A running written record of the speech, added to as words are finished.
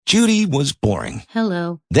Judy was boring.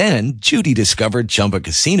 Hello. Then Judy discovered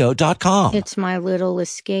ChumbaCasino.com. It's my little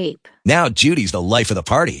escape. Now Judy's the life of the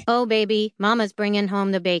party. Oh, baby, mama's bringing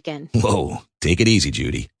home the bacon. Whoa, take it easy,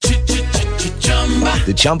 Judy.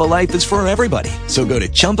 The Chumba life is for everybody. So go to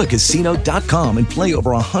ChumbaCasino.com and play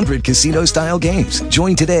over 100 casino-style games.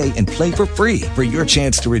 Join today and play for free for your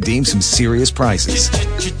chance to redeem some serious prizes.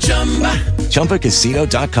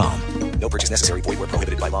 ChumbaCasino.com. No purchase necessary. Void where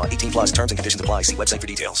prohibited by law. 18 plus terms and conditions apply. See website for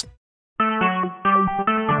details.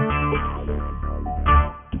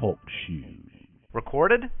 Talk shoes.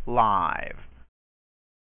 Recorded live.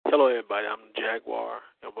 Hello, everybody. I'm Jaguar,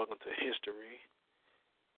 and welcome to History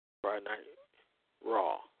Friday Night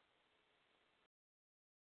Raw.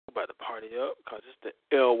 We're about to party up because it's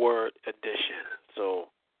the L Word edition. So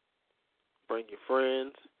bring your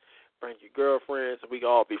friends, bring your girlfriends, and we can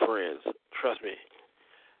all be friends. Trust me.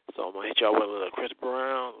 So I'm going to hit y'all with a little Chris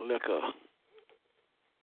Brown liquor.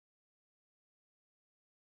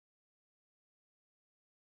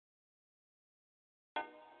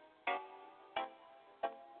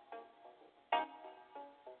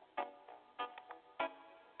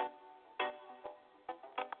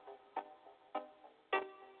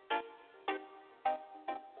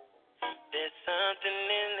 There's something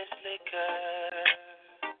in this liquor.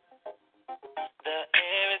 The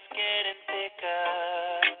air is getting thicker.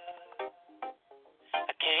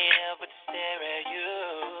 I can't help but stare at you.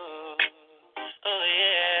 Oh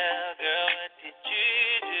yeah, girl, what did you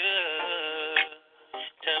do?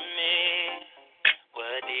 Tell me,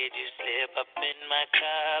 what did you slip up in my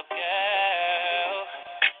cup, girl?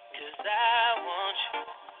 'Cause I want you.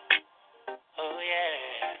 Oh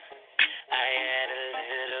yeah, I had a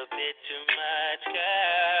little bit too much,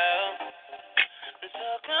 girl. So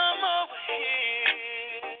come over here.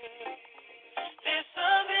 There's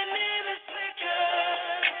something in this liquor.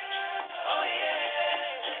 Oh yeah,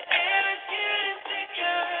 the air is getting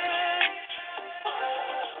thicker.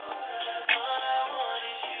 All I want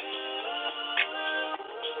is you.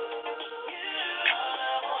 All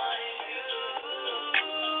I want is you.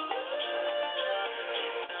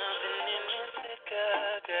 Something in this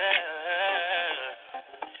liquor, girl.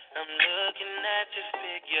 I'm looking at your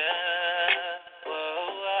figure.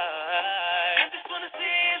 Whoa, I just wanna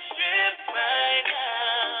see you strip right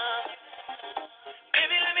now.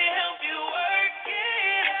 Baby, let me help you work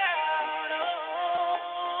it out.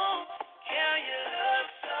 Oh, yeah, you look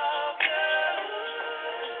so good.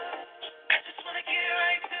 I just wanna get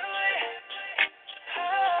right to it.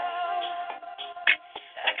 Oh,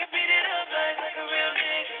 I can beat it up like a real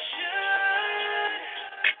nigga should.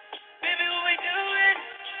 Baby, what we doing?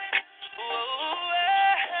 Whoa,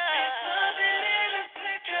 there's something in this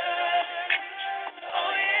liquor.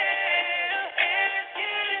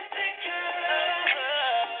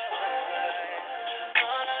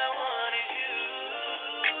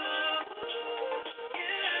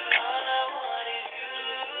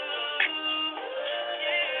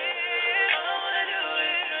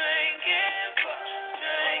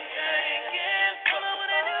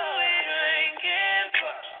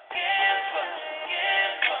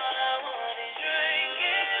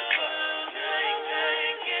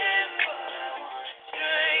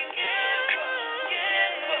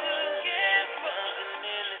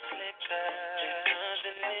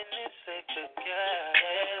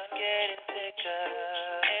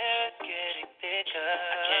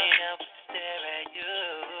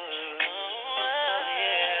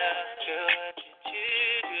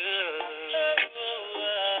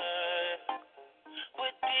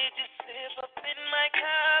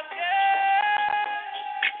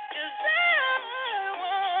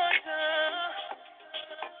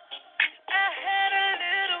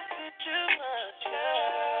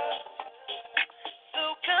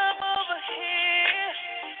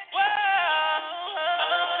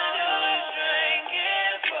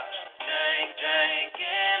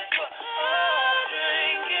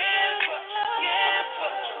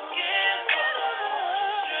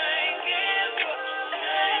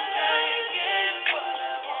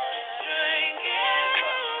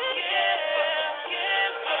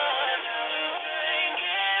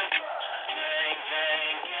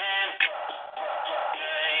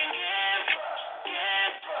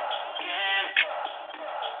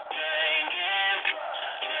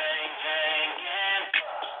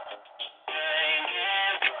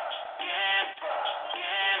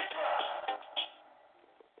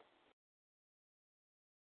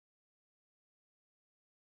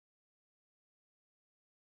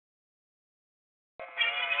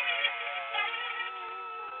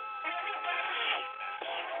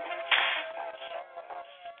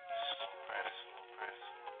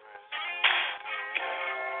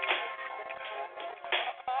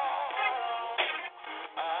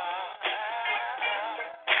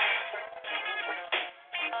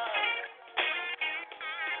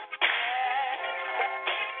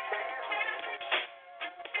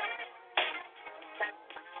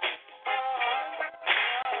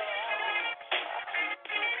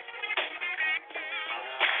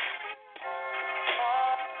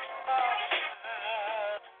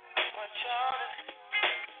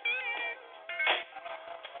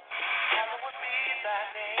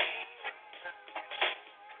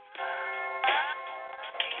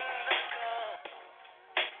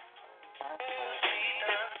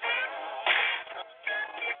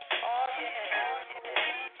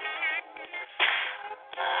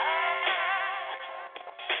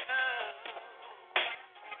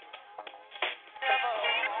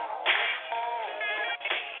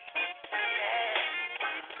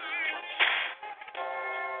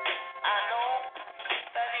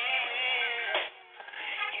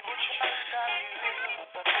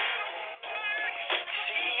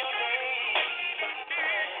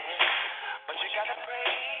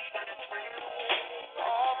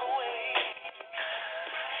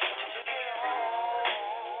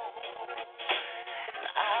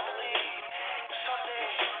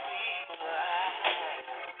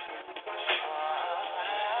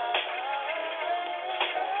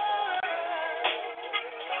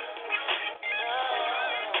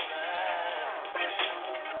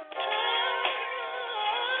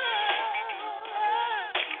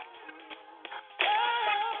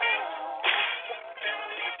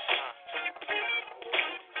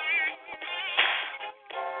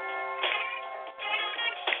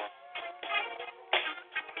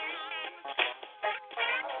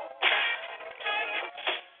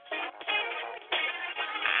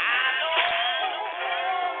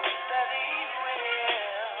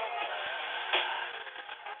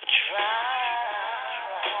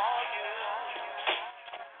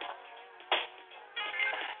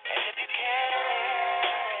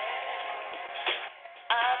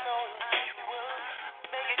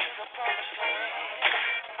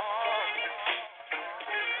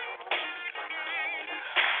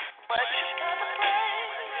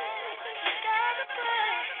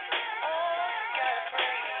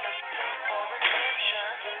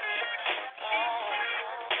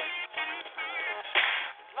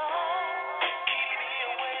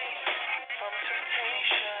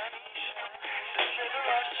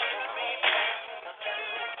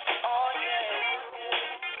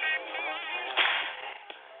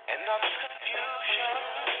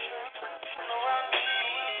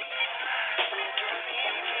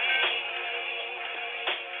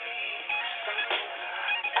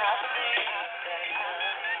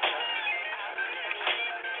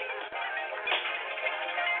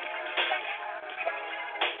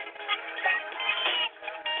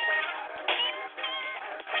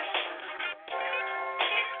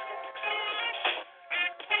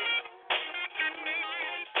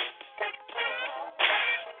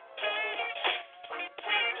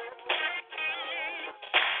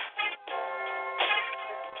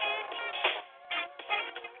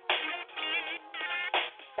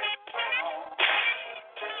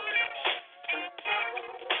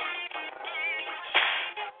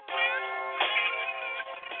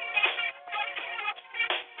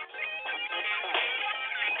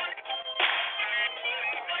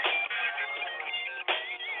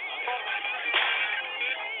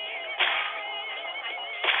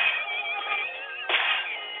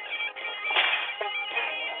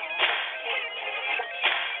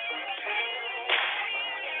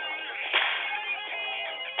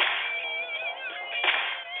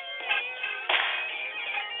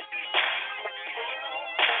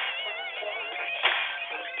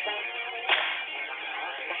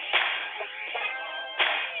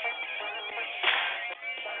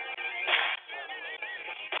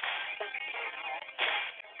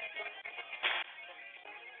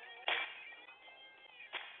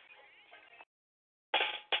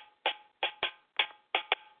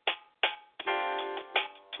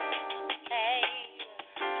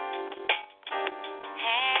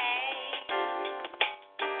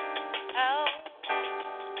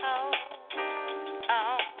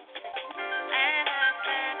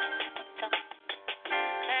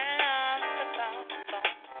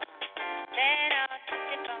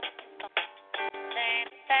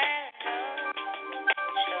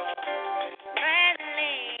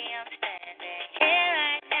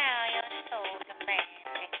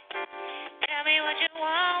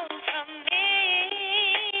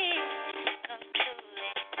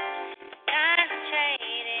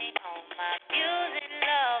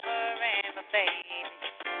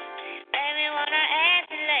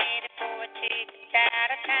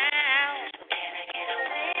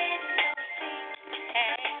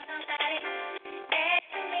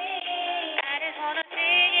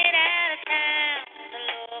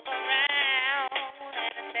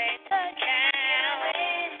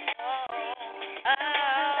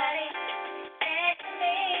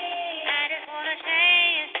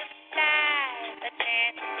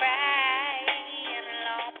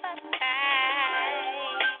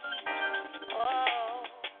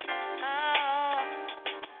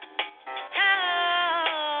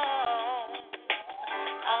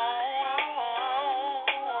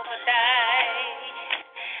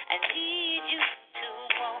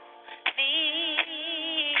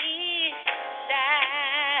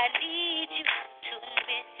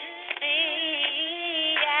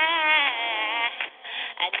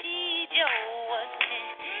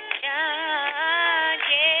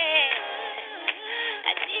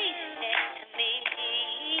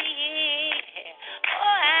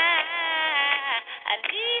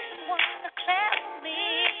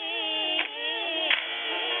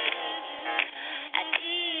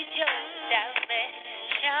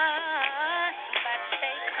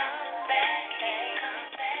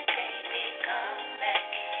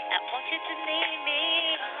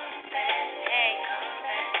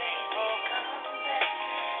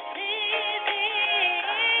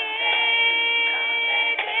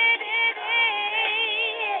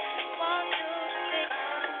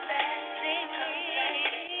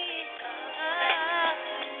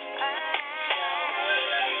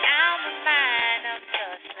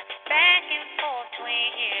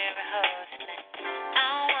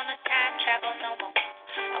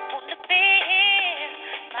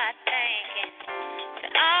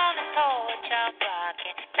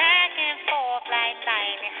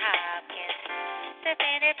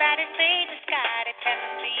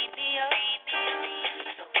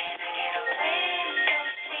 So can I get a window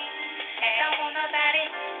seat? Don't want nobody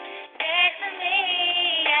next to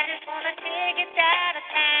me. I just wanna take it out of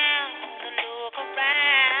town to look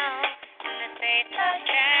around and say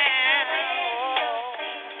touchdown.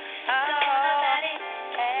 Oh,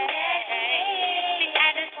 hey. I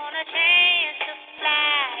just want a chance to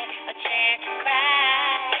fly, a chance to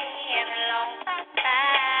cry, and a long bye.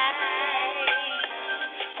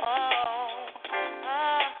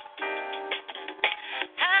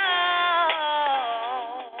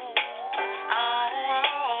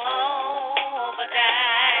 But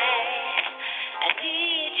I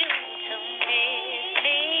need you to miss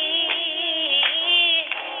me.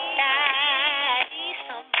 I need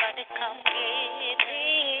somebody come get me.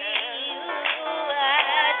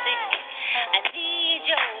 I need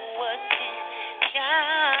your attention. Yeah.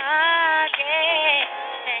 I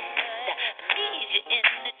need your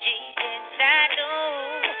energy. Yes, I do.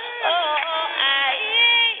 Oh, I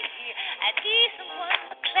need someone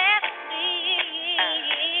to clap me.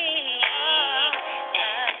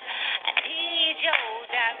 I need your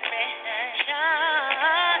direction.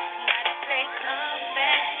 Somebody say, come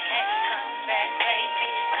back, baby,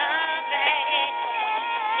 come back.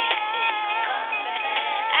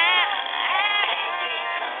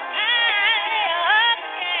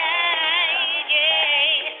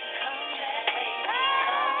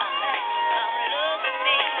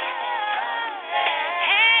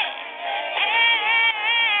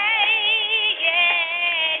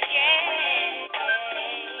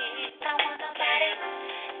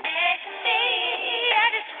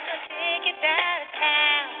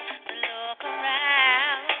 Come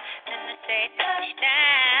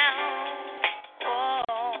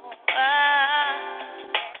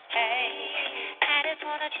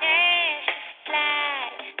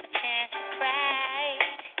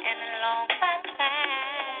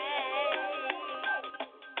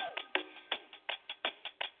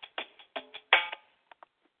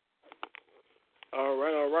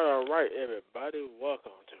All right, everybody.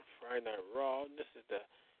 Welcome to Friday Night Raw. This is the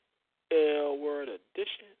L Word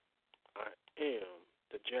edition. I am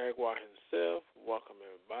the Jaguar himself. Welcome,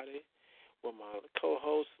 everybody. With my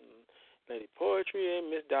co-host, Lady Poetry, and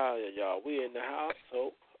Miss Dahlia, y'all. We in the house,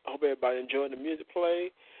 so I hope everybody enjoyed the music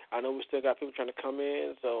play. I know we still got people trying to come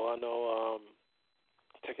in, so I know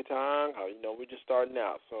take your time. We're just starting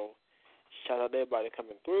out. So shout out to everybody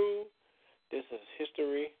coming through. This is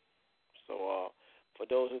history. So for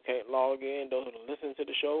those who can't log in, those who listen to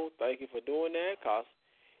the show, thank you for doing that, because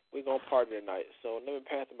we're going to party tonight. So let me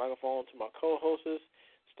pass the microphone to my co-hosts,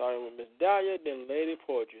 starting with Miss Dahlia, then Lady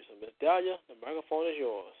Poetry. So Miss Dahlia, the microphone is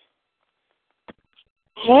yours.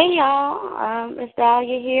 Hey, y'all. Miss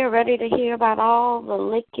Dahlia here, ready to hear about all the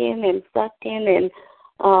licking and sucking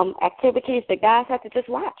and activities that guys have to just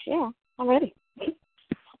watch. Yeah, I'm ready.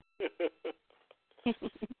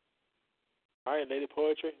 All right, Lady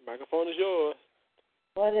Poetry, microphone is yours.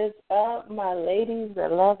 What is up, my ladies? I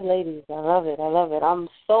love ladies. I love it. I'm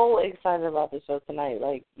so excited about the show tonight.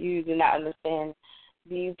 Like, you do not understand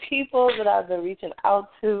the people that I've been reaching out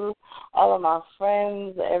to, all of my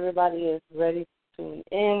friends. Everybody is ready to tune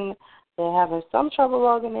in. They're having some trouble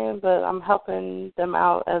logging in, but I'm helping them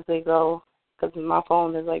out as they go because my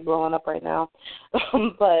phone is, like, blowing up right now.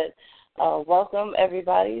 But welcome,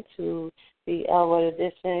 everybody, to the L-Word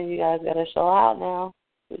edition. You guys got to show out now.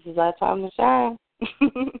 This is our time to shine.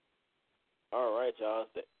 All right, y'all.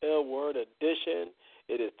 It's the L-Word edition.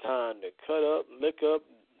 It is time to cut up, lick up,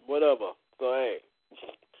 whatever. So, hey,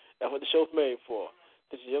 that's what the show's made for.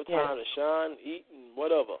 This is your time to shine, eat, and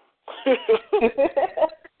whatever.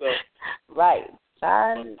 So, right.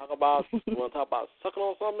 Shine. You want to talk about sucking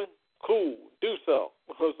on something? Cool. Do so.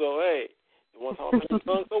 So, hey, you want to talk about your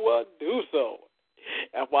tongue so well? Do so.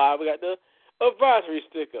 That's why we got the advisory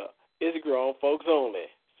sticker. It's grown folks only.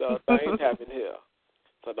 So things happen here.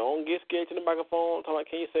 So don't get scared to the microphone. Talk like,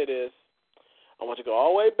 can you say this? I want you to go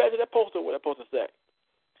all the way back to that poster. What that poster say?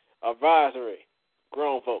 Advisory.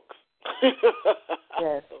 Grown folks.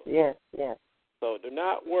 Yes. So do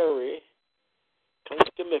not worry. Come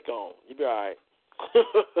get your lick on. You'll be all right.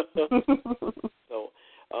 So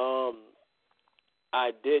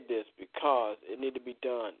I did this because it needed to be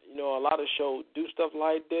done. A lot of shows do stuff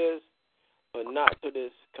like this, but not to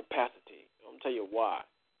this capacity. I'm going to tell you why.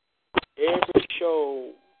 Every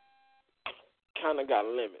show kind of got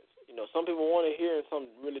limits. Some people want to hear and some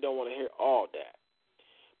really don't want to hear all that.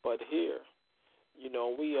 But here, we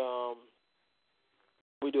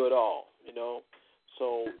do it all,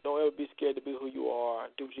 So don't ever be scared to be who you are.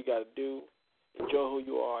 Do what you got to do. Enjoy who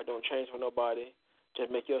you are. Don't change for nobody.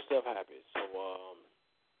 Just make yourself happy. So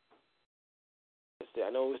see.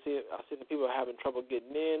 I see the people having trouble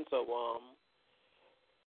getting in. So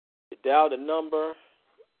you dial the number,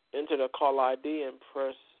 enter the call ID, and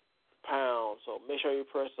press pound. So make sure you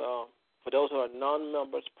press. For those who are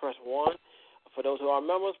non-members, press 1. For those who are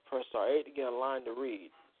members, press star 8 to get a line to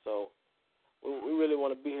read. So we really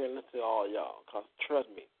want to be here and listen to all y'all. Cause trust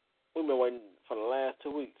me, we've been waiting for the last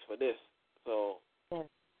 2 weeks for this. So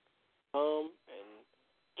come and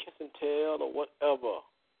kiss and tell or whatever.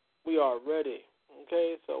 We are ready.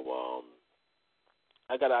 Okay, so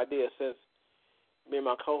I got an idea since me and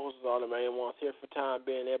my co-hosts are the main ones here for time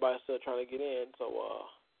being. Everybody's still trying to get in. So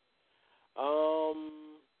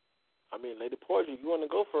Lady Poetry, you want to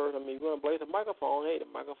go first? You want to blaze the microphone? Hey, the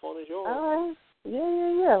microphone is yours. All right.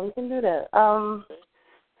 Yeah. We can do that. Okay.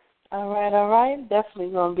 All right.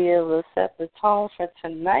 Definitely going to be able to set the tone for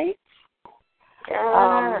tonight.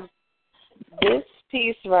 This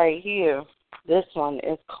piece right here, this one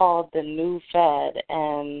is called The New Fad,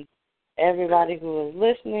 and everybody who is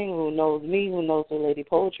listening, who knows me, who knows what Lady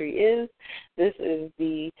Poetry is, this is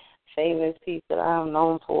the famous piece that I am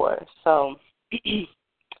known for. So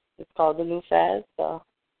it's called The New Fad. So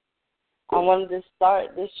I wanted to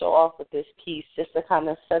start this show off with this piece just to kind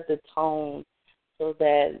of set the tone so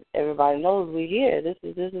that everybody knows we're here. This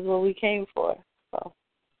is what we came for. So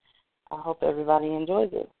I hope everybody enjoys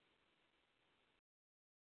it.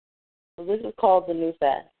 So this is called The New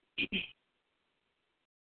Fad.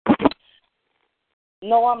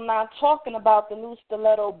 No, I'm not talking about the new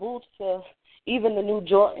stiletto boots or even the new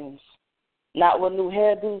Jordans. Not with new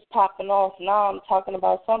hairdos popping off. Now I'm talking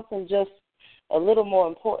about something just a little more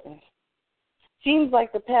important. Seems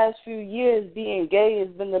like the past few years being gay has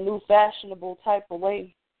been the new fashionable type of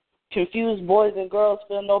way. Confused boys and girls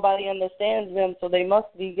feel nobody understands them, so they must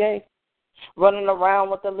be gay. Running around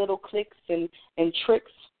with the little clicks and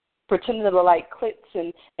tricks, pretending to like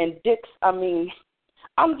clits and dicks.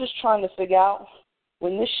 I'm just trying to figure out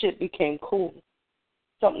when this shit became cool.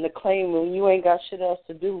 Something to claim when you ain't got shit else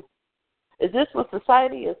to do. Is this what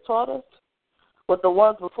society has taught us? What the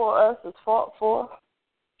ones before us has fought for?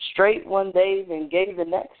 Straight one day, then gay the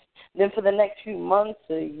next. Then for the next few months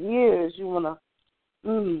or years, you want to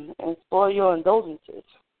and spoil your indulgences.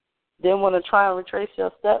 Then want to try and retrace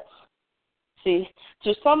your steps. See,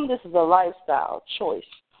 to some this is a lifestyle choice,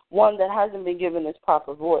 one that hasn't been given its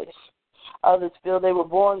proper voice. Others feel they were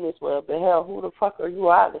born this way, but hell, who the fuck are you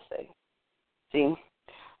I to say? See,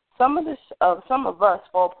 some of us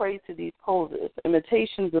fall prey to these poses,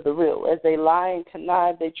 imitations of the real, as they lie and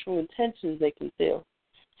connive their true intentions they conceal.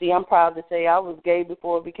 See, I'm proud to say I was gay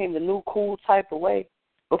before it became the new cool type of way.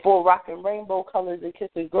 Before rocking rainbow colors and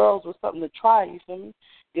kissing girls was something to try, you feel me?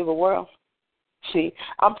 Give a whirl. See,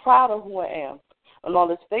 I'm proud of who I am. And all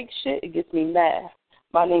this fake shit, it gets me mad.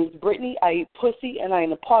 My name's Brittany, I eat pussy, and I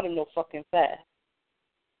ain't a part of no fucking fad.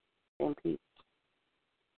 In peace.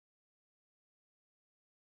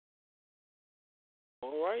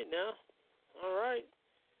 All right now. All right.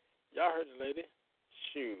 Y'all heard the lady.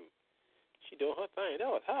 Shoot. She doing her thing. That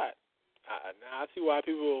was hot. Now I see why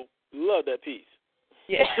people love that piece.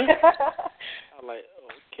 Yeah. I'm like,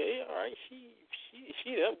 okay, all right. She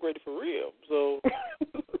upgraded for real. So,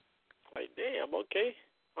 like, damn, okay.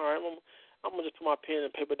 All right, I'm going to just put my pen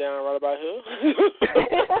and paper down right about here.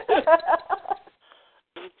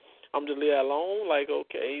 I'm just leave that alone. Like,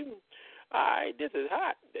 okay, all right, this is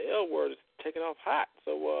hot. The L word is taking off hot.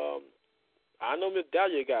 So, I know Miss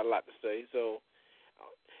Dahlia got a lot to say. So,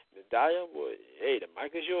 Miss Dahlia, well, hey, the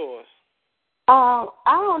mic is yours. I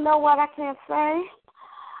don't know what I can say.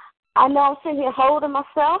 I know I'm sitting here holding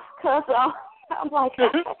myself because I'm like,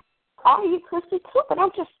 oh, you pussy too, but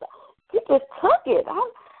you just took it.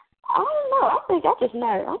 I don't know. I think I just know.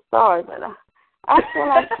 I'm sorry, but I feel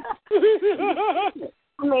like,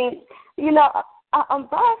 I'm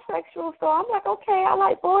bisexual, so I'm like, okay, I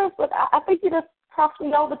like boys, but I think you just crossed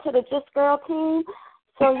me over to the Just Girl team.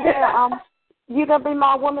 So, yeah, you're going to be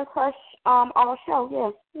my woman crush on the show,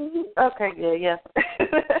 yeah. Mm-hmm. Okay, good, yes.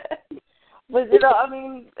 But,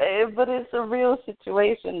 but it's a real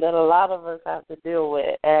situation that a lot of us have to deal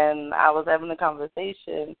with. And I was having a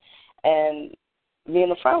conversation, and me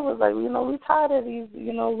and a friend was like, we tired of these,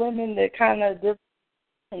 women that kind of dip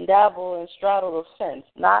and dabble and straddle the fence.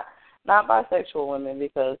 Not bisexual women,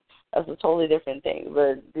 because that's a totally different thing.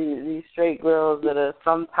 But these straight girls that are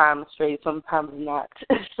sometimes straight, sometimes not.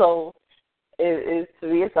 So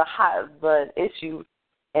it's a hot button issue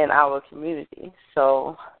in our community.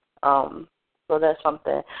 So that's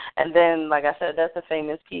something. And then, like I said, that's a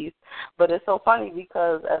famous piece. But it's so funny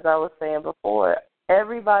because, as I was saying before,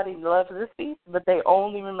 everybody loves this piece, but they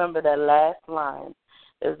only remember that last line.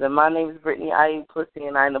 is that my name is Brittany, I eat pussy,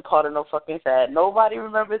 and I ain't a part of no fucking fad. Nobody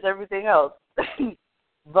remembers everything else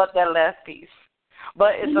but that last piece.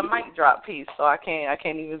 But it's a mic drop piece, so I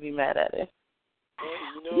can't even be mad at it.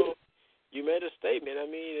 Well, you made a statement. I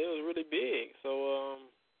mean, it was really big. So,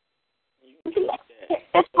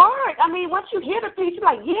 it's hard. I mean, once you hear the piece, you're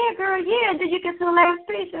like, yeah, girl, yeah. And then you get to the last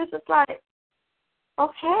piece, and it's just like,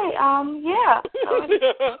 okay, yeah.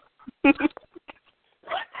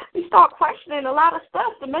 You start questioning a lot of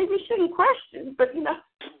stuff that maybe you shouldn't question. But,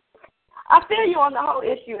 I feel you on the whole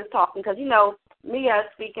issue of talking because, me as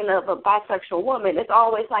speaking of a bisexual woman, it's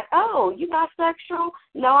always like, oh, you bisexual?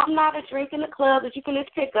 No, I'm not a drink in the club that you can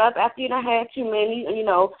just pick up after you done had too many,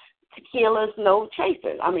 tequilas, no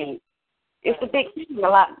chasers. I mean, it's a big thing. A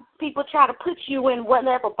lot people try to put you in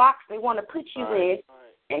whatever box they want to put you in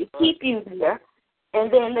and keep you there. And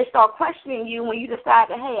then they start questioning you when you decide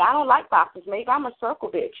that, hey, I don't like boxes. Maybe I'm a circle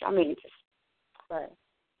bitch. I mean, just. Right.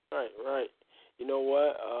 You know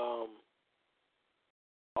what?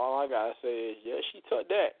 All I got to say is, yeah, she took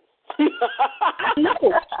that. No.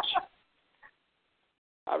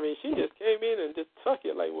 I mean, she just came in and just took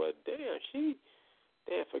it like, well,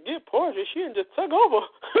 forget poetry. She done just took over.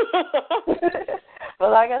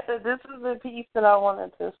 But like I said, this is the piece that I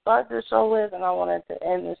wanted to start the show with and I wanted to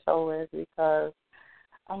end the show with because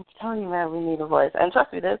I'm telling you, man, we need a voice. And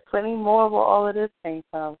trust me, there's plenty more where all of this came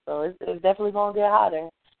from. So it's definitely going to get hotter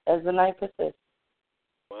as the night persists.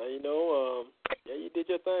 Well, yeah, you did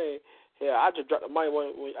your thing. Yeah, I just dropped the mic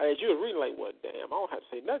as you were reading, like, well, damn, I don't have to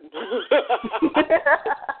say nothing.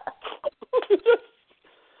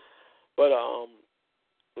 But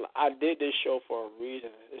I did this show for a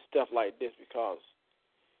reason. It's stuff like this because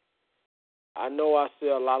I know I see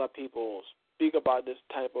a lot of people speak about this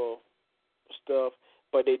type of stuff,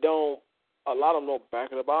 but they don't. A lot of them don't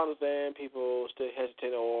back it up. I understand people still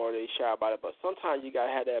hesitant or they shy about it, but sometimes you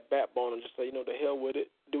gotta have that backbone and just say, the hell with it.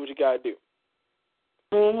 Do what you gotta do.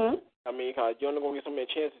 Mhm. I mean, because you're only gonna get so many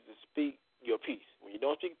chances to speak your piece. When you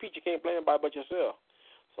don't speak your piece, you can't blame anybody but yourself.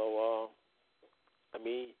 So, well,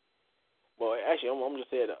 actually, I'm just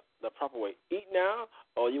saying the proper way. Eat now,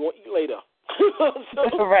 or you won't eat later.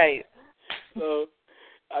 Right. So,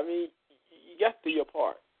 I mean, you got to do your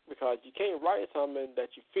part because you can't write something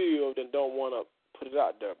that you feel and don't want to put it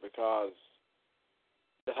out there because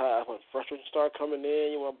that's how when frustration start coming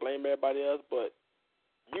in, you want to blame everybody else, but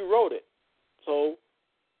you wrote it. So,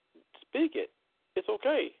 speak it. It's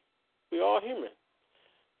okay. We're all human.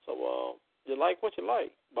 So, you like what you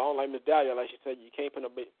like. But I don't like Miss Dahlia, like she said, you can't put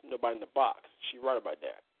nobody in the box. She right about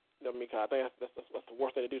that. You know what I mean? Because I think that's the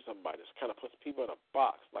worst thing to do to somebody. Just kind of puts people in a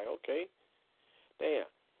box. Like, okay, damn.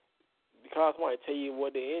 Because somebody tell you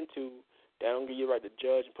what they're into, they don't give you the right to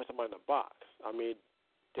judge and put somebody in a box. I mean,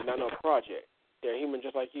 they're not no project. They're human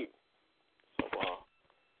just like you. So,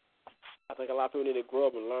 I think a lot of people need to grow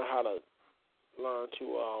up and learn to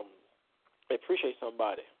appreciate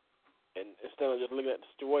somebody and instead of just looking at the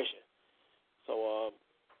situation. So,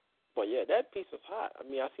 but yeah, that piece was hot. I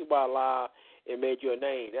mean, I see why it made you a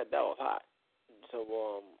name. That was hot. So,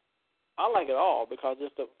 I like it all because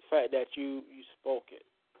just the fact that you spoke it.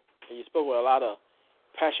 And you spoke with a lot of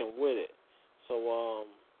passion with it. So,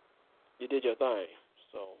 you did your thing.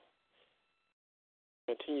 So,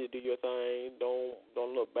 continue to do your thing.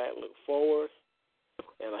 Don't look back, look forward.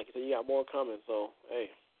 And like you said, you got more coming. So,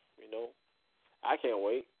 hey, I can't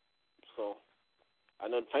wait. So, I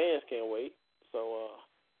know the fans can't wait. So,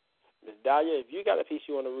 Ms. Dahlia, if you got a piece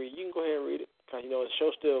you want to read, you can go ahead and read it. Because, the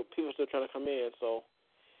show's people still trying to come in. So,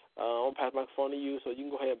 I'm going to pass the microphone to you so you can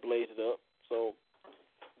go ahead and blaze it up. So,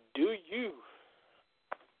 do you?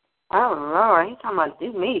 Oh, Lord, he's talking about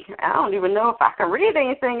do me. I don't even know if I can read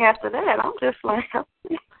anything after that. I'm just like,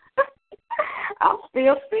 I'm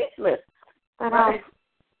still speechless. But,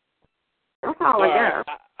 that's all I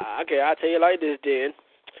got. Okay, I'll tell you like this then.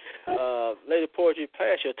 Lady Poetry,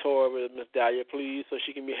 pass your tour with Miss Dahlia, please, so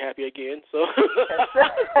she can be happy again. So,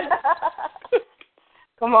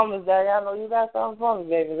 come on, Miss Dahlia. I know you got something for me,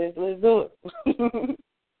 baby. Let's do it.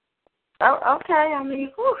 Oh, okay. I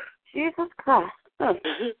mean, whew, Jesus Christ. I'm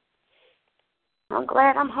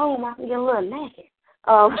glad I'm home. I can get a little naked.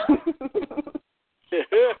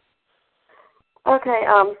 Okay.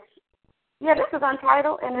 Yeah, this is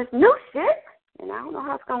Untitled, and it's new shit. And I don't know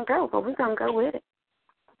how it's gonna go, but we're gonna go with it.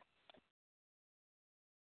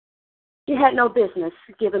 You had no business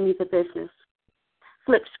giving me the business.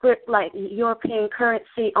 Flip script like European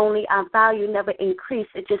currency, only our value never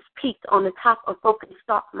increased. It just peaked on the top of broken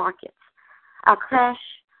stock markets. Our crash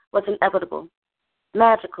was inevitable,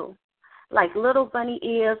 magical. like little bunny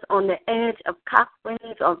ears on the edge of cock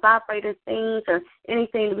rings or vibrator things or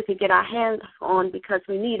anything that we could get our hands on because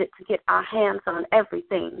we needed to get our hands on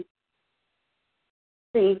everything.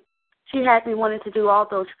 See, she had me wanting to do all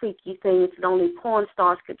those freaky things that only porn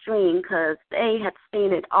stars could dream because they had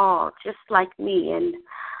seen it all, just like me, and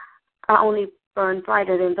I only burned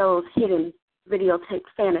brighter than those hidden videotape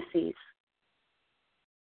fantasies.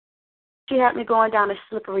 She had me going down a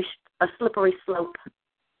slippery slope.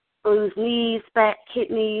 Bruised knees, back,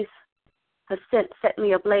 kidneys. Her scent set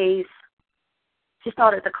me ablaze. She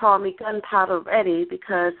started to call me gunpowder ready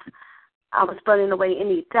because I was burning away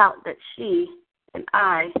any doubt that she and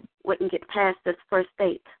I wouldn't get past this first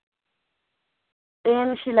date.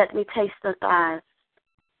 Then she let me taste her thighs,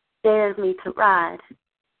 dared me to ride.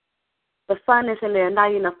 The fun is in the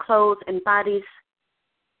uniting of clothes and bodies.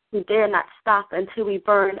 We dare not stop until we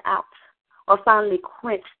burn out or finally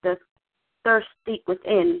quench the thirst deep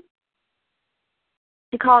within.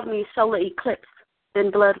 She called me solar eclipse,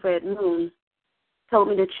 then blood red moon, told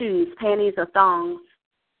me to choose panties or thongs,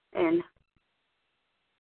 and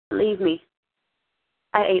believe me,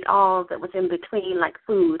 I ate all that was in between like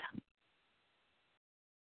food.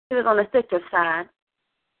 She was on the thicker side.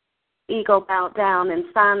 Ego bowed down and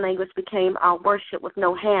sign language became our worship with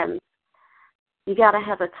no hands. You got to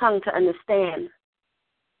have a tongue to understand.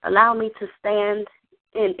 Allow me to stand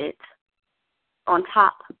in it, on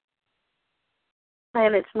top.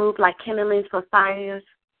 Planets move like kindlings for fires.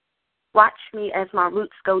 Watch me as my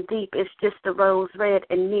roots go deep. It's just the rose red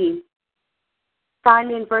in me.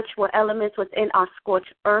 Finding virtual elements within our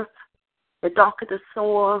scorched earth. The darker the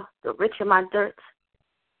soil, the richer my dirt.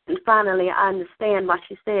 And finally, I understand why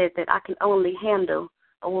she said that I can only handle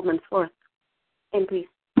a woman's worth. In peace.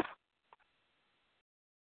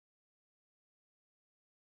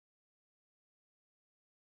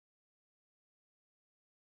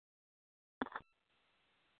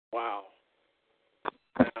 Wow.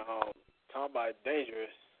 Talking about dangerous.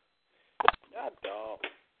 God, dog.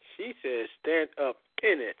 She said stand up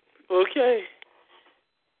in it. Okay.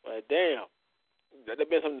 But damn. That'd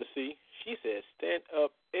been something to see. She said stand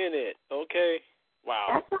up in it. Okay.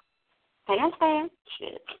 Wow. Stand.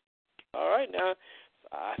 Shit. All right, now.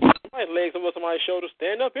 I see somebody's legs over somebody's shoulder.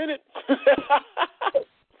 Stand up in it.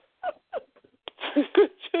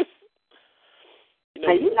 Just,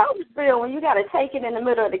 now, you know the drill when you got to take it in the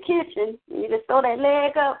middle of the kitchen. You just throw that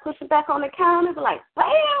leg up, push it back on the counter, be like, bam!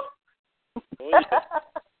 Oh, yeah.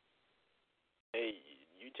 Hey,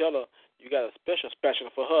 you tell her you got a special spatula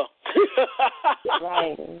for her.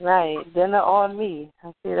 Right. Dinner on me.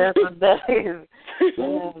 I see that's what that is.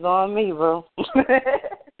 Dinner's on me, bro.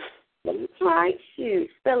 That's right. Shoot.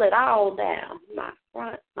 Spill it all down. My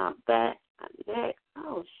front, my back, my neck.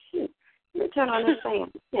 Oh, shoot. Let me turn on this fan.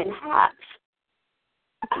 It's getting hot.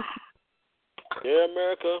 Yeah,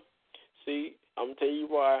 America. See, I'm going to tell you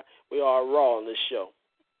why we are raw on this show.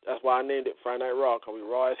 That's why I named it Friday Night Raw, because we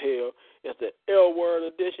raw as hell. It's the L word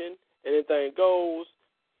edition. Anything goes.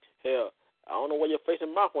 Hell, I don't know where your face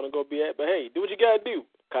and mouth want to go be at, but hey, do what you got to do.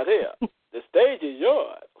 Because hell, the stage is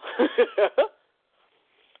yours.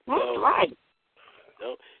 That's right.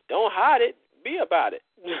 Don't hide it. Be about it.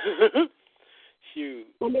 Shoot.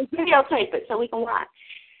 And then videotape it so we can watch.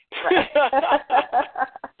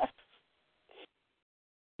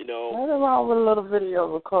 You know. Nothing wrong with a little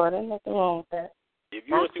video recording. Nothing wrong with that. If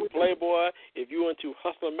you into Playboy, if you into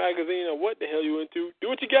Hustler Magazine or what the hell you into, do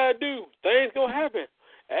what you gotta do. Things gonna happen.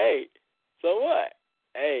 Hey, so what?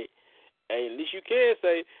 Hey, at least you can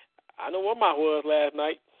say, I know what my was last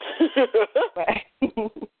night. Right.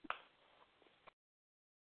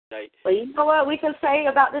 Like, well, you know what we can say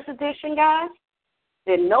about this edition, guys?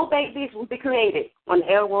 That no babies will be created on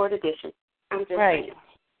the L Word edition. I'm just saying.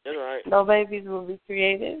 That's right. No babies will be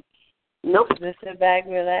created. Nope. Just sit back,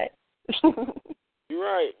 relax. You're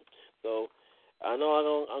right. So I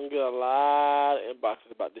know I'm gonna get a lot of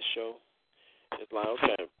inboxes about this show. It's like,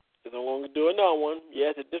 okay, if I'm gonna do another one,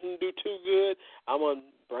 yes, it didn't do too good, I'm gonna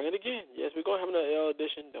bring it again. Yes, we're gonna have another L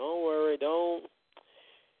edition. Don't worry, don't.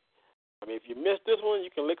 I mean, if you missed this one, you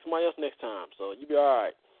can lick somebody else next time, so you'll be all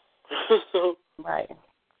right. So, right.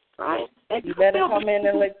 You better come in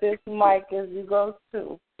and lick this mic as you go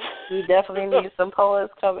too. We definitely need some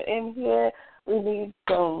poets coming in here. We need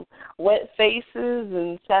some wet faces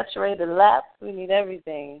and saturated laps. We need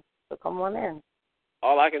everything. So come on in.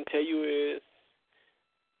 All I can tell you is,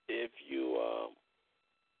 if you are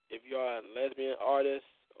a lesbian artist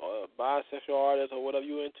or a bisexual artist or whatever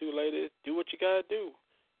you're into, ladies, do what you gotta do.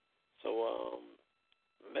 So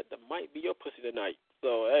let the mic be your pussy tonight.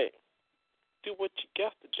 So hey, do what you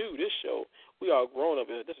got to do. This show, we are grown up.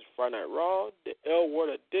 This is Friday Night Raw, the L Word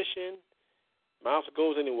edition. Mouse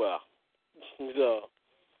goes anywhere. So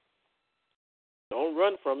don't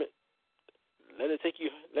run from it. Let it take you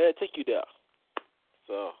there.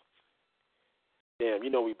 So damn, you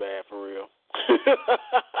know we bad for real.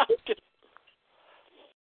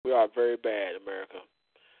 We are very bad, America.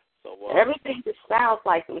 So everything just sounds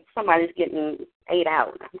like somebody's getting ate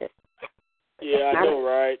out. Yeah, I know,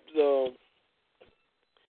 right? So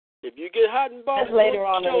if you get hot and bothered, that's later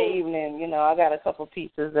on in the evening. You know, I got a couple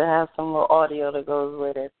pieces that have some little audio that goes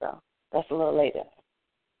with it, so that's a little later.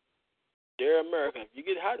 Dear America, if you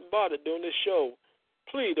get hot and bothered during this show,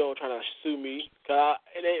 please don't try to sue me, because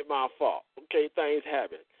it ain't my fault. Okay, things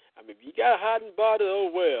happen. I mean, if you got hot and bothered,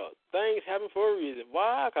 oh well. Things happen for a reason.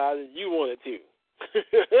 Why? Because you wanted to.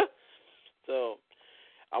 So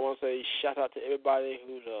I want to say shout out to everybody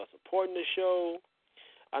who's supporting the show.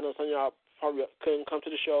 I know some of y'all probably couldn't come to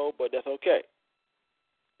the show, but that's okay.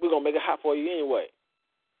 We're going to make it hot for you anyway.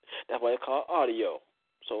 That's why it's called audio.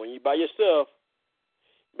 So when you're by yourself,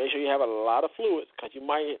 make sure you have a lot of fluids because you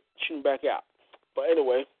might shoot back out. But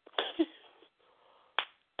anyway,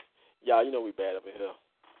 y'all, you know we bad over here.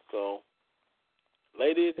 So,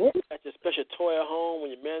 ladies, if you got your special toy at home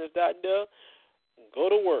when your man is out there, go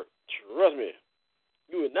to work. Trust me,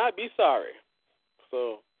 you would not be sorry.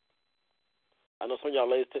 So, I know some of y'all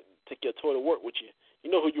ladies take your toy to work with you.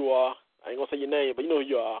 You know who you are. I ain't going to say your name, but you know who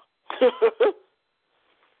you are.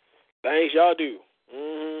 Things y'all do.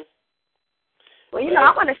 Mm-hmm. Well,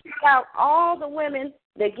 I want to shout out all the women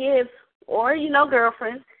that give, or,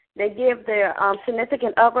 girlfriends, that give their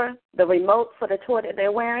significant other the remote for the toy that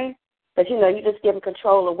they're wearing. But, you just give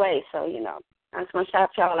control away. So, I just want to shout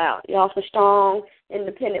y'all out. Y'all some strong,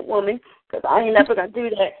 independent woman, because I ain't never going to do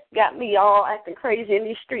that. Got me all acting crazy in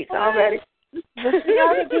these streets already. But you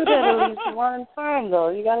got to do that at least one time, though.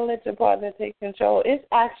 You got to let your partner take control. It's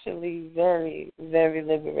actually very, very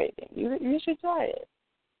liberating. You should try it.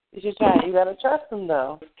 You should try it. You got to trust them,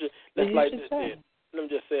 though. Let me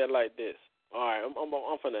just say it like this. All right, I'm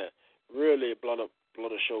finna really blow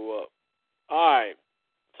the show up. All right,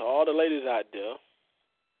 to all the ladies out there,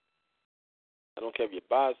 I don't care if you're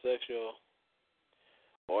bisexual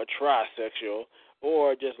or trisexual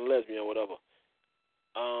or just lesbian or whatever.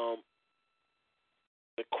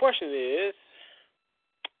 The question is,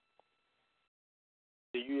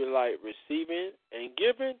 do you like receiving and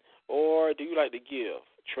giving, or do you like to give?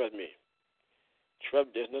 Trust me.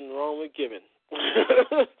 There's nothing wrong with giving.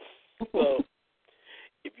 So,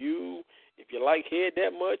 if you like head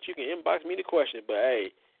that much, you can inbox me the question. But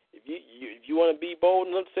hey, if you want to be bold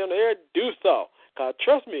enough to say on the air, do so. Cause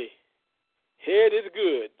trust me, head is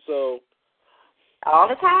good. So all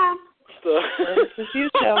the time. So it's the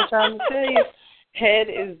future. I'm trying to tell you, head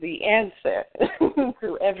is the answer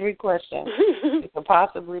to every question you could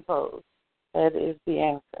possibly pose. Head is the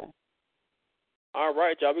answer. All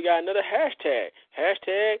right, y'all. We got another hashtag.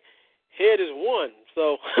 Hashtag head is one.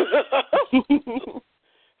 So,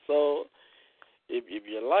 so if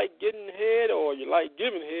you like getting head or you like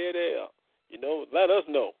giving head, let us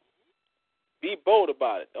know. Be bold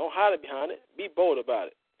about it. Don't hide it behind it. Be bold about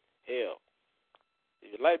it. Hell,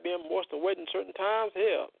 if you like being moist and wet in certain times,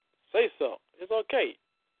 hell, say so. It's okay.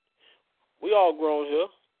 We all grown here.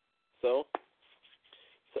 So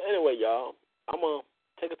anyway, y'all, I'm going to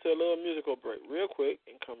take it to a little musical break real quick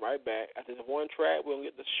and come right back. After this one track, we're going to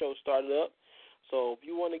get the show started up. So if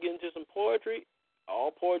you want to get into some poetry,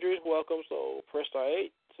 all poetry is welcome. So press star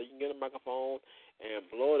 8 so you can get a microphone and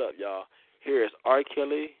blow it up, y'all. Here is R.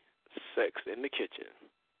 Kelly, Sex in the Kitchen.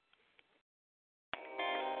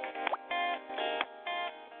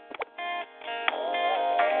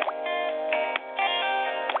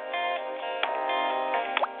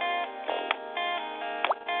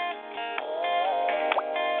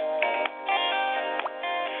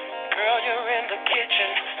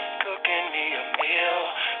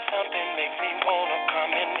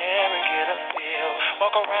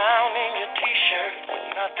 Walk around in your t-shirt with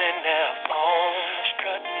nothing else on.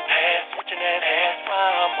 Strutting past, switching that ass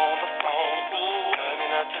while I'm on the phone.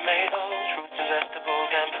 Cutting up tomatoes, fruits and vegetables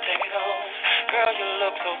and potatoes. Girl, you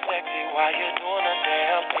look so sexy while you're doing a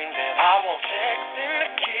damn thing that I want. Sex in the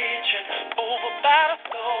kitchen, over by the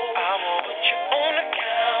stove. I want put you on the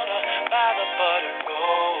counter by the butter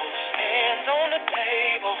roast. Hands on the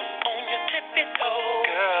table, on your tippy toes.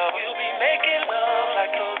 Girl, we'll be making love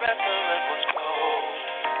like the restaurant was closed.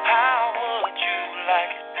 How would you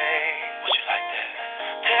like it, babe? Would you like that?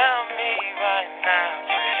 Tell me right now,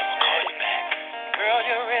 babe. I'ma call you back. Girl,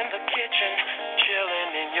 you're in the kitchen,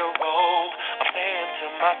 chilling in your robe. I'm saying to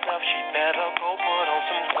myself, she better go put on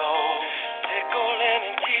some clothes. Tickling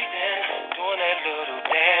and teasing, doing that little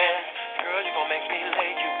dance. Girl, you gon' make me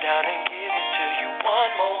lay you down and give it to you.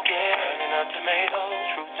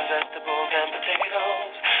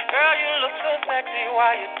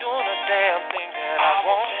 why you're doing a damn thing that I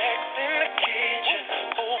want. Sex in the kitchen,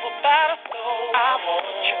 over by the stove. I want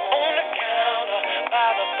you on the counter, by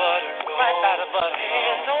the butter roll. Right by the butter roll.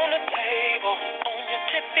 Hands on the table, on your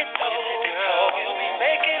tippy toes. Girl, we'll be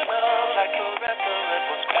making love like the restaurant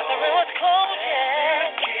was closed. Restaurant was closed,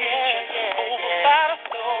 yeah. Over by the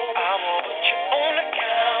stove. I want you on the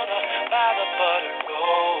counter, by the butter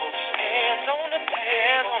roll. Hands on the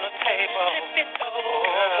table, tippy toes.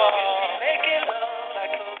 Girl, we'll be making love like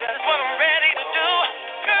the restaurant. That's what I'm ready to do.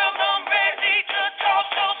 Girl, I'm ready to talk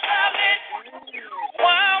so solid.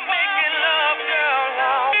 While making love, girl,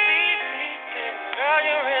 I'll be sleeping. Girl,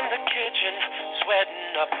 you're in the kitchen,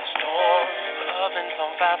 sweating up a storm. The oven's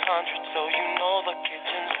on 500, so you know the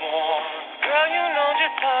kitchen's warm. Girl, you know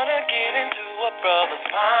just how to get into a brother's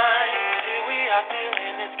mind. Here we are still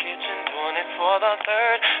in this kitchen, doing it for the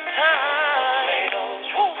third time. Tomatoes,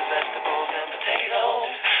 vegetables, and potatoes.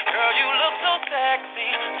 Girl, you look so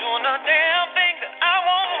sexy, doing the damn thing that I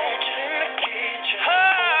want. In the kitchen,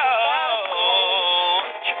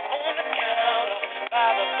 on the counter,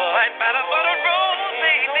 by the butter, right by the butter roll,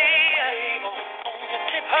 baby. On your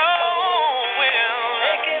tip, well,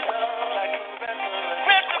 making love like a restaurant.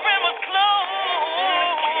 Restaurant was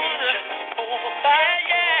closed. Over by,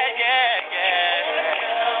 yeah. On the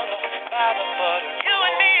counter, by the butter. You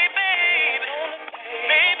and me, baby.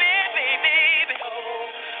 Baby.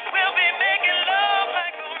 We'll be making love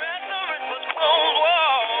like a restaurant was closed.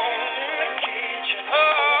 Whoa. In the kitchen,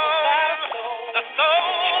 the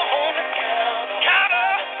stove, on the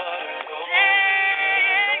counter.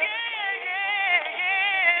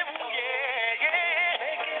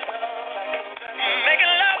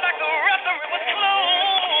 Making love like a restaurant was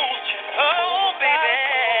closed. Oh, baby.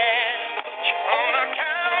 On the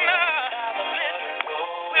counter.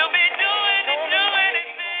 We'll be doing it, baby.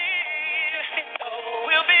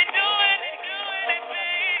 We'll be doing it, baby.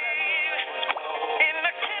 In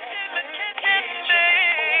the kitchen,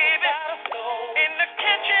 baby. In the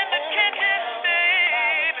kitchen, baby.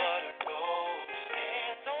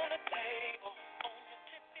 Hands on the table, on your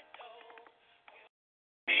tippy toes.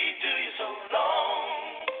 Me do you so long.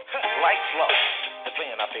 Lights low, they're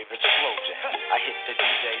playing our favorite explosion. I hit the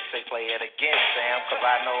DJ, say play it again, Sam, cause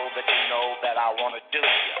I know that you know that I wanna do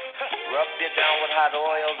ya. Rub you down with hot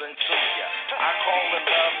oils and chew ya. I call it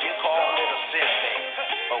love, you call it a sin, babe.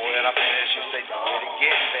 But when I finish, you say do it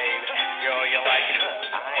again, babe. Girl, you like it,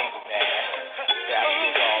 I ain't mad. That's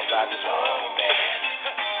because I just want you mad.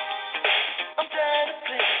 I'm tired of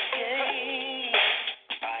playing games.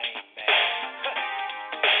 I ain't mad.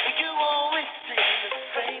 You always say the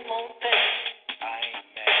same old thing. I ain't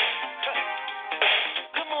mad.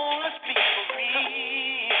 Come on, let's be for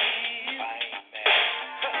real. I ain't mad.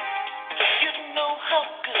 You know how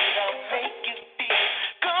good I'll make you feel.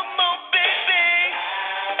 Come on, baby.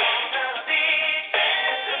 I wanna be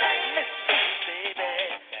there tonight. Listen, baby.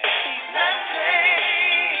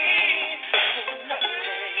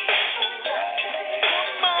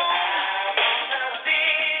 Come on. I wanna be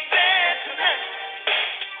there tonight.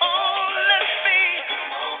 Oh, let's be.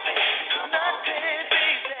 Come on, baby. Come on, baby.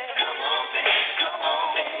 Come on, baby. Come on,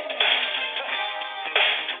 baby.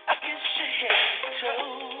 I guess your head is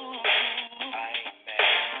toes. I ain't mad.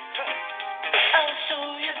 I'll show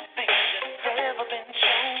you things you've never been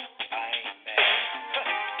shown. I ain't mad.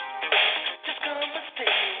 Just come and stay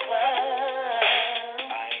a while.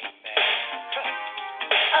 I ain't mad.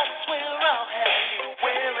 I swear I'll have you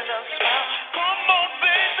wearing a smile. Come on,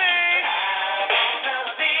 baby. I wanna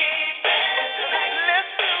be there tonight.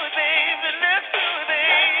 Let's do it, baby. Let's do it,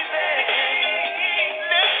 baby.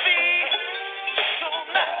 Let's be so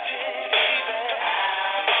naughty, baby.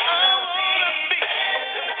 I wanna be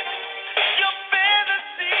your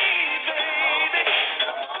fantasy, baby.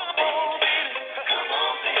 Come on, baby. Come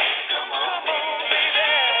on, baby. Come on, baby.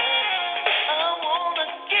 I wanna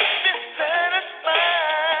get this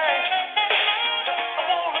satisfied. I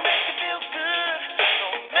wanna make you feel good, no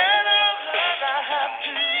matter what I have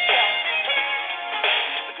to shout.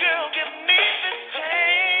 Girl, give me this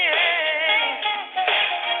chance.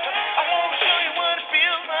 I wanna show you what it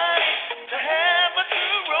feels like to have a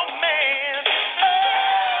true romance. I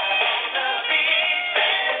wanna be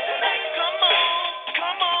there tonight.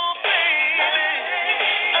 Come on, baby.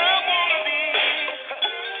 I wanna be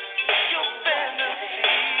your fantasy.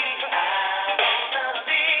 I wanna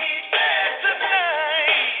be there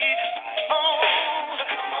tonight. Oh,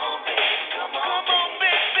 come on, baby. Come on,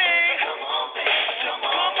 baby. Come on, baby. Come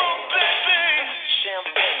on, baby.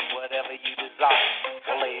 Champagne, whatever you desire.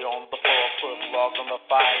 We'll lay on the floor, put logs on the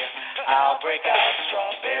fire. I'll break out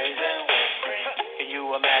strawberries and whipped cream. Can you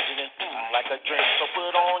imagine it like a dream. So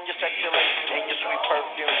put on your sexy lace and your sweet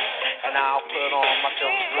perfume, and I'll put on my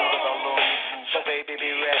silk through the balloon. So baby,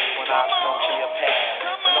 be ready when I come to your pad.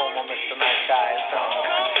 No more Mr. Nice Guy is done.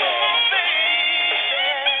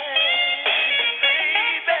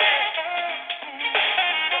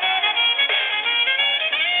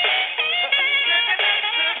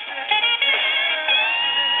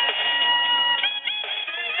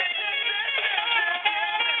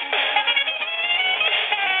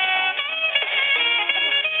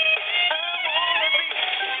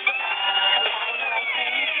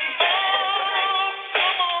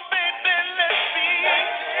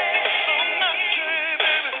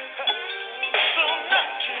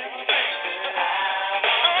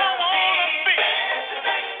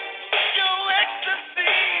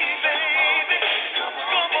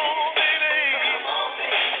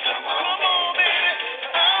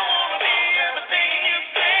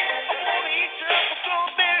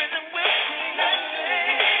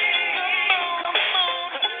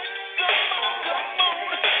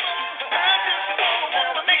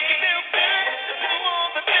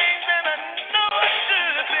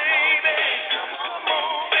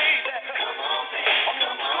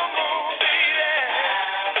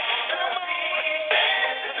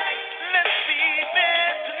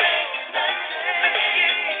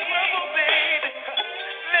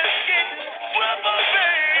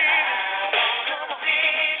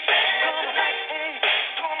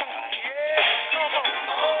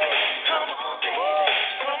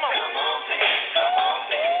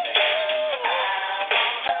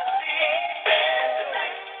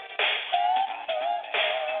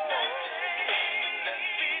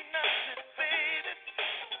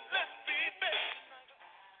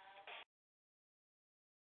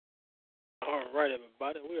 All right,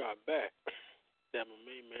 everybody, we are back. That my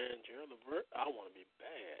main man, Gerald Levert. I want to be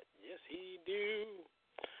bad. Yes, he do.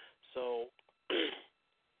 So,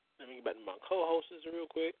 let me get back to my co-hosts real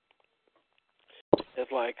quick.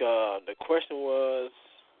 It's like the question was,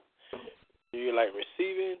 do you like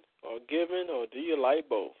receiving or giving, or do you like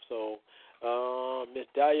both? So, Miss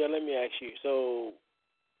Dahlia, let me ask you. So,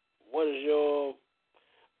 what is your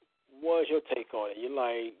take on it? You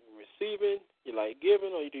like receiving, you like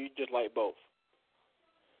giving, or do you just like both?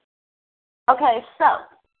 Okay, so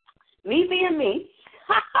me being me,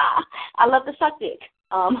 I love to suck dick,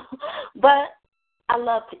 but I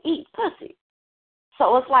love to eat pussy.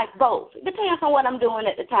 So it's like both. It depends on what I'm doing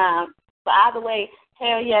at the time. But either way,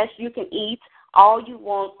 hell yes, you can eat all you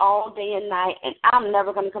want all day and night, and I'm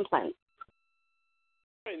never going to complain.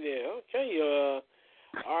 Yeah, okay.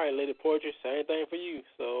 All right, Lady Poetry, same thing for you.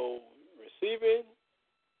 So receiving,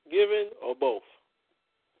 giving, or both?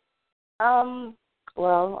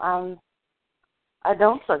 Well, I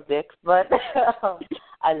don't suck dick, but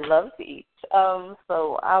I love to eat.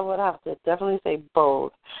 So I would have to definitely say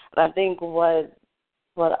both. And I think what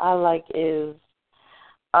I like is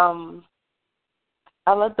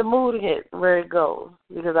I let the mood hit where it goes,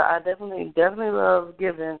 because I definitely love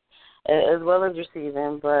giving as well as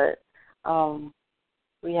receiving, but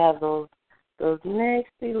we have those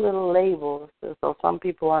nasty little labels. So some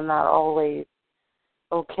people are not always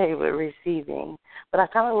okay with receiving, but I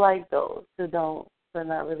kind of like those who don't. They're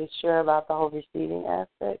not really sure about the whole receiving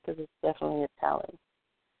aspect, because it's definitely a talent.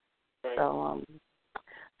 Right.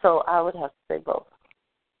 So I would have to say both.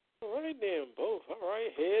 All right, then, both. All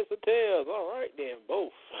right, heads or tails. All right, then,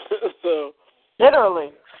 both. So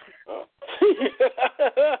literally.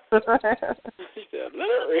 She said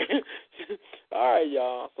literally. All right,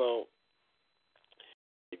 y'all. So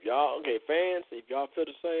if y'all, fans, if y'all feel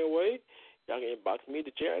the same way, y'all can inbox me,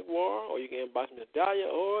 the Jaguar, or you can inbox me, the Dahlia,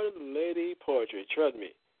 or the Lady Poetry. Trust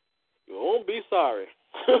me, you won't be sorry.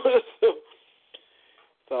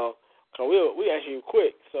 So we actually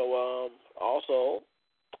quick. So also,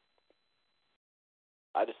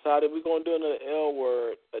 I decided we're gonna do another L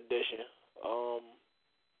Word edition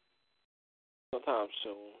sometime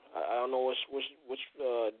soon. I don't know which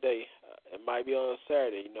day. It might be on a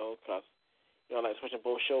Saturday, because like switching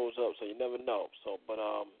both shows up, so you never know. So, but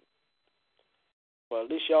at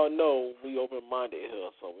least y'all know we open-minded here,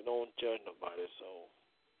 so we don't judge nobody. So,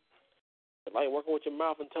 if like working with your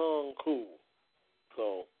mouth and tongue, cool.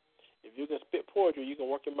 So, if you can spit poetry, you can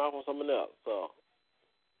work your mouth on something else. So,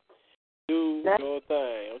 do your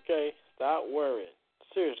thing, okay? Stop worrying.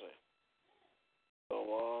 Seriously.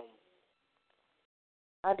 So,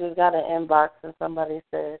 I just got an inbox and somebody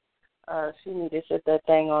said she need to sit that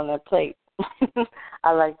thing on their plate.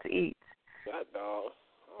 I like to eat. God dog.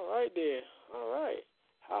 All right then. All right.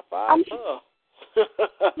 High five.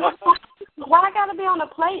 Why I gotta be on a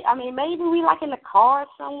plate? I mean, maybe we like in the car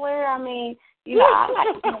somewhere. I mean, You know, I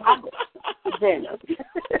like my dinner.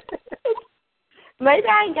 Maybe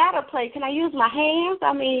I ain't got a plate. Can I use my hands?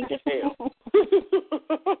 I mean, just.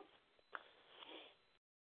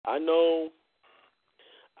 I know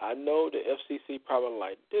the FCC probably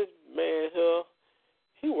like, this man here,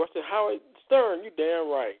 he works at Howard Stern. You damn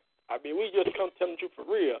right. I mean, we just come telling you for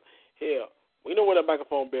real. Hell, we know where that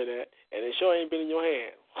microphone been at, and it sure ain't been in your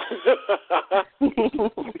hand.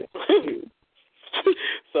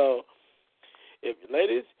 So,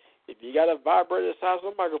 ladies, if you got a vibrator the size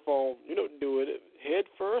of a microphone, you know what to do with it. Head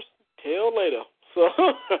first, tail later. So,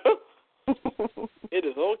 it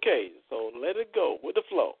is okay. So, let it go with the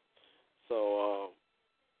flow. So,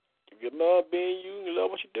 if you love being you and you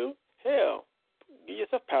love what you do, hell, give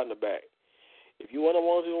yourself a pat on the back. If you one of the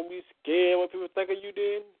ones who going to be scared what people think of you,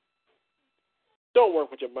 then don't work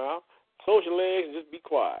with your mouth. Close your legs and just be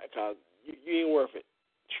quiet, because you ain't worth it.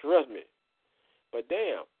 Trust me. But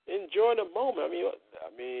damn, enjoy the moment. I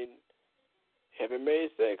mean, heaven made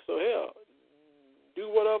sex, so hell, do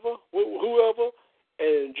whatever, with whoever,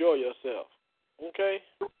 and enjoy yourself. Okay?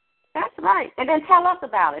 That's right. And then tell us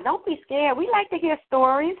about it. Don't be scared. We like to hear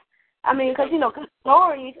stories. I mean, because, you know, good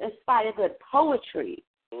stories inspire good poetry.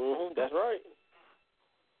 That's right.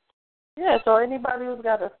 Yeah, so anybody who's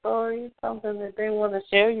got a story, something that they want to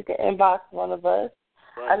share, you can inbox one of us.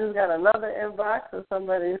 Right. I just got another inbox of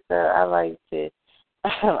somebody who said, I like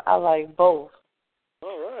both.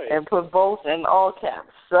 All right. And put both in all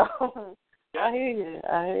caps. So yeah. I hear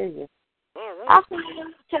you. All right. I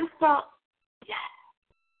just thought, yeah.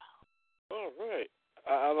 All right.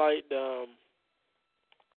 I liked,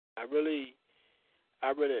 I really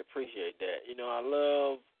appreciate that. You know, I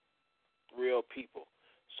love real people.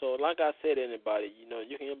 So, like I said, anybody, you know,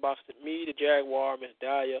 you can inbox me, the Jaguar, Miss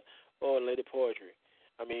Dahlia, or Lady Poetry.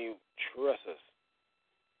 I mean, trust us.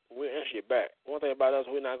 We'll answer you back. One thing about us,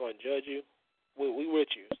 we're not going to judge you. We with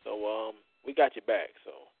you. So, we got your back.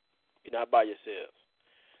 So, you're not by yourselves.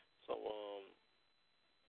 So,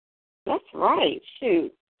 That's right.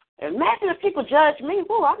 Shoot. Imagine if people judge me.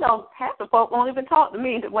 Woo, I know half the folk won't even talk to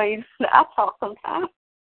me the way I talk sometimes.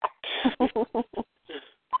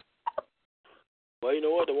 Well, you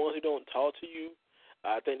know what? The ones who don't talk to you,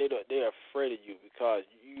 I think they're afraid of you because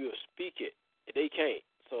you speak it. They can't.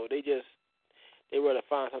 So they rather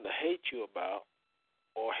find something to hate you about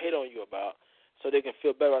or hate on you about so they can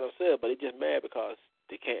feel better about themselves, but they're just mad because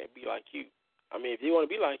they can't be like you. I mean, if they want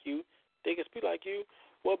to be like you, they can speak like you.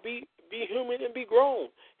 Well, be human and be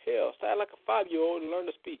grown. Hell, sound like a 5-year-old and learn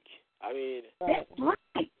to speak. I mean, that's right.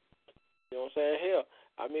 You know what I'm saying? Hell,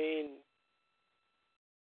 I mean,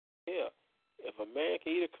 hell, if a man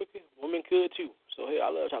can eat a cookie, women could too. So, hell, I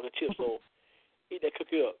love chocolate chips, so eat that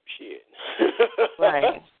cookie up. Shit.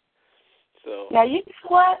 Right. So. Now, you know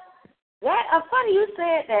what? Funny you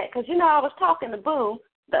said that, because, you know, I was talking to Boo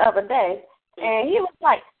the other day, and he was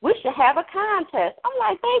like, we should have a contest. I'm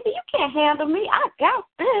like, baby, you can't handle me. I got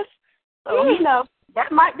this. So, you know,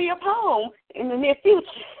 that might be a poem in the near future.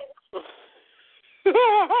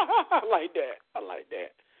 I like that.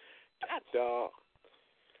 God, dog.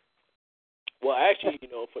 Well, actually, you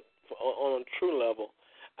know, for on a true level,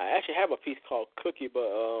 I actually have a piece called Cookie, but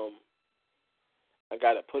I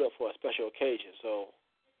got it put up for a special occasion. So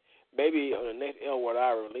maybe on the next L Word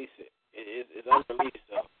I release it. It's unreleased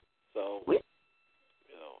stuff. So, you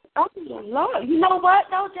know. Oh, Lord. You know what,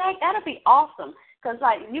 though, Jack? That'll be awesome. Because,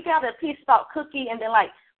 like, you got a piece about Cookie, and then,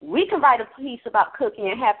 like, we can write a piece about Cookie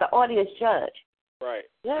and have the audience judge. Right.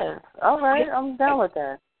 Yeah. All right. I'm down with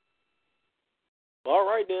that. All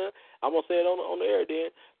right, then. I'm going to say it on the air,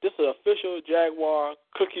 then. This is an official Jaguar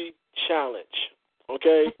Cookie Challenge.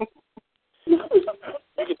 Okay? You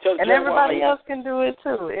can tell and everybody else can do it,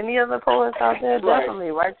 too. Any other poets out there,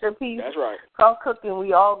 definitely write your piece. That's right. Called Cookie, and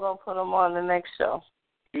we all going to put them on the next show.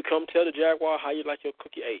 You come tell the Jaguar how you like your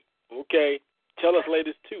cookie ate. Okay? Tell us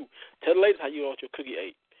ladies, too. Tell the ladies how you want your cookie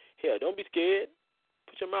ate. Hell, don't be scared.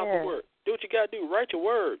 Put your mouth to work. Do what you got to do. Write your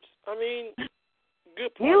words. I mean,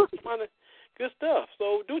 good points. Good stuff.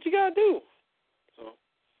 So do what you got to do. So.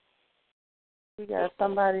 We got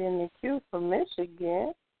somebody in the queue from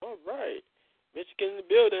Michigan. All right. Michigan in the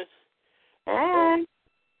building. Hey.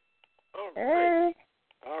 All right. Hey.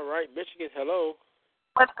 All right. Michigan, hello.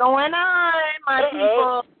 What's going on, my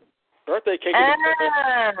people? Birthday cake. Hey,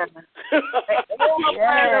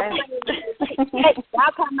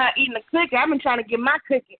 y'all talking about eating a cookie. I've been trying to get my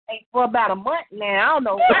cookie ate for about a month now. I don't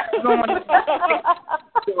know what's going on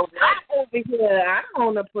over here. I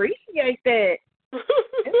don't appreciate that.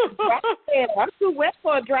 I'm too wet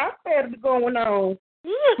for a dry spell to be going on.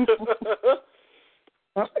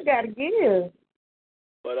 I got to give.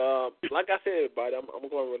 But like I said, everybody, I'm going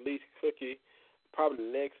to release Cookie probably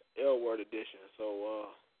the next L Word edition. So,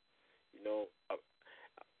 you know,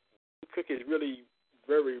 Cookie is really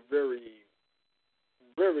very, very,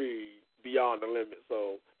 very beyond the limit.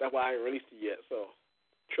 So that's why I ain't released it yet. So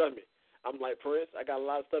trust me, I'm like Prince. I got a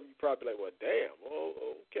lot of stuff you probably like. Well, damn.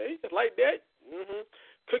 Oh, okay, just like that.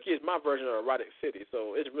 Cookie is my version of Erotic City,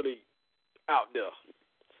 so it's really out there.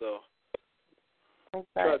 So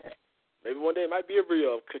trust me, maybe one day it might be a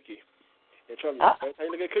real Cookie. And trust me, every time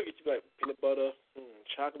you look at Cookie, you be like peanut butter,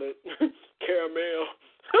 chocolate, caramel.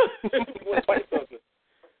 You want to bite something.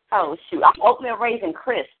 Oh, shoot. I'm oatmeal raisin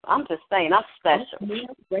crisp. I'm just saying, I'm special.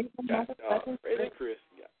 Raisin crisp.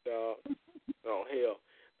 Oh, hell.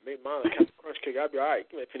 Make mine a Captain Crunch cake. I'll be all right.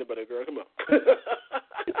 Give me that peanut butter, girl. Come on.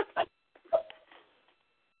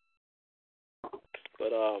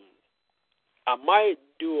 But I might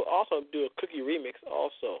also do a cookie remix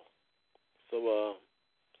also. So,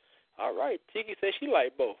 all right. Tiki says she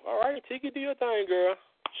like both. All right, Tiki, do your thing, girl.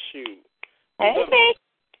 Shoot. Hey.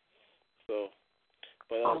 So,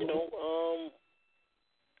 but,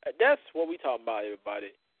 that's what we talking about,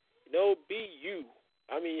 everybody. You know, be you.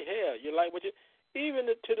 I mean, hell, you like what you, even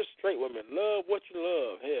to the straight women, love what you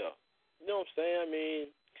love, hell. You know what I'm saying? I mean,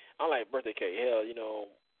 I like birthday cake, hell, you know.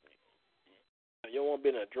 You don't want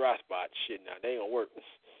to be in a dry spot, shit, now. They ain't going to work.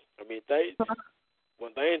 I mean,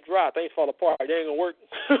 when things dry, things fall apart. They ain't going to work.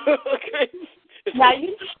 Okay? Now,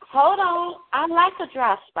 hold on. I like a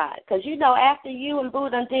dry spot because, you know, after you and Boo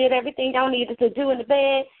done did everything y'all needed to do in the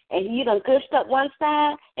bed and you done gushed up one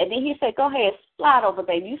side, and then he said, go ahead, slide over,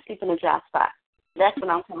 baby. You sleep in a dry spot. That's what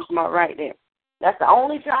I'm talking about right there. That's the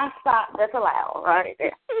only dry spot that's allowed right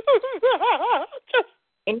there.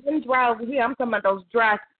 And them dry over here, I'm talking about those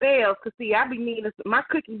dry spells. Because, see, I be needing, my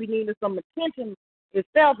cookie be needing some attention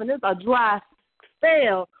itself, and it's a dry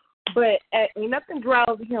spell. But ain't nothing dry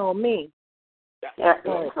over here on me. That's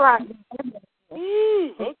right.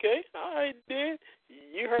 Okay, all right, then.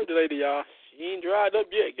 You heard the lady, y'all. She ain't dried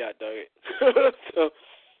up yet, god dang it.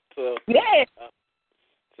 So yeah.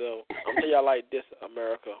 So I'm telling y'all like this,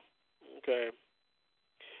 America. Okay,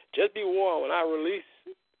 just be warned when I release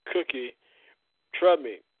Cookie. Trust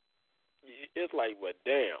me, it's like, well,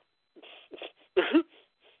 damn.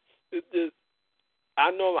 It's just,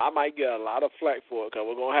 I know I might get a lot of flack for it because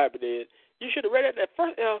what's gonna happen is you should have read it at that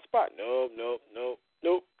first L spot. Nope.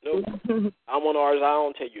 I'm one artist. I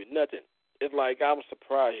don't tell you nothing. It's like I'm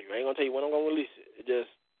surprised you. I ain't gonna tell you when I'm gonna release it.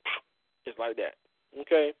 It's like that.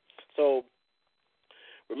 Okay. So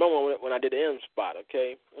remember when I did the M spot?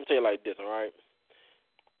 Okay. I'm gonna tell you like this. All right.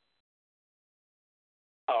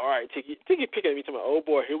 All right, Tiki picking at me to my oh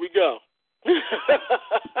boy. Here we go.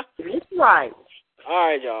 That's right. All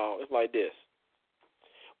right, y'all. It's like this.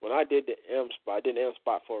 When I did the M spot, I did the M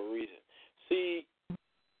spot for a reason. See,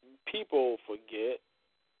 people forget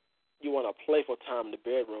you want a playful time in the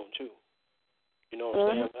bedroom, too. You know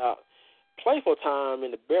what I'm saying? Playful time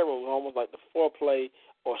in the bedroom is almost like the foreplay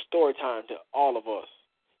or story time to all of us.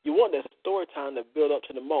 You want that story time to build up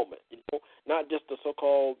to the moment, you know, not just the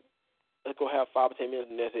so-called, let's go have 5 or 10 minutes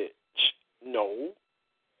and that's it. No.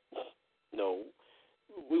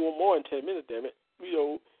 We want more than 10 minutes, damn it. You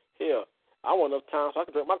know, hell, I want enough time so I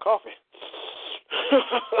can drink my coffee.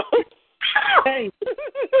 Hey.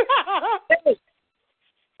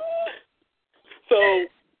 So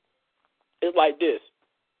it's like this.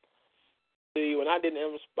 See, when I did the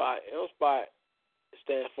M spot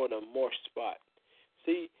stands for the morse spot.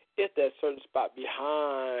 See, it's that certain spot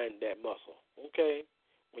behind that muscle, okay?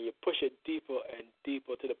 When you push it deeper and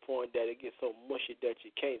deeper to the point that it gets so mushy that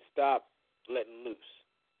you can't stop letting loose.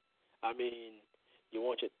 I mean, you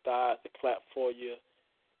want your thighs to clap for you.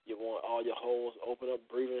 You want all your holes open up,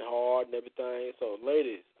 breathing hard and everything. So,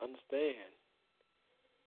 ladies, understand.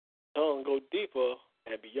 Tongue go deeper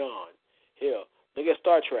and beyond. Hell, look at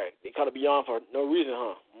Star Trek. They call it Beyond for no reason,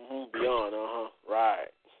 huh? Beyond, right.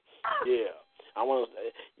 Yeah. I want to.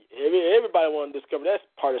 Everybody want to discover that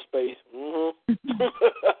part of space.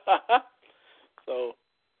 So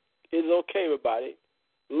it's okay, everybody.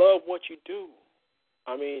 Love what you do.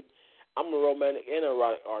 I mean, I'm a romantic and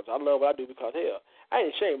erotic artist. I love what I do because, hell, I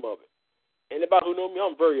ain't ashamed of it. Anybody who knows me,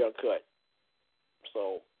 I'm very uncut.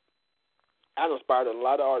 So I've inspired a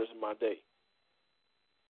lot of artists in my day.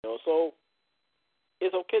 You know, so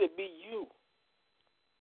it's okay to be you.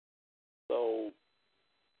 So,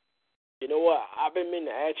 you know what? I've been meaning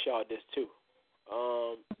to ask y'all this too.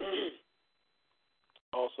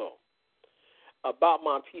 Also, about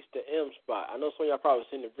my piece, the M spot. I know some of y'all probably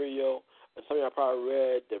seen the video, and some of y'all probably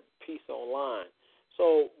read the piece online.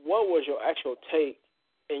 So, what was your actual take?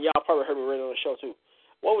 And y'all probably heard me read on the show too.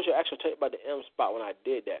 What was your actual take about the M spot when I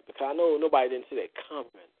did that? Because I know nobody didn't see that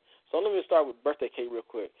coming. So let me start with birthday cake real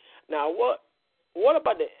quick. Now, what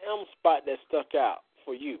about the M spot that stuck out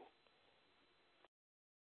for you?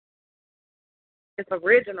 It's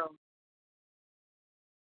original.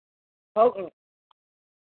 Potent.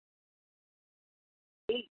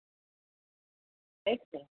 Sweet.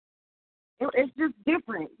 Tasty. It's just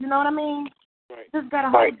different. You know what I mean? Right. It's just got a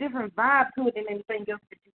whole different vibe to it than anything else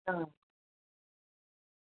that you've done.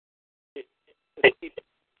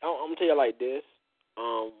 I'm going to tell you like this.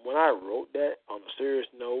 When I wrote that, on a serious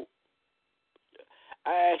note,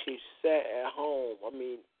 I actually sat at home,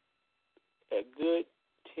 a good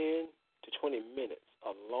 10 to 20 minutes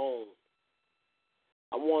alone.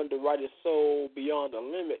 I wanted to write it so beyond the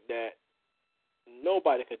limit that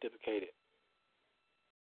nobody could duplicate it.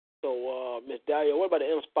 So, Miss Dahlia, what about the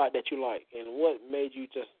M spot that you like, and what made you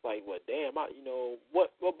just like, well, damn,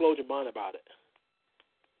 what blows your mind about it?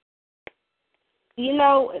 You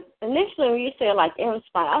know, initially when you said like M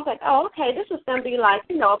spot, I was like, oh, okay, this is gonna be like,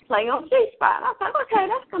 you know, a play on G spot. I was like, okay,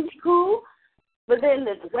 that's gonna be cool. But then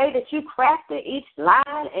the way that you crafted each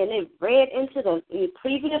line and it read into the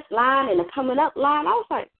previous line and the coming up line, I was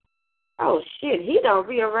like, oh shit, he done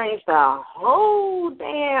rearranged the whole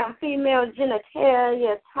damn female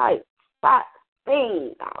genitalia type spot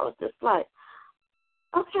thing. I was just like,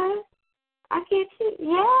 okay, I get you,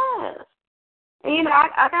 yes. And, you know,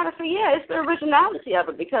 I got to say, yeah, it's the originality of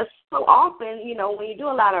it because so often, you know, when you do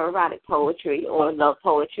a lot of erotic poetry or love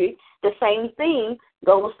poetry, the same theme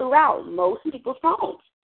goes throughout most people's poems.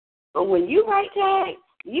 But when you write tag,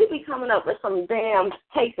 you be coming up with some damn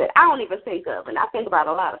takes that I don't even think of, and I think about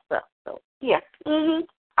a lot of stuff. So, yeah,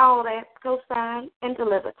 all that, co-signed and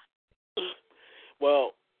delivered.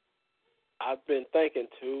 Well, I've been thinking,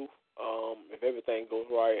 too, if everything goes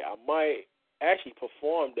right, I might actually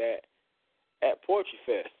perform that at Poetry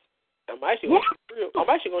Fest. I'm actually going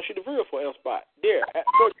to shoot a video for M Spot there at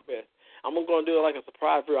Poetry Fest. I'm going to do it like a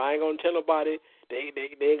surprise video. I ain't going to tell nobody. They ain't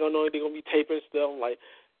going to know they're going to be taping stuff. I'm like,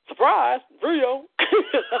 surprise, video.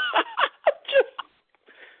 Just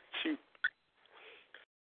shoot.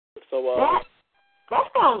 So,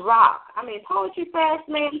 that's going to rock. I mean, Poetry Fest,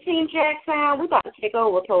 man, Team Jack Sound, we about to take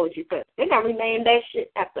over Poetry Fest. They're going to rename that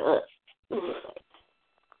shit after us. You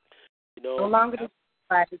know, no longer the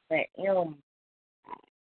spot is that M.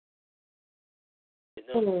 You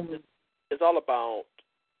know, it's all about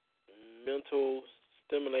mental,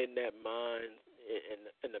 stimulating that mind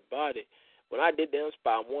and the body. When I did the M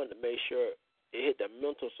Spot, I wanted to make sure it hit the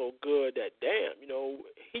mental so good that, damn, you know,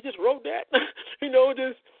 he just wrote that. You know,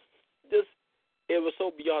 just it was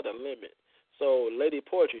so beyond the limit. So, Lady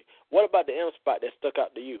Poetry, what about the M Spot that stuck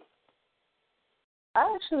out to you?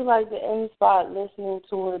 I actually like the M Spot listening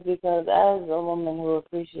to it because as a woman who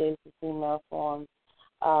appreciates the female form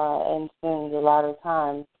and spends a lot of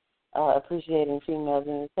time appreciating female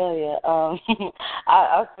genitalia,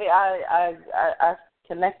 I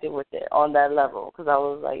connected with it on that level because I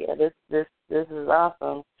was like, yeah, this is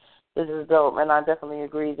awesome. This is dope, and I definitely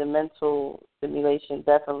agree. The mental stimulation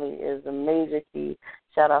definitely is a major key.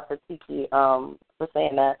 Shout out for Tiki for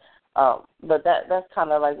saying that. But that's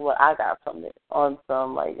kind of like what I got from it on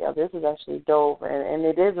some, like, yeah, this is actually dope, and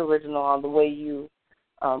it is original on the way you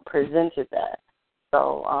presented that.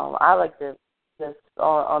 So I like this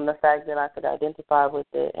on the fact that I could identify with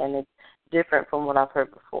it, and it's different from what I've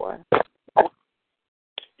heard before.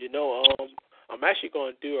 You know, I'm actually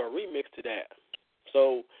going to do a remix to that.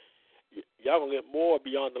 So y'all going to get more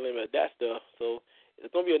beyond the limit of that stuff. So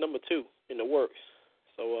it's going to be a number 2 in the works.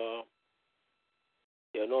 So,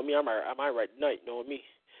 you know what I mean? I might write tonight, you know what I mean?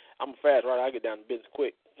 I'm a fast writer. I get down to business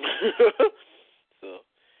quick. So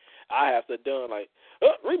I have to done like,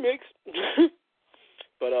 remix.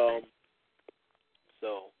 But,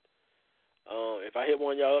 if I hit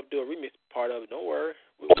one of y'all up, do a remix part of it, don't worry.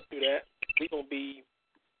 We'll do that. We're going to be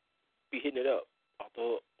hitting it up off the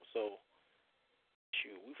hook. So,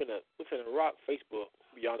 shoot, we finna rock Facebook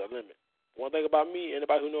beyond the limit. One thing about me,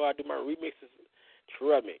 anybody who know I do my remixes,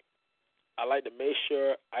 trust me, I like to make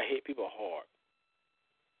sure I hit people hard.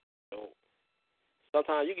 You know,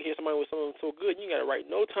 sometimes you can hear somebody with something so good, you ain't got to write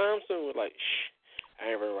no time soon. Like,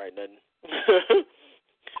 I ain't really write nothing.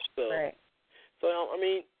 Right. So, I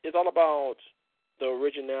mean, it's all about the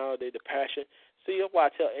originality, the passion. See, that's why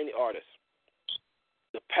I tell any artist,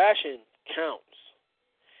 the passion counts.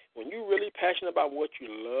 When you're really passionate about what you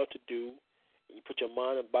love to do, and you put your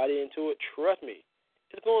mind and body into it, trust me,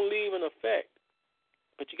 it's going to leave an effect.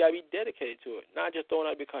 But you got to be dedicated to it. Not just throwing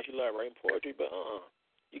out because you love writing poetry, but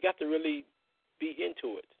you got to really be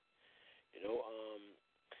into it. You know,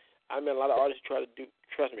 I mean, a lot of artists try to do,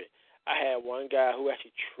 trust me, I had one guy who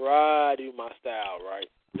actually tried to do my style, right?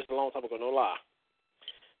 Just a long time ago, no lie.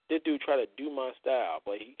 this dude tried to do my style,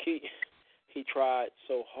 but he tried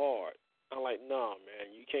so hard. I'm like, no,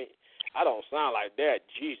 man, you can't. I don't sound like that.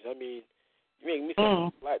 Jesus, I mean, you make me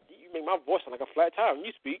sound like flat. You make my voice sound like a flat tire when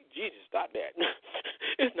you speak. Jesus, stop that.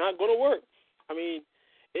 It's not gonna work. I mean,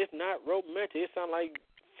 it's not romantic. It sounds like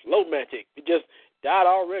flomantic. It just died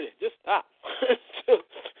already. Just stop.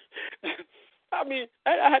 I mean,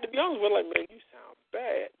 I had to be honest with her, like, man, you sound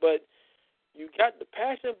bad, but you got the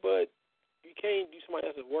passion, but you can't do somebody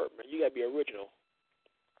else's work, man. You got to be original.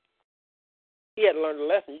 He had to learn the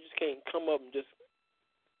lesson. You just can't come up and just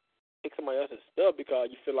pick somebody else's stuff because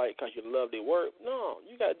you feel like because you love their work. No,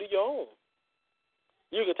 you got to do your own.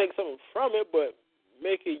 You can take something from it, but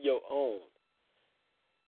make it your own.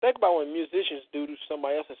 Think about when musicians do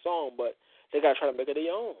somebody else's song, but they got to try to make it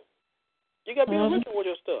their own. You got to be original with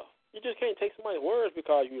your stuff. You just can't take somebody's words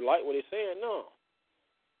because you like what they're saying. No.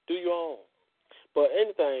 Do your own. But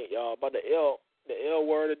anything, y'all, about the L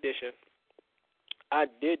Word edition, I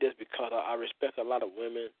did this because I respect a lot of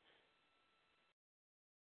women.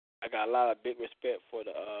 I got a lot of big respect for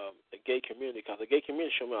the gay community because the gay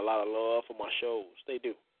community show me a lot of love for my shows. They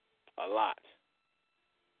do. A lot.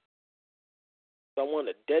 So I want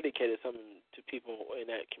to dedicate something to people in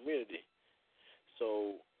that community.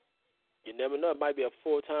 So you never know. It might be a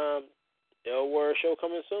full-time L Word show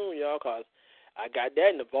coming soon, y'all, because I got that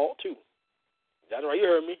in the vault, too. That's right. You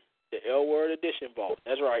heard me. The L Word edition vault.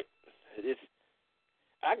 That's right.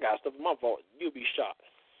 I got stuff in my vault. You'll be shocked.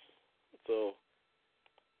 So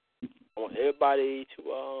I want everybody to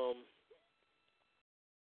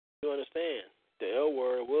understand the L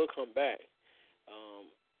Word will come back.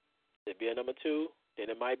 There'll be a number 2. Then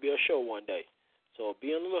it might be a show one day. So be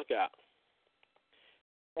on the lookout.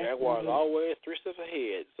 Jaguars always 3 steps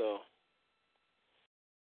ahead, so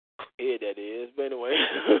head that is. But anyway,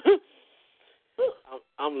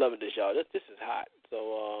 I'm loving this, y'all. This is hot.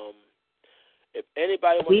 So if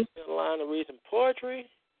anybody wants to get in line to read some poetry,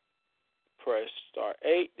 press star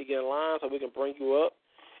 8 to get in line so we can bring you up.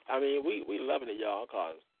 I mean, we loving it, y'all,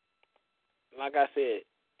 because like I said,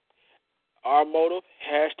 our motive,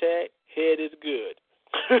 hashtag, head is good.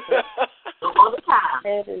 All the time.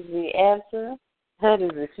 Head is the answer. Head is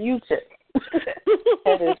the future.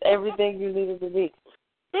 Head is everything you need it to be.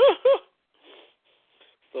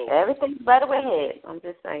 So everything's better with head. I'm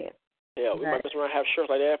just saying. Yeah, we might mess around and have shirts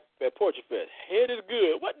like that at Poetry Fest. Head is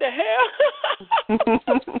good. What the hell?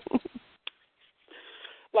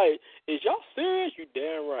 Like, is y'all serious? You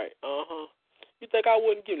damn right. You think I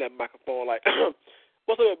wouldn't give that microphone like,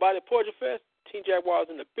 what's up, everybody? Poetry Fest. Team Jaguars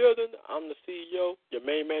in the building. I'm the CEO, your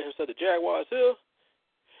main man who said the Jaguars here.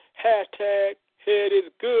 Hashtag head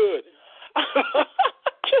is good.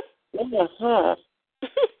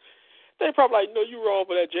 They probably like, no, you wrong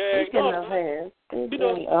for that, Jag.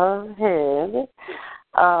 Speaking of head,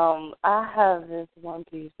 I have this one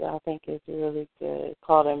piece that I think is really good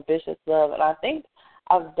called Ambitious Love, and I think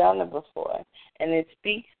I've done it before, and it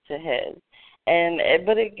speaks to head.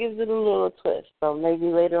 But it gives it a little twist. So maybe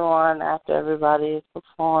later on, after everybody has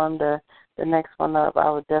performed the next one up, I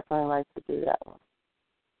would definitely like to do that one.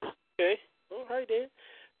 Okay. All right, then.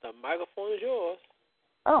 The microphone is yours.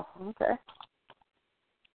 Oh, okay.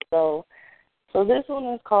 So this one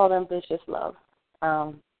is called Ambitious Love.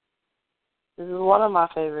 This is one of my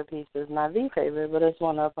favorite pieces. Not the favorite, but it's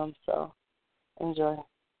one of them, so enjoy.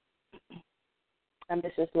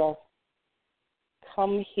 Ambitious Love.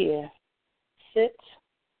 Come here. Sit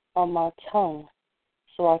on my tongue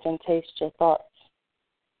so I can taste your thoughts.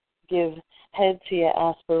 Give head to your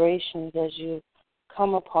aspirations as you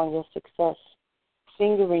come upon your success,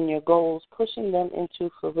 fingering your goals, pushing them into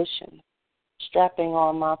fruition, strapping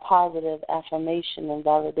on my positive affirmation and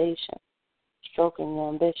validation, stroking your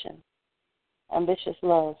ambition. Ambitious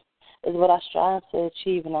love is what I strive to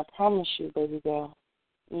achieve, and I promise you, baby girl,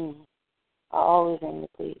 I always aim to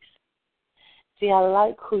please. See, I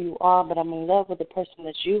like who you are, but I'm in love with the person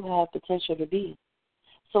that you have potential to be.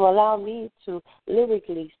 So allow me to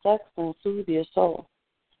lyrically sex and soothe your soul,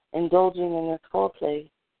 indulging in this foreplay,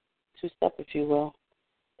 two-step, if you will,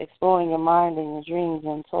 exploring your mind and your dreams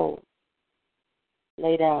untold.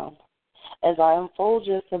 Lay down as I unfold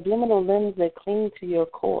your subliminal limbs that cling to your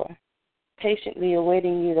core, patiently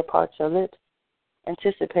awaiting you to part your lips,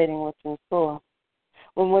 anticipating what's in store.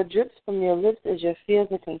 When what drips from your lips is your fears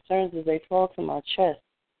and concerns as they fall to my chest,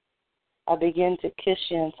 I begin to kiss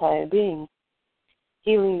your entire being,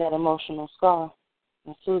 healing that emotional scar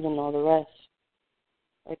and soothing all the rest.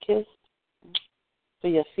 A kiss for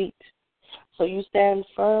your feet, so you stand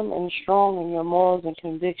firm and strong in your morals and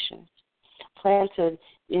convictions, planted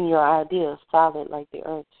in your ideas, solid like the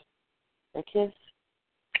earth. A kiss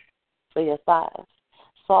for your thighs,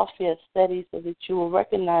 soft yet steady so that you will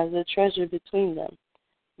recognize the treasure between them,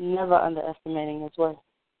 never underestimating its worth.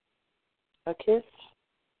 A kiss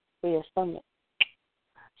for your stomach,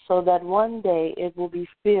 so that one day it will be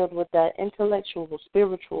filled with that intellectual,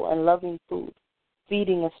 spiritual, and loving food,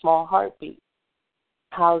 feeding a small heartbeat,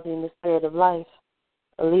 housing the spirit of life,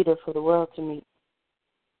 a leader for the world to meet.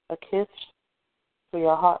 A kiss for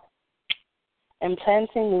your heart,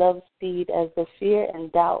 implanting love's seed as the fear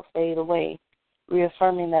and doubt fade away,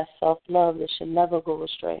 reaffirming that self-love that should never go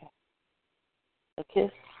astray. A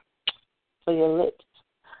kiss for your lips,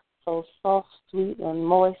 so soft, sweet, and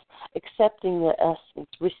moist, accepting your essence,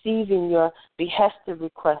 receiving your behested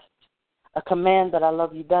request, a command that I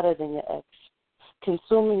love you better than your ex,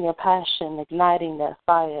 consuming your passion, igniting that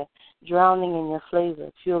fire, drowning in your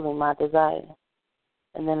flavor, fueling my desire.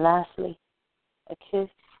 And then lastly, a kiss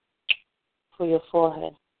for your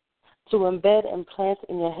forehead, to embed and plant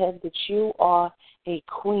in your head that you are a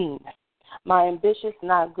queen, my ambitious,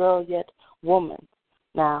 not girl yet woman.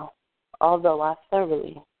 Now, although I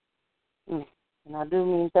thoroughly, and I do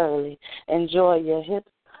mean thoroughly, enjoy your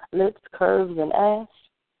hips, lips, curves, and ass,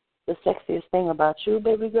 the sexiest thing about you,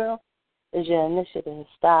 baby girl, is your initiative,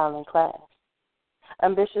 style, and class.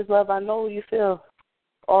 Ambitious love, I know you feel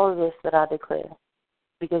all of this that I declare,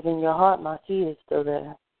 because in your heart my seed is still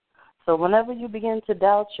there. So whenever you begin to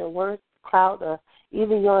doubt your worth, clout, or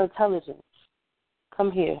even your intelligence,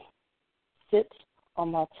 come here, sit on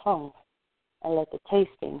my tongue, and let the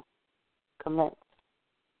tasting commence.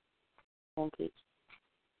 And peace.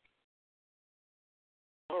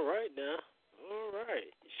 All right now. All right.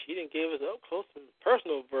 She didn't give us up close and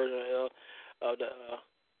personal version of the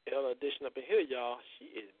L edition up in here, y'all. She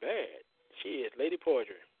is bad. She is Lady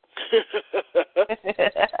Poetry. She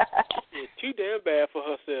is too damn bad for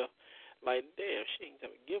herself. Like, damn, she ain't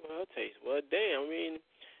gonna give her a taste. Well, damn, I mean,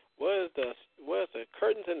 where's the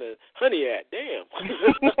curtains and the honey at? Damn.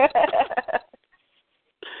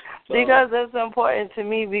 So, because it's important to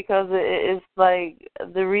me, because it's like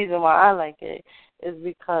the reason why I like it is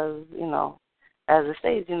because, you know, as it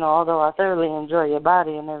states, you know, although I thoroughly enjoy your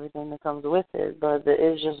body and everything that comes with it, but there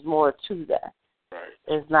is just more to that. right.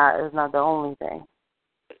 It's not the only thing.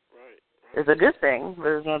 Right. It's a good thing, but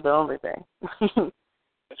it's not the only thing.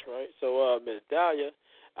 That's right. So, Ms. Dahlia,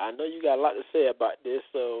 I know you got a lot to say about this,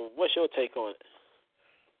 so what's your take on it?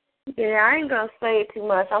 Yeah, I ain't going to say too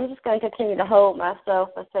much. I'm just going to continue to hold myself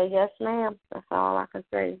and say, yes, ma'am. That's all I can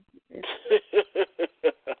say.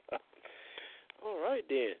 All right,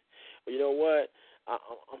 then. Well, you know what?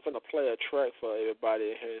 I'm going to play a track for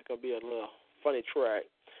everybody here. It's going to be a little funny track.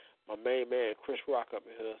 My main man, Chris Rock, up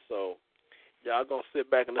in here. So, y'all going to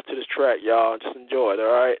sit back and listen to this track, y'all, and just enjoy it,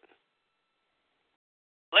 all right?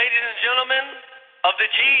 Ladies and gentlemen of the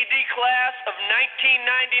GED class of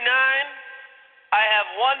 1999, I have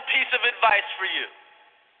one piece of advice for you.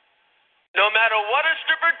 No matter what a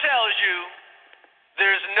stripper tells you,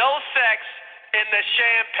 there's no sex in the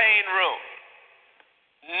champagne room.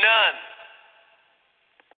 None.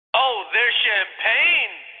 Oh, there's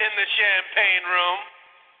champagne in the champagne room,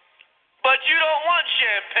 but you don't want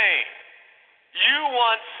champagne. You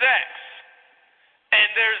want sex. And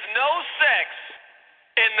there's no sex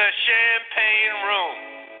in the champagne room.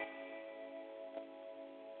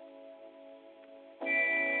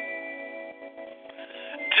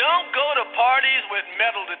 Don't go to parties with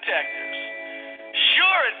metal detectors.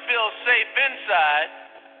 Sure, it feels safe inside,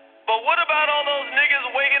 but what about all those niggas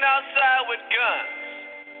waiting outside with guns?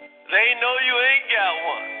 They know you ain't got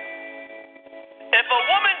one. If a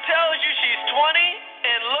woman tells you she's 20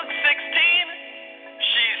 and looks 16,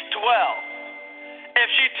 she's 12. If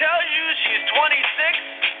she tells you she's 26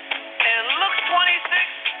 and looks 26,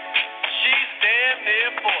 she's damn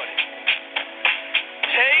near 40.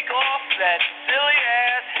 Take off that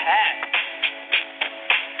silly-ass hat.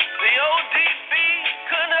 The ODB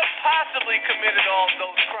couldn't have possibly committed all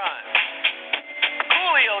those crimes.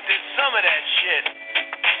 Coolio did some of that shit.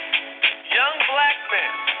 Young black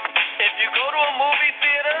men, if you go to a movie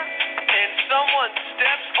theater and someone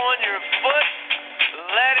steps on your foot,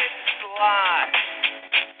 let it slide.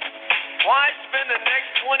 Why spend the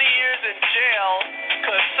next 20 years in jail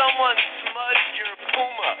because someone smudged your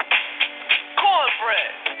Puma?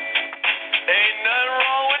 Cornbread. Ain't nothing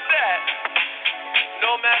wrong with that.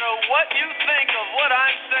 No matter what you think of what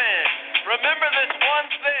I'm saying, remember this one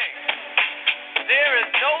thing. There is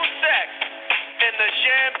no sex in the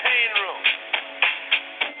champagne room.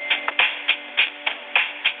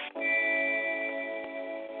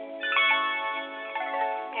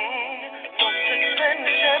 No sex in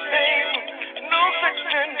the champagne room. No sex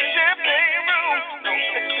in the champagne room. No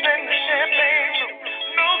sex in the champagne room.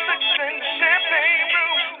 No sex in the champagne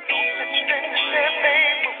room.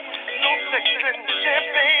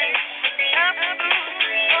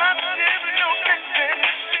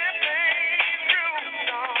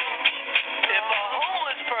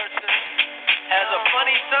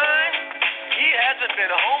 been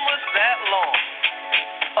homeless that long.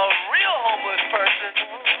 A real homeless person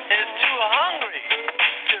is too hungry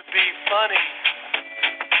to be funny.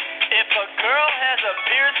 If a girl has a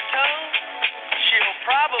pierced tongue, she'll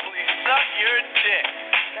probably suck your dick.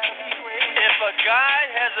 If a guy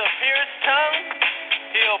has a pierced tongue,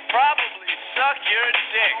 he'll probably suck your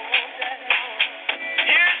dick.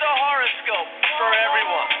 Here's a horoscope for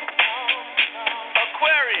everyone.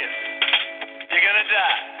 Aquarius, you're gonna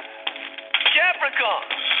die. Capricorn,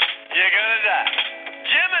 you're gonna die.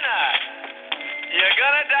 Gemini, you're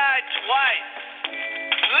gonna die twice.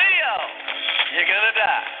 Leo, you're gonna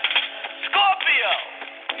die. Scorpio,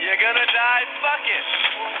 you're gonna die fucking.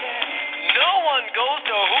 No one goes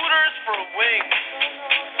to Hooters for wings.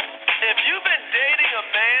 If you've been dating a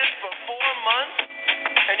man for 4 months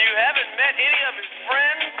and you haven't met any of his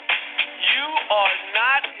friends, you are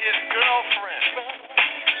not his girlfriend.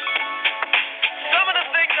 Some of the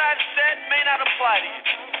things I've said may not apply to you.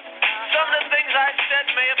 Some of the things I've said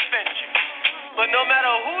may offend you. But no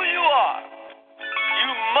matter who you are,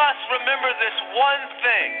 you must remember this one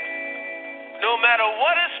thing. No matter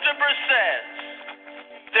what a stripper says,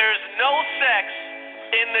 there's no sex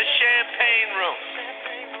in the champagne room.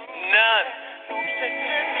 None. No sex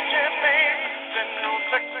in the champagne. No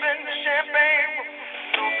sex in the champagne room.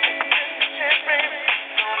 No sex in the champagne.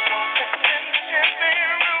 No sex in the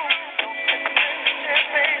champagne room. No sex in the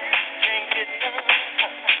champagne. Can't get none.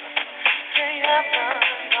 Can't have none.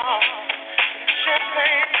 No.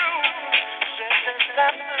 Champagne room. There's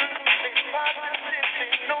absolutely positively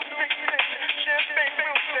no sex in the champagne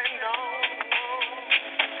room. Say no.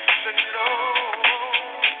 Say no.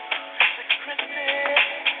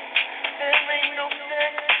 There ain't no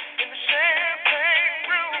sex in the champagne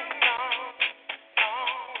room. No, no,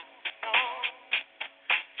 no.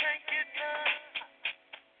 Can't get none.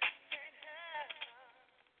 Can't have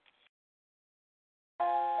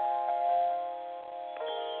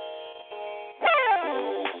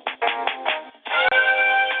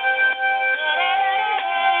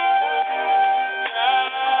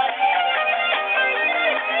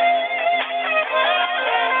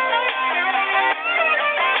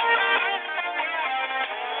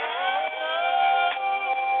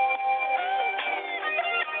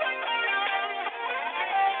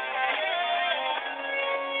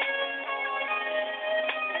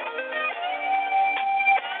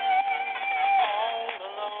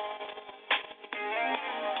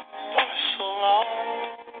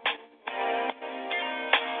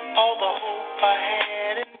all the hope I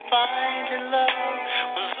had in finding love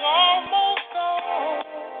was almost gone.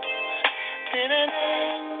 Then an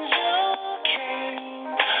angel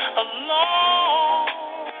came along.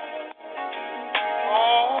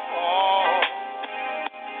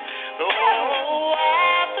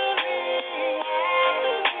 I believe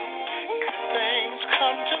good things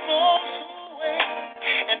come to those who wait,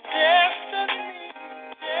 and destiny,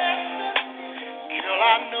 girl, I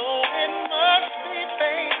know it must be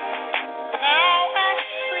fate. Now I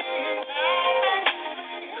see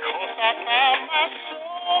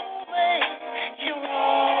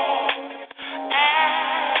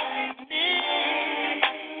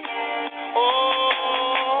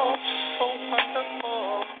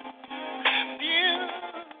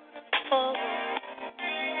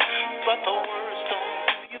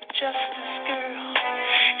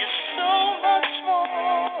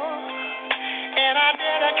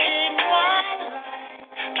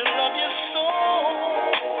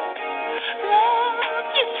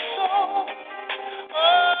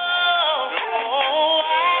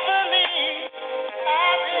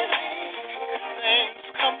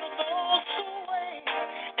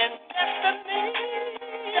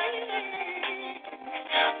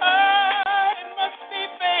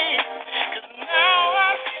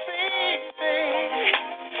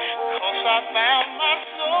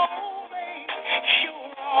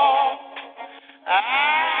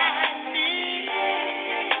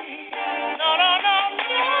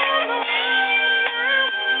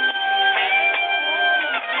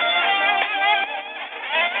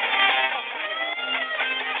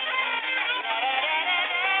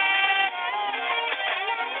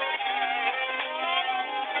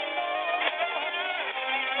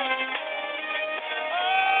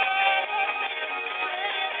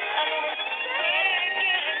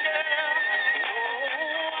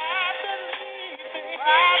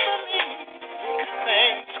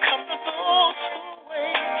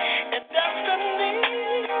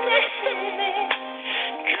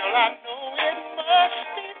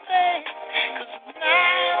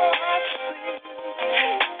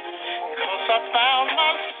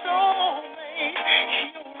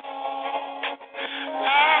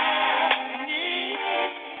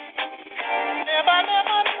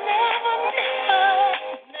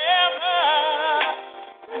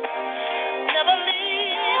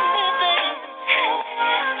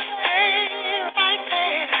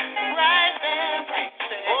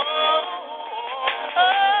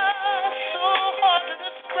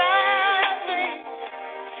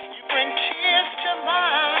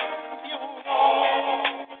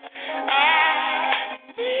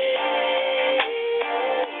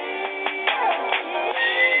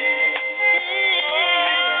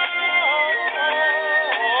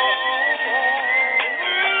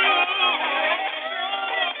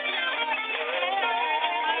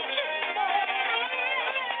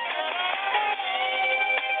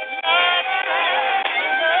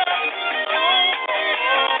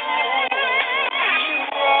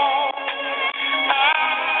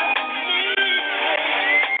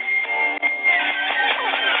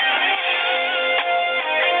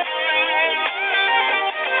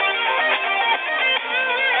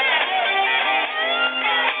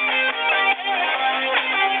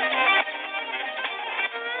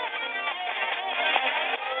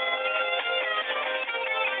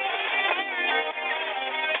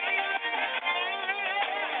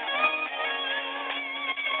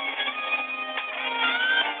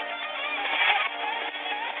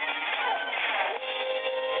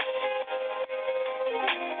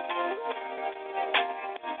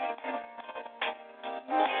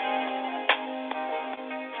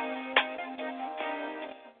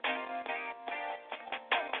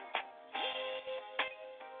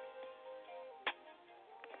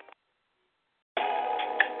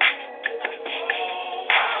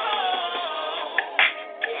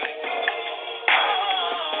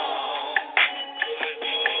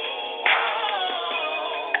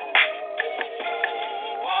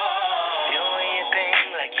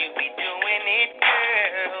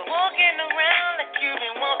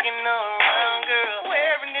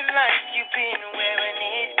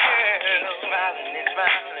smiling and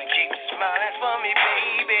smiling and keep smiling for me,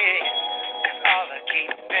 baby. That's all I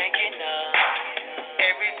keep thinking of.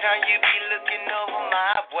 Every time you be looking over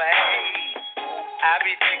my way, I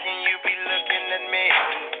be thinking you be looking at me.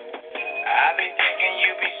 I be thinking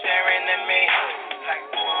you be staring at me.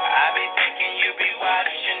 I be thinking you be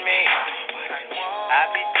watching me. I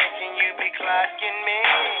be thinking you be clocking me.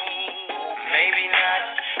 Maybe not,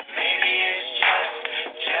 maybe it's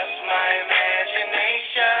just my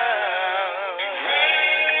imagination.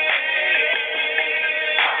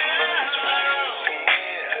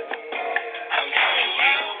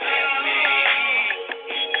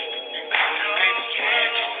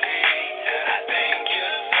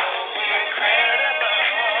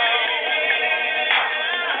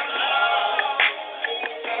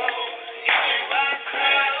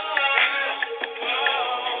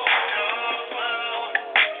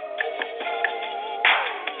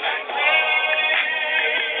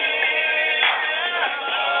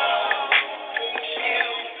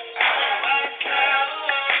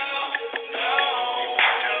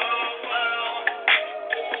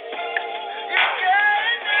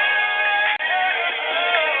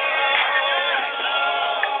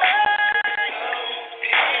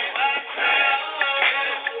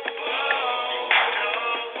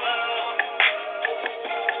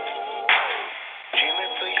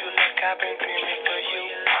 I've been dreaming for you.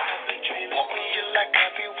 Walking you like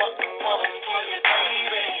I be walking for you,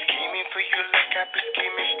 baby. Scheming for you like I be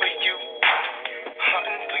scheming for you.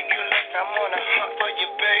 Hunting for you like I'm on a hunt for you,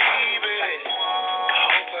 baby. I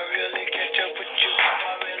hope I really catch up with you. I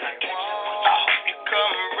hope you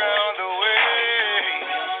come around the way.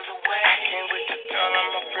 I can't wait to tell all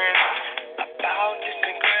my friends about this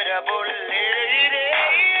incredible lady.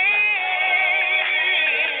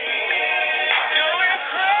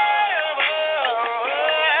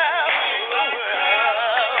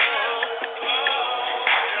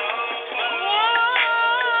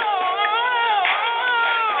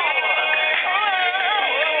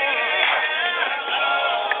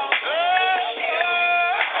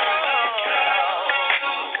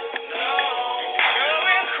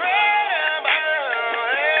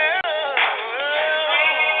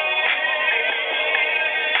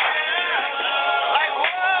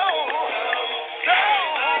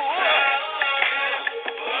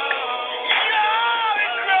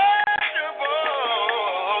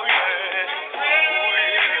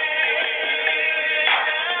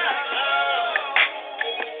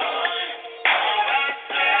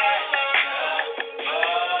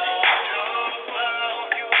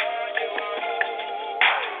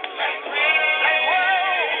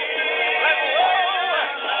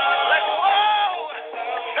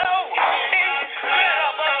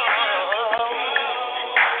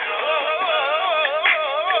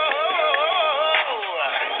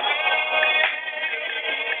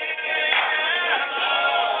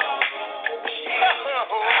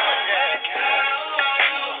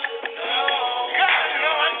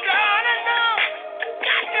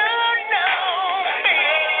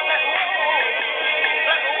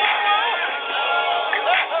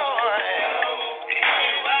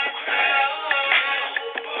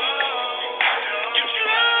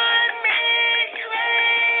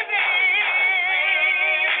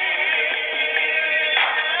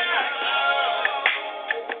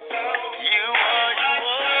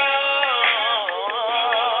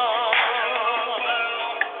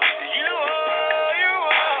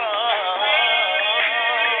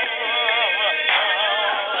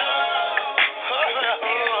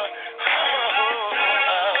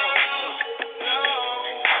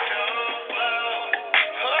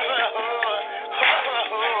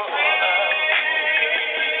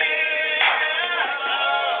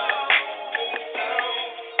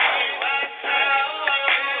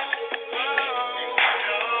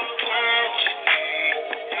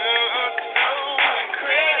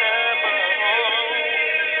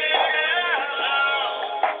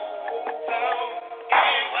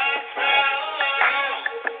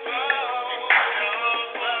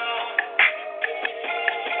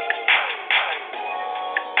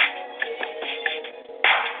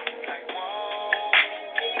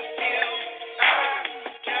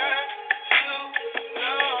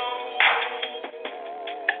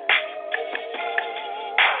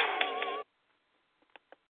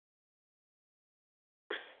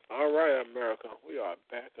 All right, America, we are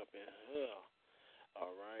back up in here.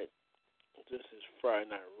 All right, this is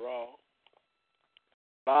Friday Night Raw,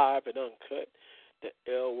 live and uncut, the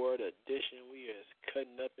L Word edition. We is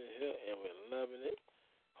cutting up in here, and we're loving it.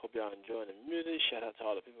 Hope y'all enjoying the music. Shout out to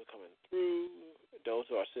all the people coming through. Those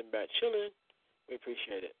who are sitting back chilling, we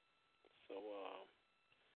appreciate it. So,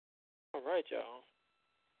 all All right, y'all.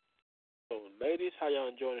 So, ladies, how y'all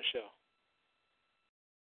enjoying the show?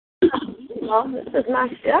 Well, this is my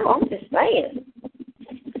show. I'm just saying.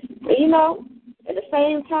 You know, at the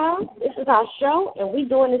same time, this is our show, and we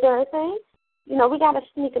doing this everything. You know, we got to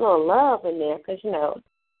sneak a little love in there because, you know,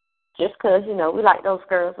 just because, you know, we like those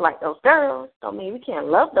girls, don't mean we can't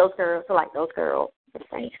love those girls who like those girls.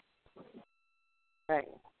 Right.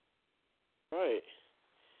 Right.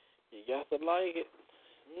 You got to like it.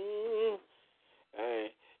 Hey,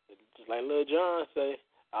 just like Lil Jon say,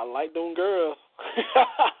 I like them girls.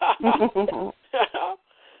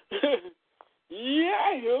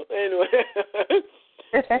 Yeah. Anyway,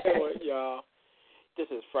 y'all, this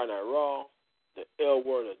is Friday Night Raw, the L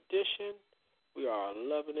Word edition. We are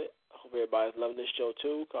loving it. I hope everybody's loving this show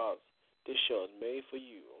too, because this show is made for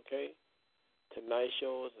you, okay? Tonight's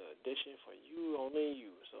show is an edition for you, only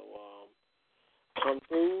you. So come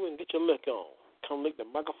through and get your lick on. Come lick the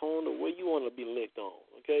microphone the way you want to be licked on,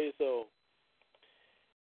 okay? So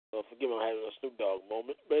forgive me, I had a Snoop Dogg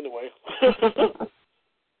moment. But anyway,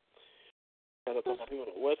 shout out to my people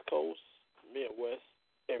on the West Coast, Midwest,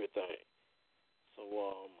 everything. So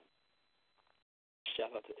shout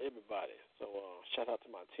out to everybody. So shout out to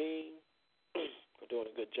my team for doing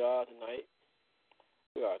a good job tonight.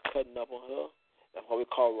 We are cutting up on her. That's why we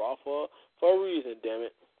call Raw for a reason, damn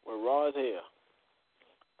it. We're raw as hell.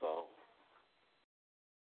 So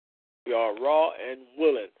we are raw and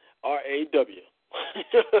willing. R-A-W.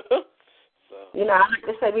 So. You know, I like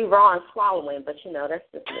to say we raw and swallowing, but you know, that's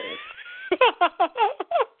just me.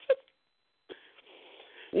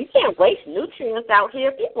 You can't waste nutrients out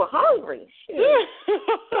here. People are hungry.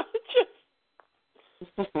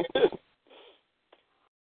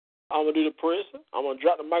 I'm going to do the Prince. I'm going to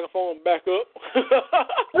drop the microphone back up.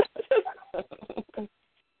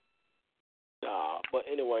 But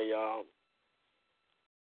anyway, y'all,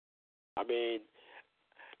 I mean,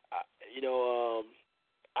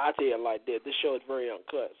 I tell you like that, this show is very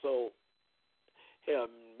uncut. So, hell,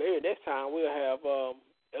 maybe next time we'll have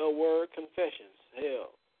L Word Confessions.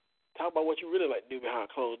 Hell, talk about what you really like to do behind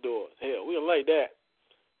closed doors. Hell, we'll like that.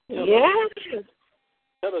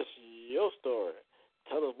 Tell us your story.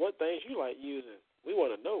 Tell us what things you like using. We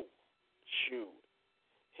want to know. Shoot.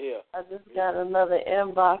 Hell. I just got another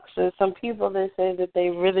inbox and some people that say that they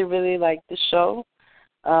really, really like the show.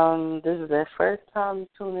 This is their first time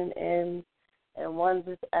tuning in, and one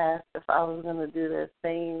just asked if I was going to do that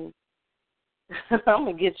same, I'm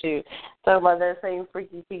going to get you, talking about that same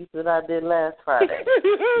freaky piece that I did last Friday.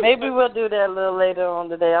 Maybe we'll do that a little later on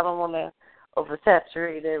today. I don't want to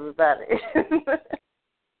oversaturate everybody.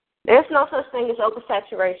 There's no such thing as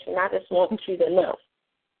oversaturation. I just want you to know.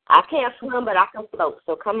 I can't swim, but I can float.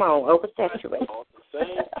 So come on, oversaturate. The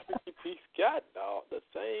same freaky piece got, dog. The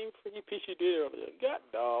same freaky piece you did earlier got,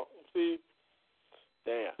 dog. See?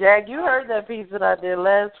 Damn. Jack, you heard that piece that I did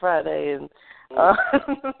last Friday. And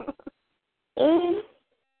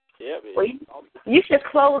Yeah, well, you should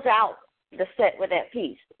close out the set with that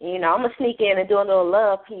piece. You know, I'm going to sneak in and do a little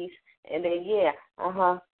love piece. And then,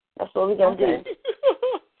 that's what we're going to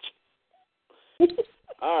do.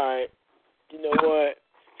 All right. You know what?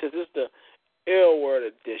 Since it's the L Word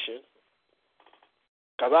edition,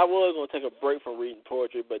 because I was going to take a break from reading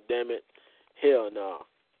poetry, but damn it, hell no.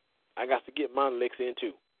 I got to get my licks in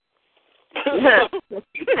too.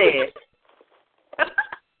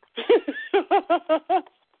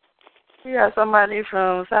 You got somebody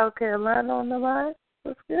from South Carolina on the line?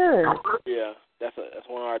 That's good. Yeah, that's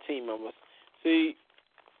one of our team members. See,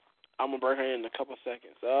 I'm going to bring her in a couple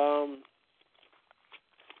seconds.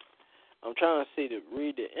 I'm trying to see to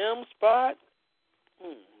read the M spot,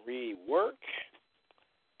 read work,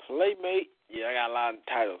 playmate. Yeah, I got a lot of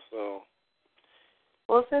titles. So.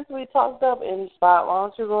 Well, since we talked up M spot, why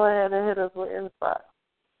don't you go ahead and hit us with M spot?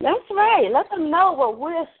 That's right. Let them know what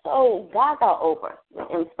we're so gaga over the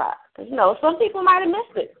M spot. Because, you know, some people might have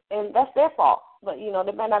missed it, and that's their fault. But, you know,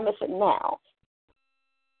 they might not miss it now.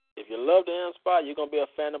 If you love the M spot, you're going to be a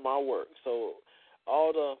fan of my work. So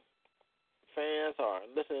all the fans are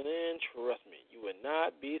listening in, trust me, you would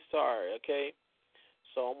not be sorry, okay?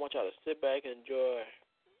 So I want y'all to sit back and enjoy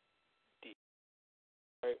the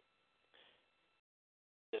right?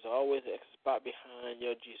 There's always an extra spot behind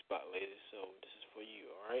your G spot, ladies, so this is for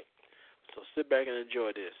you, all right? So sit back and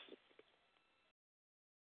enjoy this.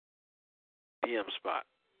 The M spot.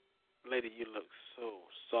 Lady, you look so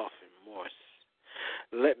soft and moist.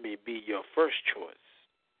 Let me be your first choice.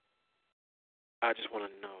 I just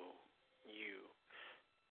want to know you.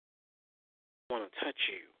 I want to touch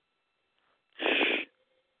you. Shh.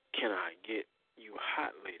 Can I get you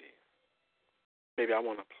hot, lady? Baby, I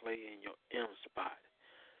want to play in your M spot.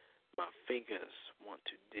 My fingers want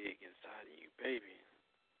to dig inside of you, baby.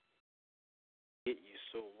 Get you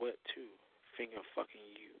so wet too, finger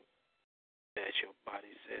fucking you. That your body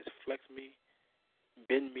says flex me,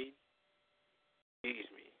 bend me, tease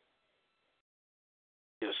me.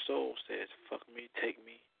 Your soul says fuck me, take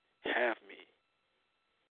me, have me.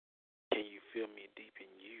 Can you feel me deep in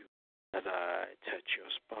you as I touch your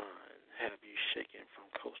spine, have you shaking from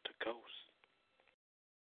coast to coast?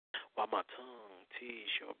 While my tongue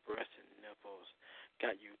tease your breasts and nipples,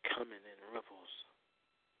 got you coming in ripples.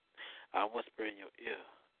 I whisper in your ear,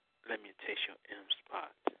 let me taste your M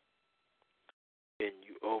spot. Then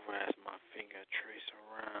you over as my finger trace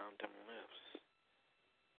around them lips.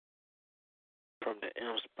 From the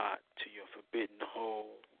M spot to your forbidden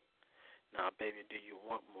hole. Now, baby, do you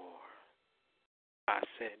want more? I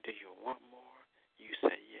said, do you want more? You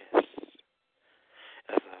say yes.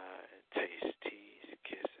 As I taste, tease,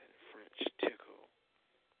 kiss, and French tickle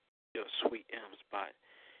your sweet M spot,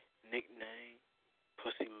 nickname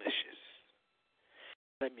Pussylicious.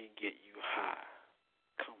 Let me get you high.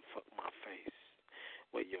 Come fuck my face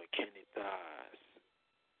with your candy thighs.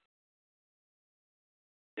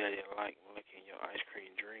 Daddy like licking your ice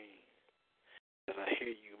cream dream. As I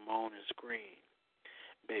hear you moan and scream,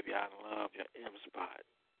 baby, I love your M spot,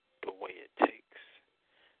 the way it takes.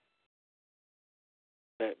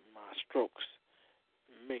 Let my strokes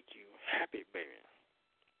make you happy, baby.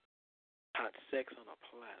 Hot sex on a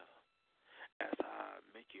platter as I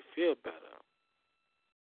make you feel better.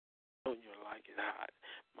 Don't you like it hot?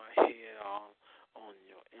 My head all on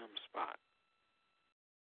your M spot.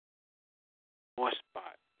 Moist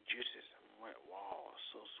spot, juices and wet walls,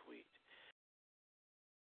 so sweet.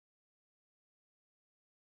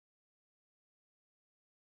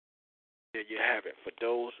 There you have it. For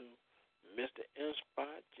those who missed the M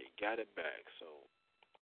spot, you got it back. So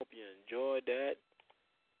hope you enjoyed that.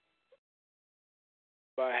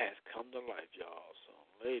 Spot has come to life, y'all. So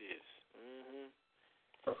ladies,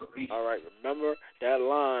 all right, remember that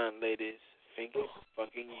line, ladies. Finger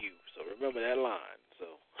fucking you. So remember that line. So,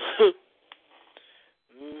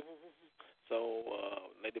 so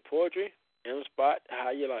Lady Poetry, M spot,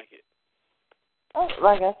 how you like it? Oh,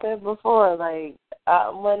 like I said before, like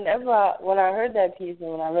when I heard that piece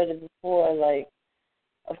and when I read it before, like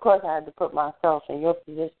of course I had to put myself in your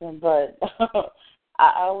position, but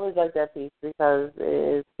I always like that piece because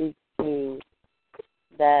it speaks to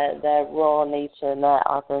that raw nature and that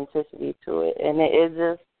authenticity to it, and it is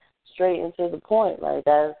just straight and to the point. Like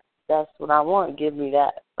that's what I want. Give me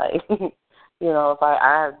that. Like if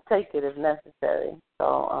I take it if necessary.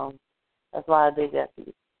 So that's why I dig that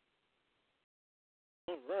piece.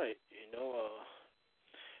 All right.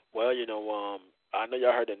 I know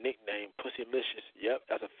y'all heard the nickname Pussylicious. Yep,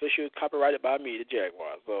 that's official copyrighted by me, the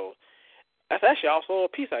Jaguar. So that's actually also a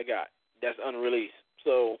piece I got that's unreleased.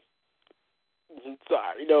 So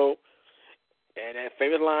sorry, And that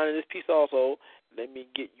famous line in this piece also, let me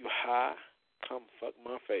get you high, come fuck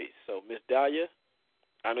my face. So Miss Dahlia,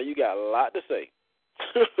 I know you got a lot to say.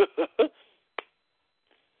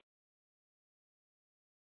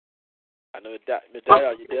 I know, Miss Dahlia,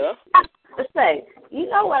 are you there? To say, you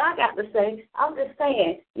know what I got to say? I'm just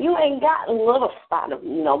saying, you ain't got a little spot of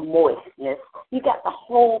moistness. You got the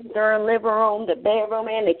whole darn living room, the bedroom,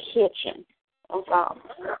 and the kitchen.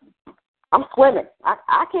 I'm swimming.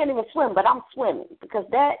 I can't even swim, but I'm swimming because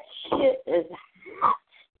that shit is hot.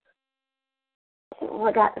 That's all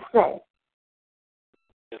I got to say.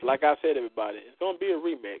 It's like I said, everybody, it's gonna be a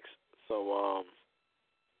remix. So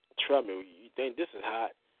trust me, you think this is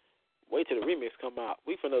hot? Wait till the remix come out.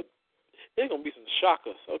 There's gonna be some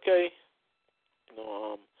shockers, okay?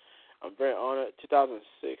 I'm very honored.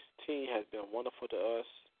 2016 has been wonderful to us.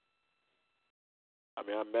 I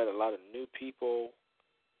mean, I met a lot of new people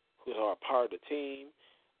who are a part of the team.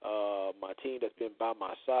 My team that's been by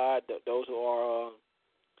my side, those who are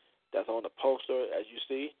that's on the poster, as you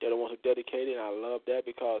see, they're the ones who dedicated, and I love that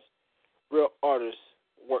because real artists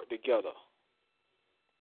work together.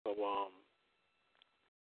 So,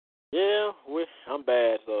 I'm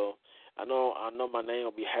bad, so I know my name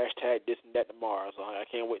will be hashtag this and that tomorrow, so I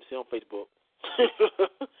can't wait to see on Facebook.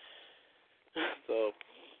 So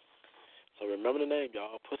remember the name,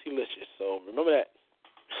 y'all, Pussylicious. So remember that.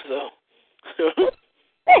 So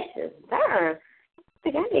Pussylicious, darn. I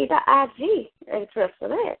think I need an IG address for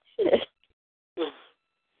that. Shit.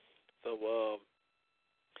 So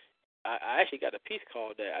I actually got a piece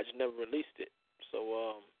called that. I just never released it. So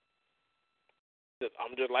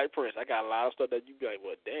I'm just like Prince. I got a lot of stuff that you be like,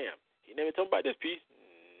 well, damn, he never told me about this piece.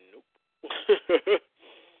 Nope.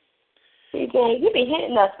 you, Jay, you be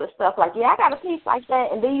hitting us with stuff like, yeah, I got a piece like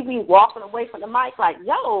that, and then you be walking away from the mic like,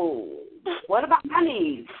 yo, what about my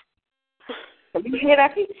needs? Can you hear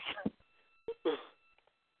that piece?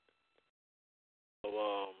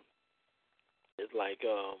 So, it's like,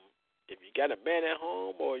 if you got a man at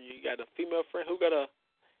home or you got a female friend who got a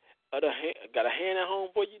hand at home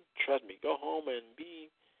for you, trust me, go home and be,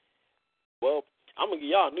 well, I'm going to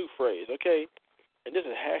give y'all a new phrase, okay? And this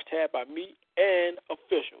is hashtag by me and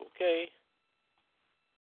official, okay?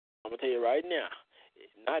 I'm going to tell you right now,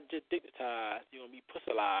 it's not just dignitized, you're going to be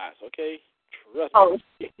pussilized, okay? Trust me. Oh,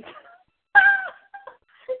 shit.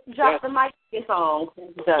 Drop the mic, it's on.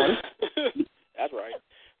 It's done. That's right.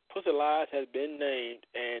 Pussilized has been named,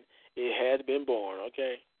 and it has been born,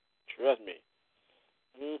 okay? Trust me.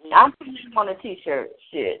 Mm-hmm. I'm putting it on a T-shirt.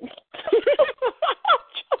 Shit.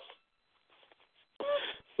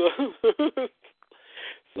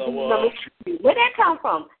 Where'd that come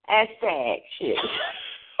from? Hashtag shit.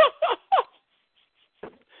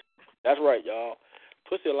 That's right, y'all.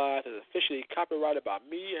 Pussilized is officially copyrighted by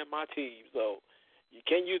me and my team, so you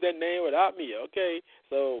can't use that name without me, okay?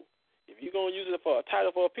 So if you're going to use it for a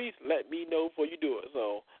title for a piece, let me know before you do it.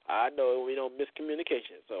 So I know we don't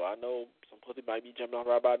miscommunication. So I know some pussy might be jumping off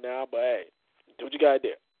right about now, but hey, do what you got to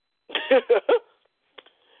do.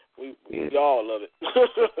 we all love it.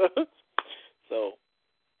 So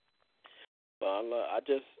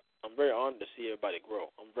I'm very honored to see everybody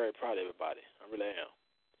grow. I'm very proud of everybody. I really am.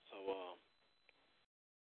 So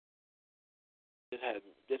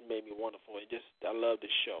this made me wonderful. I love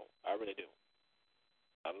this show. I really do.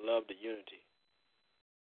 I love the unity.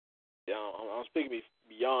 I'm speaking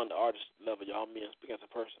beyond the artist level, y'all. Me, I'm speaking as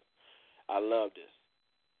a person. I love this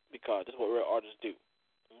because this is what real artists do.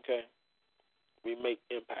 Okay, we make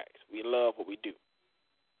impacts. We love what we do.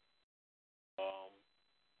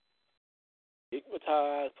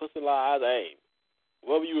 Stigmatized, pussilized, hey,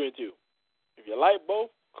 whatever you into. If you like both,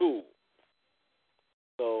 cool.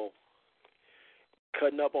 So,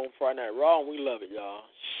 cutting up on Friday Night Raw, and we love it, y'all.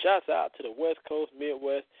 Shouts out to the West Coast,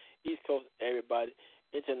 Midwest, East Coast, everybody,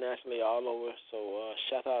 internationally, all over. So,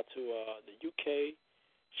 shouts out to the UK.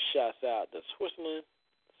 Shouts out to Switzerland.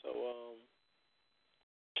 So,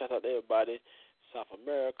 shouts out to everybody. South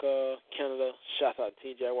America, Canada. Shouts out to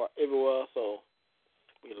Team Jaguar everywhere. So,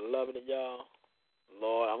 we loving it, y'all.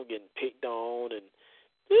 Lord, I'm getting picked on and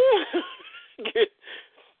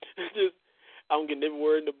I'm getting every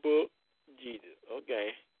word in the book. Jesus,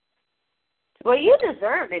 okay. Well, you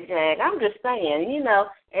deserve it, Jag. I'm just saying,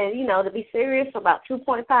 and, to be serious for about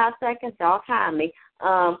 2.5 seconds, y'all time me.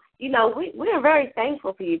 We're very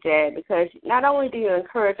thankful for you, Jag, because not only do you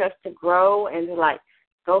encourage us to grow and to,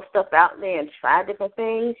 throw stuff out there and try different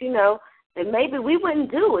things, that maybe we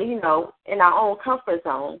wouldn't do, in our own comfort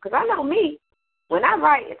zone. Because I know me, when I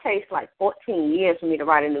write, it takes 14 years for me to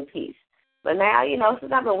write a new piece. But now,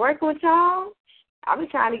 since I've been working with y'all, I'll be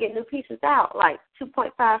trying to get new pieces out,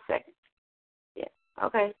 2.5 seconds. Yeah,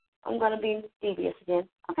 okay. I'm going to be devious again.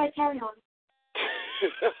 Okay, carry on.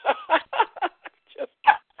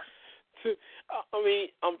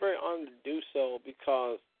 I'm very honored to do so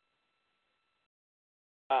because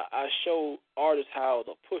I show artists how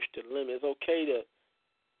to push the limit. It's okay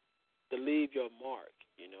to leave your mark,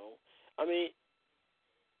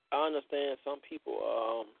 I understand some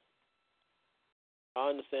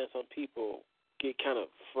people get kind of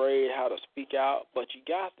afraid how to speak out, but you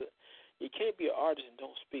can't be an artist and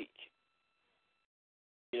don't speak.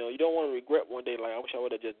 You don't want to regret one day, I wish I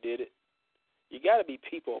would have just did it. You got to be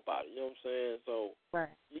people about it, you know what I'm saying? So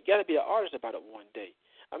right. You got to be an artist about it one day.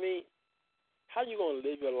 How you going to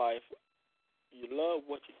live your life? You love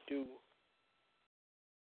what you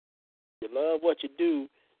do.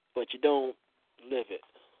 But you don't live it.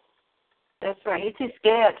 That's right. You're too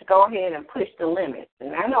scared to go ahead and push the limits.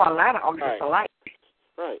 And I know a lot of artists are like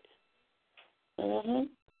that. Right. Mhm.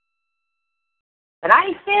 But I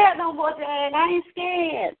ain't scared no more, Dad. I ain't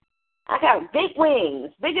scared. I got big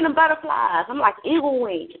wings, bigger than butterflies. I'm like eagle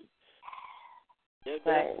wings. Yeah,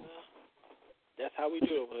 that's how we do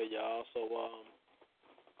it over here, y'all. So,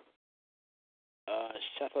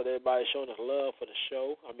 shout out to everybody showing us love for the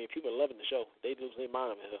show. People are loving the show. They lose their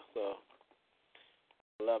mind over here, so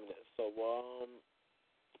loving it. So,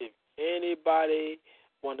 if anybody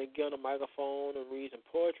want to get on the microphone and read some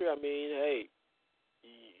poetry, hey,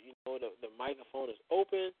 the microphone is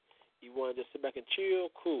open. You want to just sit back and chill,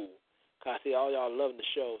 cool. Cause I see all y'all loving the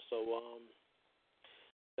show. So,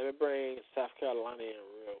 let me bring South Carolina in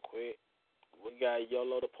real quick. We got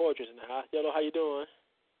Yolo the Poetry in the house. Yolo, how you doing?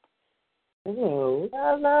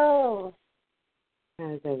 Hello.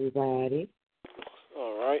 How's everybody?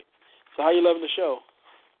 All right. So how you loving the show?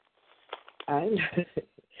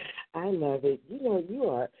 I love it.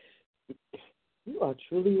 You are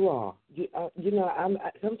truly raw.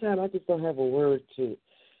 Sometimes I just don't have a word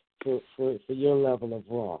for your level of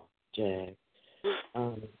raw, Jag.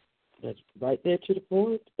 That's right there to the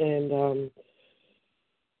point, and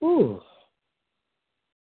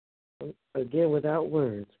again without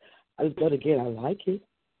words. But again, I like it.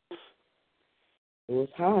 It was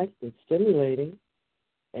hot. It's stimulating,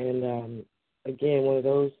 and again, one of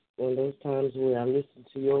those times where I listen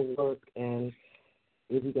to your work, and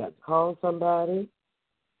if you got to call somebody,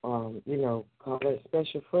 call that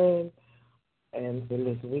special friend, and say,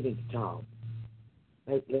 listen, we need to talk.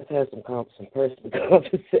 Let's have some personal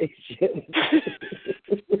conversation.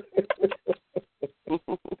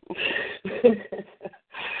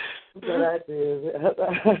 But I do.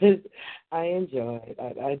 I enjoy it.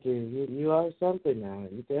 I do. You are something now.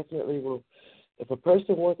 You definitely will. If a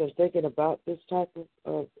person wasn't thinking about this type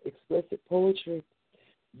of explicit poetry,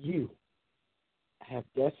 you have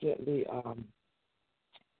definitely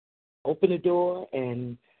opened the door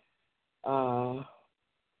and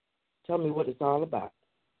tell me what it's all about.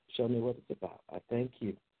 Show me what it's about. I thank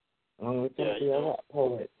you. I want to thank the other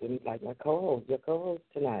poets and like my co-host, your co-host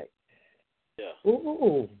tonight. Yeah.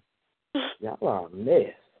 Ooh, y'all are a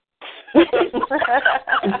mess.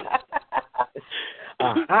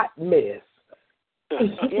 A hot mess.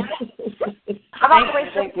 Thank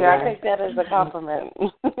you. I take that as a compliment.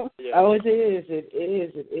 Oh, it is. It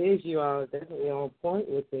is. You are definitely on point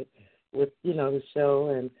with it, with the show,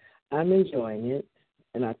 and I'm enjoying it.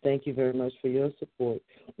 And I thank you very much for your support.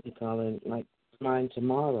 We call it like mine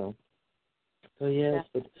tomorrow. So yes,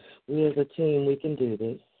 but we as a team, we can do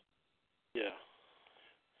this. Yeah.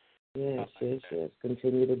 Yes.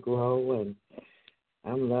 Continue to grow, and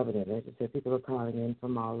I'm loving it. As I said, people are calling in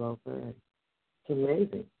from all over, and it's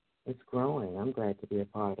amazing. It's growing. I'm glad to be a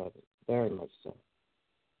part of it. Very much so.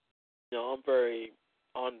 I'm very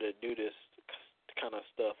honored to do this kind of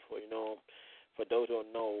stuff. For those who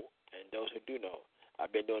don't know and those who do know,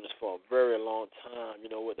 I've been doing this for a very long time.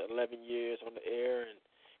 With 11 years on the air, and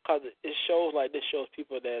because it shows like this shows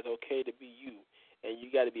people that it's okay to be you, and you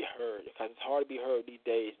got to be heard. Because it's hard to be heard these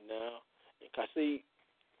days now. Because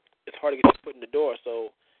it's hard to get your foot in the door. So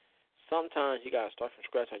sometimes you got to start from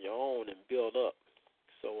scratch on your own and build up.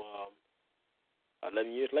 So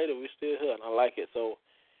 11 years later, we're still here, and I like it. So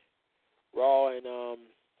Raw and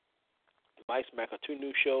Mike Smack are two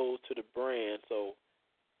new shows to the brand. So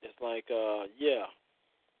it's like,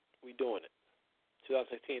 we doing it.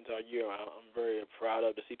 2016 is our year. I'm very proud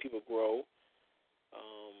of to see people grow.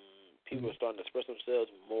 People are starting to express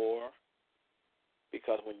themselves more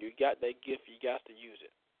because when you got that gift, you got to use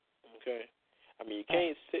it. Okay? I mean, you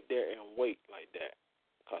can't sit there and wait like that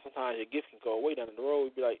because sometimes your gift can go way down the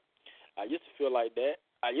road. You'd be like, I used to feel like that.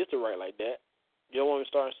 I used to write like that. You don't want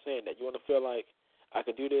to start saying that. You want to feel like I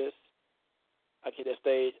can do this. I can hit that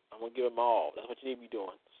stage. I'm going to give it my all. That's what you need to be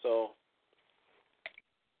doing. So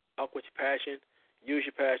up with your passion. Use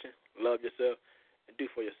your passion. Love yourself. And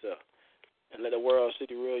do for yourself. And let the world see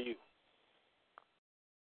the real you.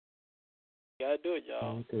 You got to do it,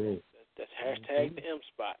 y'all. That's hashtag the M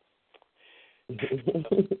spot.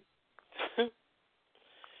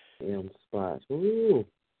 M spot. Ooh.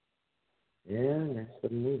 Yeah, that's the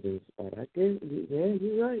moving spot. I guess,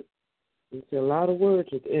 you're right. It's a lot of words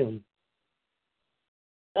with M.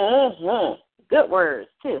 Good words,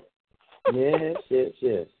 too. Yes.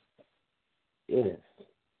 Yes.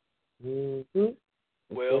 Mm-hmm.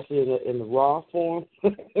 Well, especially in the raw form.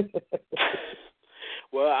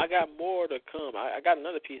 Well, I got more to come. I got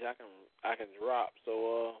another piece I can drop,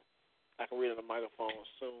 so I can read on the microphone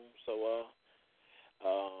soon. So,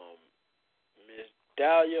 Miss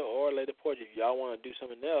Dahlia or Lady Portia, if y'all want to do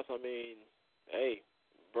something else, I mean, hey,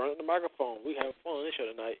 burn up the microphone. We have fun on this show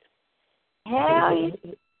tonight. Hell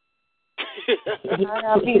yeah. I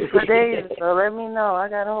got peace for days, so let me know. I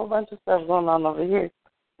got a whole bunch of stuff going on over here.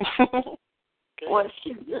 Well,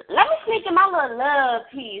 shoot, let me sneak in my little love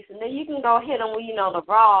piece, and then you can go hit them with, the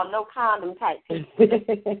raw, no condom type piece.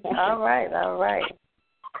 All right.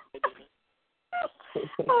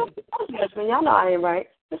 Yes, man, y'all know I ain't right.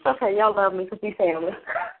 It's okay. Y'all love me because we family.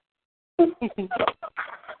 Okay,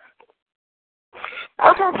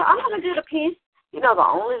 so I'm going to do the piece, the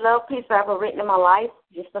only love piece I've ever written in my life,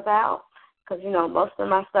 just about. Because, most of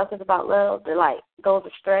my stuff is about love that, goes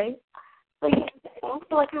astray. So, yeah, I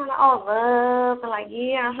feel like kind of all love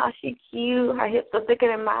and, how she cute, her hips are thicker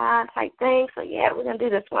than mine type thing. So, yeah, we're going to do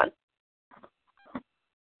this one.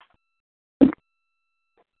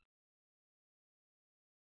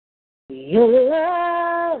 Your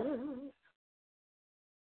love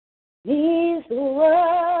means the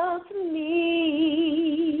world to me.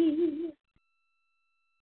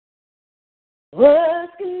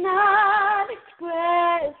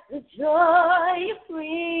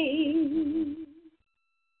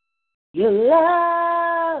 Your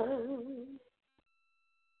love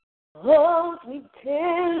holds me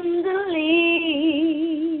tenderly.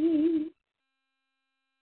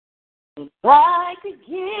 If I could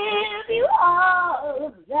give you all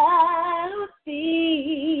of that would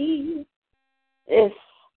be if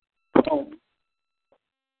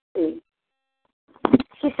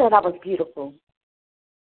she said I was beautiful,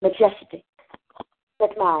 majestic,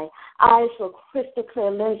 that my eyes were crystal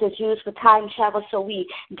clear lenses used for time travel, so we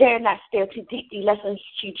dare not stare too deeply lest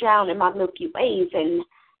she drown in my Milky Ways. And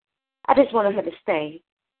I just wanted her to stay.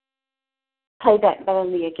 Play that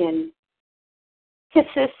melody again.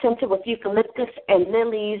 Kisses scented with eucalyptus and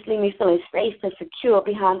lilies leave me feeling safe and secure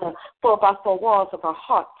behind the 4x4 walls of her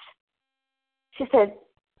heart. She said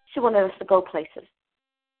she wanted us to go places,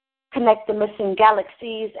 connect the missing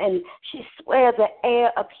galaxies, and she swear the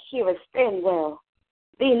air up here is thin. Well,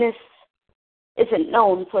 Venus isn't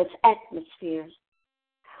known for its atmosphere,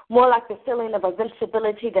 more like the feeling of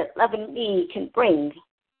invincibility that loving me can bring.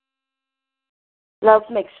 Love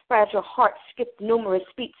makes fragile hearts skip numerous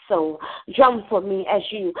beats, so drum for me as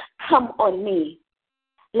you come on me.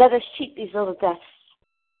 Let us cheat these little deaths.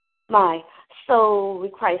 My soul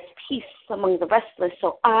requires peace among the restless,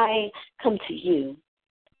 so I come to you,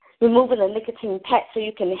 removing the nicotine patch so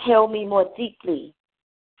you can hail me more deeply.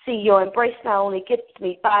 See, your embrace not only gets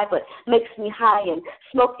me by, but makes me high, and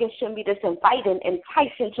smoking shouldn't be this inviting,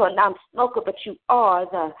 enticing to a non-smoker, but you are.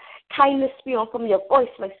 The kindness spewing from your voice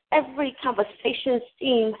makes every conversation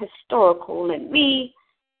seem historical, and me,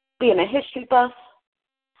 being a history buff,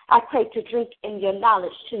 I crave to drink in your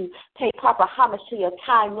knowledge, to pay proper homage to your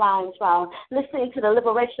timelines while listening to the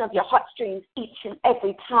liberation of your heartstrings each and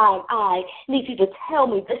every time. I need you to tell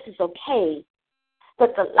me this is okay.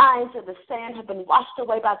 But the lines of the sand have been washed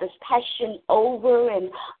away by this passion over and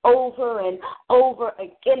over and over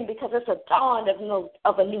again, because it's a dawn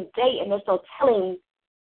of a new day, and there's no telling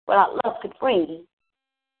what our love could bring.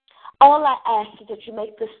 All I ask is that you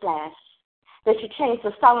make this last, that you change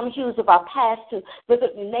the solemn hues of our past to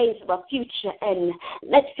vivid renays of our future, and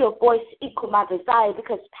let your voice equal my desire,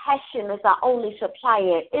 because passion is our only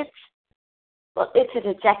supplier. It has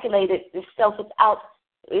ejaculated itself without.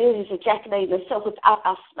 It is ejaculating itself without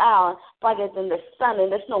our smile, brighter than the sun,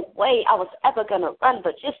 and there's no way I was ever going to run,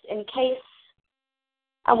 but just in case,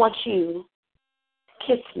 I want you to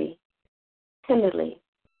kiss me tenderly.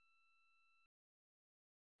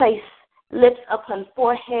 Place lips upon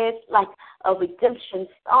foreheads like a redemption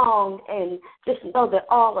song, and just know that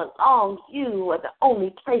all along you are the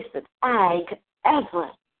only place that I could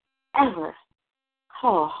ever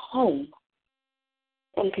call home.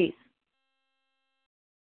 In peace.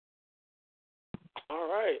 All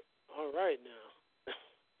right now.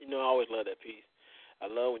 You know, I always love that piece. I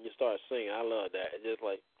love when you start singing. I love that. It's just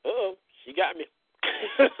like, she got me.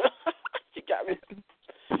 She got me.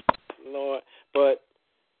 Lord. But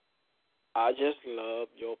I just love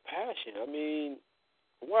your passion. I mean,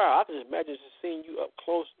 wow, I can just imagine just seeing you up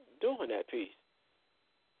close doing that piece.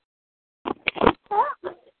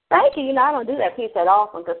 Thank you. You know, I don't do that piece that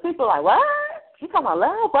often because people are like, what? You talking about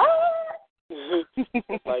love? What?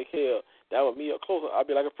 Like, hell, that would me up close. I'd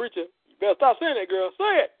be like a preacher. You better stop saying that, girl.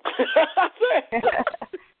 Say it.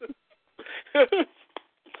 Say it.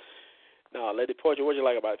 No, Lady Poetry, what you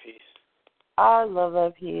like about the piece? I love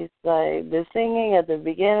that piece. Like, the singing at the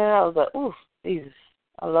beginning, I was like, oof, Jesus.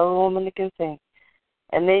 I love a woman that can sing.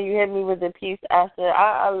 And then you hit me with the piece after.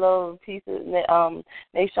 I love pieces.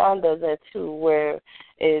 Nashawn does that too, where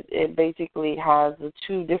it basically has the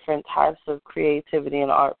two different types of creativity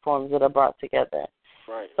and art forms that are brought together.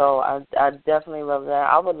 Right. So I definitely love that.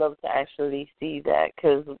 I would love to actually see that,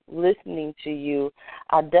 because listening to you,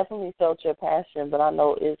 I definitely felt your passion, but I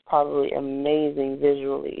know it's probably amazing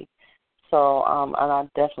visually. So and I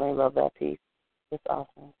definitely love that piece. It's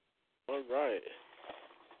awesome. All right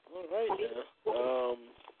now.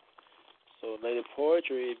 So Lady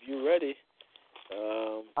Poetry, if you're ready.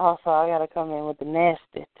 Also, I gotta come in with the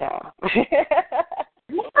nasty time.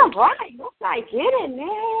 All right, let's not get it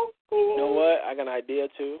nasty. You know what? I got an idea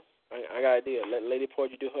too. I got an idea. Let Lady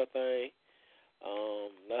Poetry do her thing.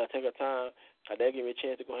 Let her take her time. That'll give me a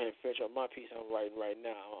chance to go ahead and finish up my piece I'm writing right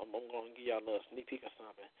now. I'm going to give y'all a little sneak peek or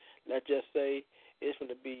something. Let's just say it's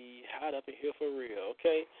going to be hot up in here for real,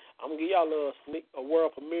 okay? I'm going to give y'all a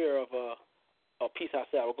world premiere of a piece I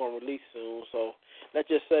said I was going to release soon. So let's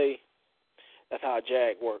just say that's how a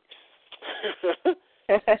JAG works.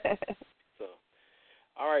 So,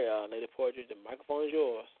 all right, Lady Poetry, the microphone is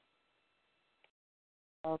yours.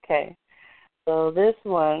 Okay. So this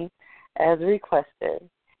one, as requested,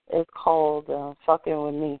 is called Fucking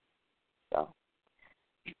With Me. So,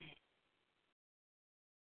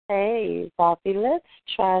 Hey, Poppy, let's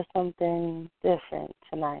try something different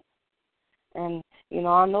tonight. And,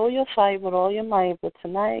 I know you'll fight with all your might, but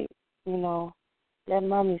tonight, let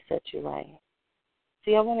mommy set you right.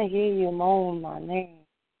 See, I want to hear you moan my name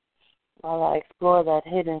while I explore that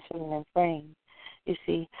hidden feminine frame. You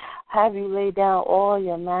see, have you lay down all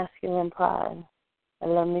your masculine pride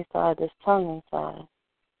and let me slide this tongue inside.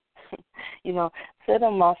 Sit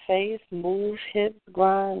on my face, move, hips,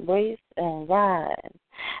 grind, brace, and ride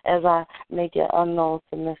as I make your unknown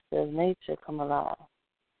submissive nature come alive.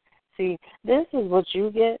 See, this is what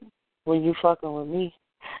you get when you fucking with me,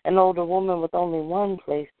 an older woman with only one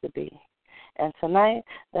place to be. And tonight,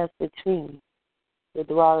 that's between the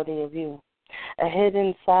duality of you. A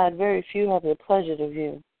hidden side very few have the pleasure to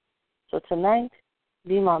view. So tonight,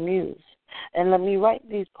 be my muse, and let me write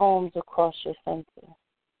these poems across your center.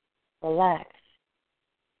 Relax.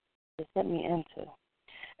 Just let me enter.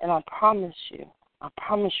 And I promise you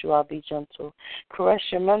I'll be gentle. Caress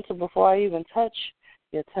your mental before I even touch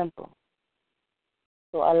your temple.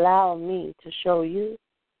 So allow me to show you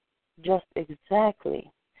just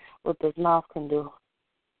exactly what this mouth can do.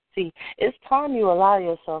 See, it's time you allow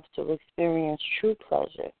yourself to experience true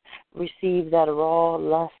pleasure. Receive that raw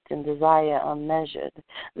lust and desire unmeasured.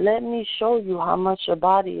 Let me show you how much your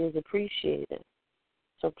body is appreciated.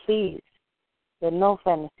 So please, let no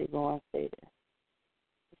fantasy go unstated.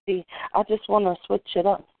 See, I just want to switch it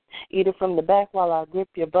up. Either from the back while I grip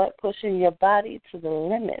your butt, pushing your body to the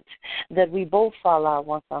limit that we both fall out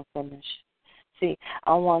once I'm finished. See,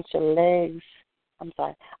 I want to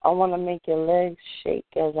make your legs shake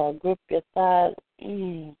as I grip your thighs.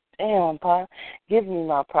 Damn, Pa, give me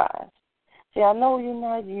my prize. See, I know you're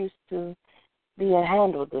not used to being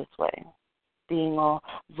handled this way, being all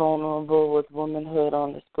vulnerable with womanhood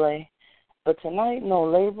on display. But tonight, no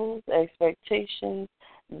labels, expectations,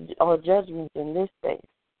 or judgments in this space.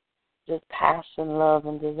 Just passion, love,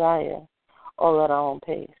 and desire, all at our own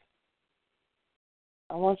pace.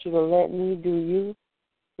 I want you to let me do you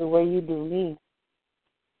the way you do me.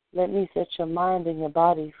 Let me set your mind and your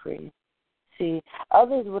body free. See,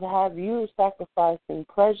 others would have you sacrificing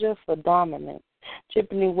pleasure for dominance,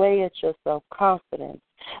 chipping away at your self-confidence.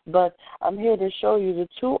 But I'm here to show you the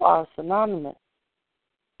two are synonymous.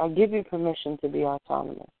 I give you permission to be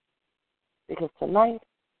autonomous. Because tonight,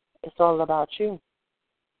 it's all about you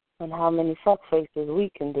and how many fuck faces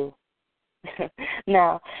we can do.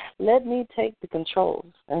 Now, let me take the controls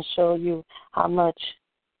and show you how much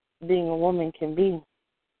being a woman can be,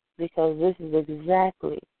 because this is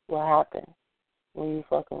exactly what happens when you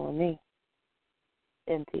fucking with me.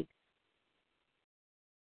 In peace.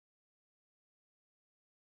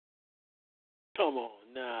 Come on,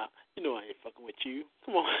 nah. You know I ain't fucking with you.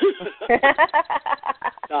 Come on.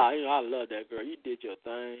 Nah, I love that girl. You did your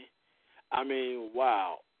thing. I mean,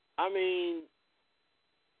 wow. I mean,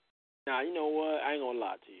 now, you know what? I ain't gonna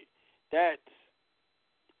lie to you. That's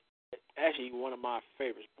actually one of my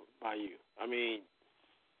favorites by you. I mean,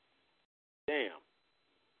 damn.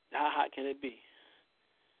 How hot can it be?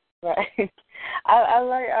 Right.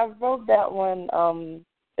 I wrote that one.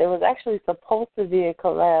 It was actually supposed to be a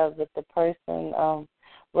collab, but the person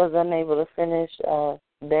was unable to finish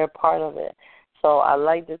their part of it. So I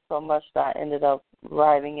liked it so much that I ended up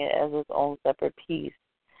writing it as its own separate piece.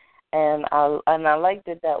 And I liked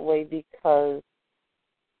it that way because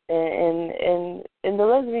in the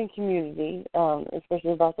lesbian community,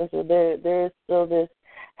 especially bisexual, there is still this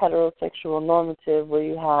heterosexual normative where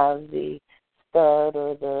you have the stud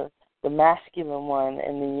or the masculine one,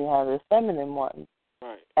 and then you have the feminine one.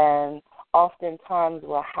 Right. And oftentimes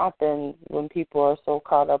what happens when people are so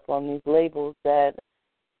caught up on these labels that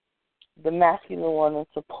the masculine one is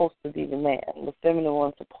supposed to be the man, the feminine one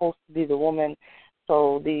is supposed to be the woman.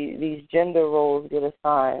 So these gender roles get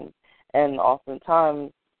assigned, and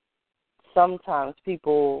sometimes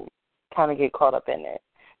people kind of get caught up in it.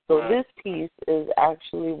 So this piece is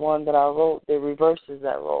actually one that I wrote that reverses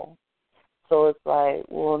that role. So it's like,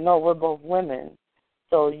 well, no, we're both women.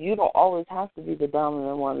 So you don't always have to be the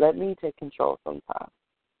dominant one. Let me take control sometimes.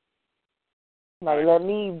 Like, let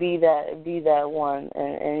me be that one,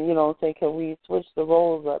 and you know, say, can we switch the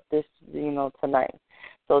roles up tonight?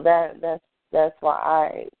 So that's why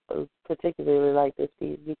I particularly like this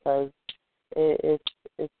piece, because it's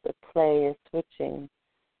the play, it's switching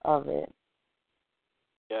of it.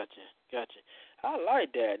 Gotcha. I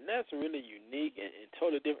like that. And that's really unique and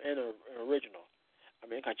totally different and original. I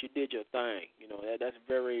mean, because you did your thing. You know, that's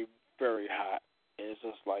very, very hot. And it's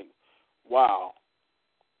just like, wow.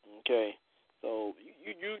 Okay. So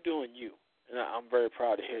you doing you. And I'm very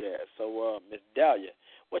proud to hear that. So, Ms. Dahlia,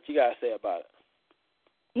 what you got to say about it?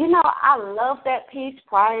 you know, I love that piece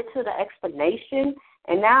prior to the explanation.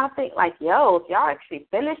 And now I think, like, yo, if y'all actually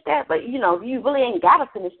finished that, but, you know, you really ain't got to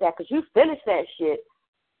finish that because you finished that shit.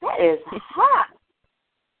 That is hot.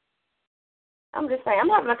 I'm just saying, I'm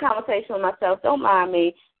having a conversation with myself. Don't mind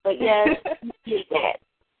me. But, yes, you did that.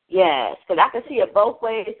 Yes, because I can see it both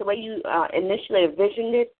ways, the way you initially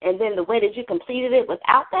envisioned it, and then the way that you completed it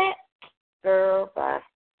without that. Girl, bye.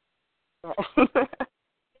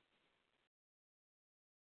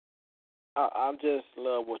 I just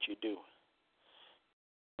love what you do.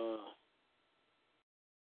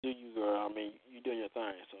 Do you, girl? I mean, you doing your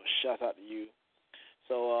thing. So shout out to you.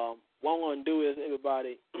 So what I'm gonna do is,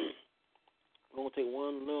 everybody, we're gonna take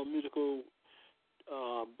one little musical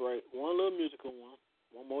break, one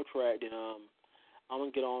more track. Then I'm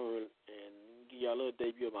gonna get on and give y'all a little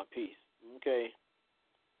debut of my piece. Okay?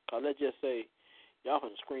 Cause let's just say y'all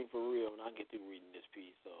can scream for real when I get through reading this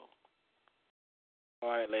piece. So, all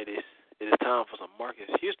right, ladies, it is time for some Marcus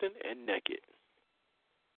Houston and Naked.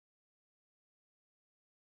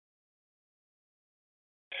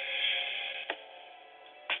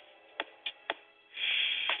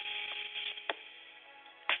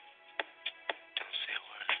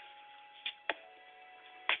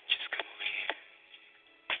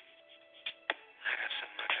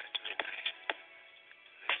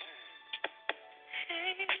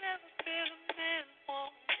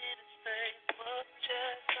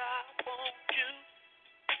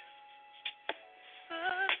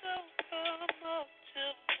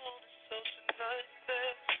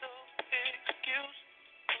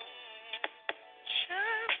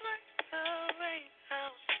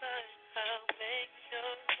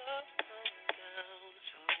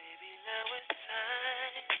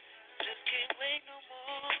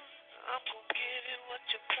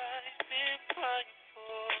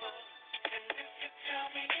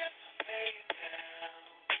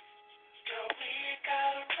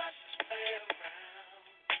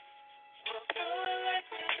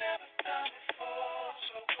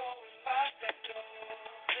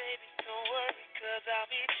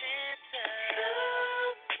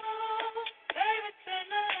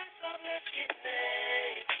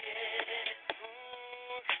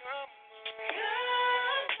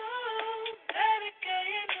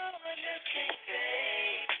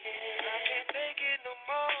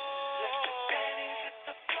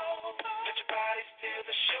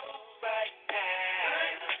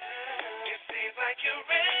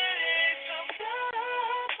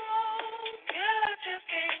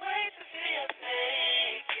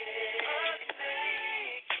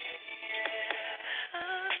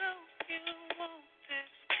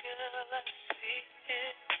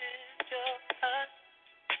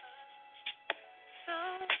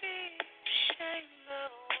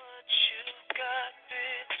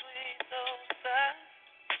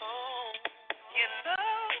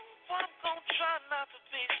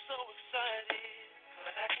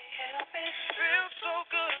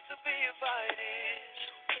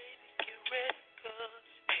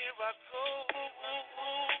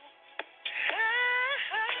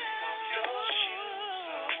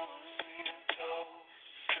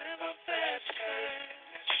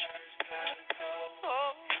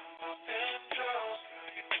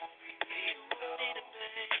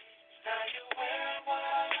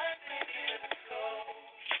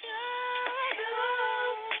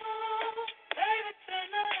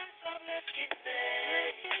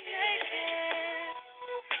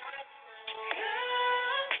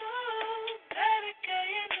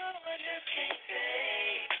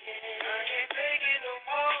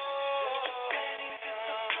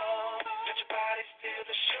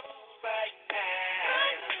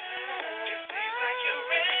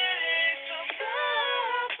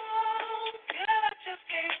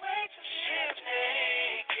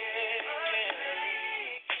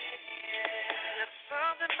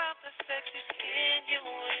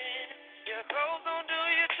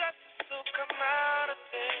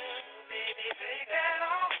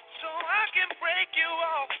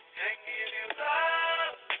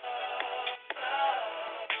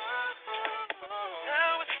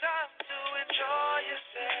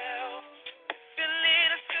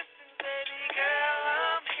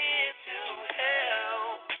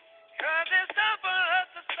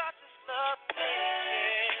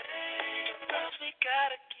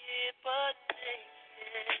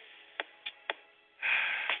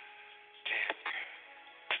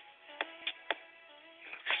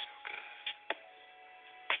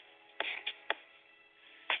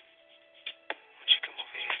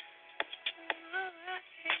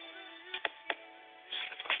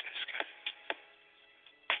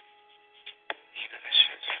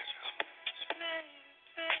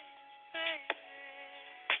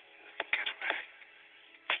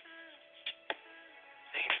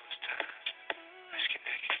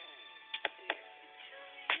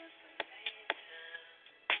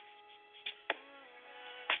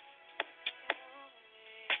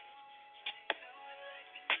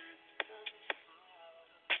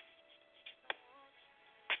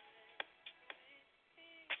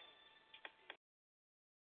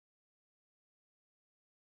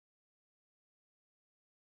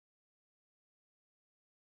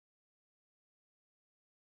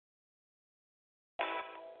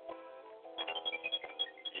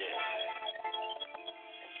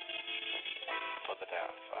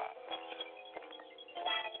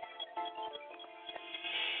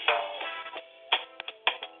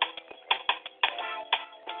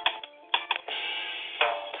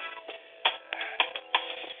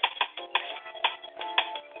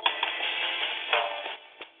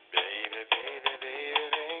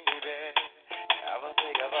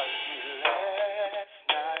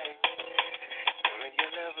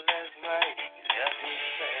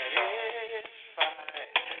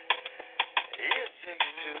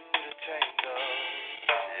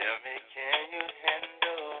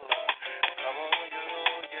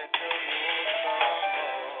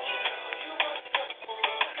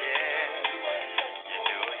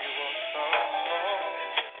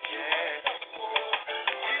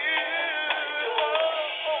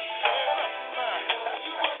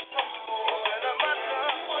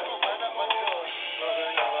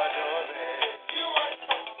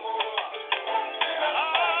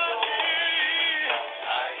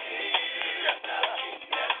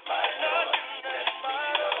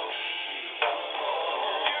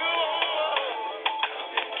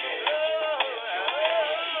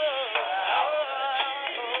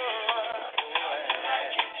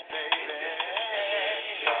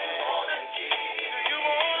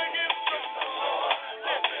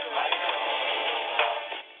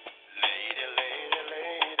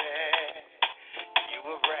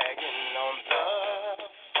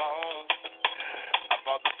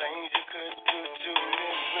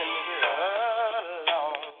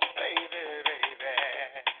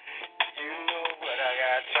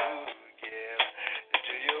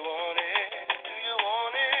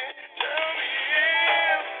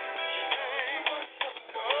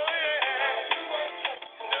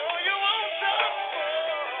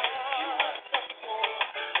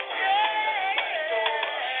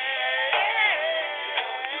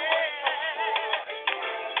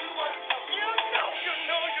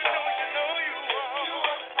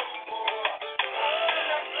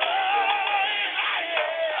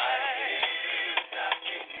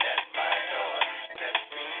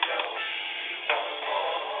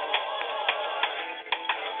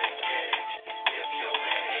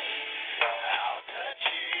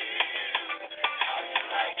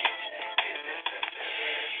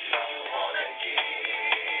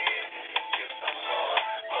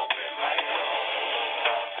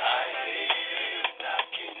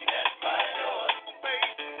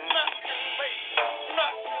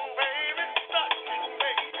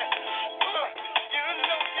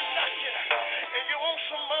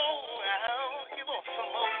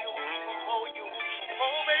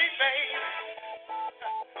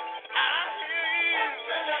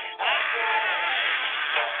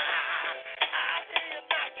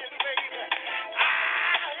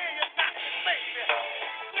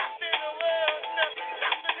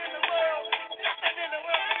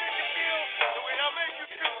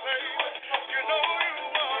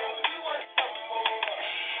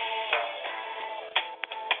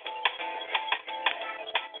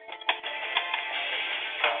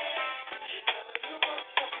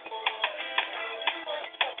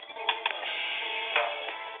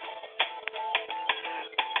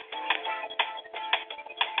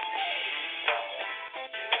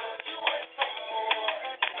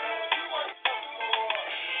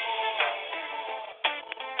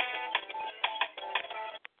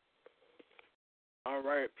 All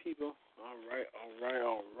right, people. All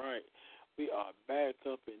right. We are back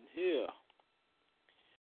up in here.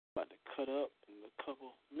 About to cut up in a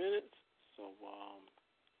couple minutes. So,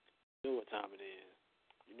 you know what time it is.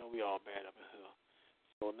 You know we all bad up in here.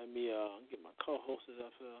 So let me get my co-hosts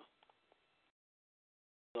up here.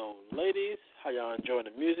 So, ladies, how y'all enjoying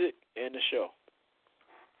the music and the show?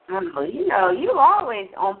 You know, you always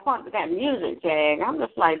on point with that music, Jag. I'm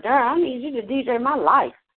just like, darn, I need you to DJ my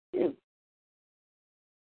life. Too.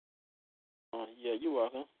 Yeah, you're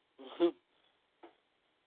welcome.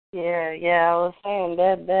 Yeah, I was saying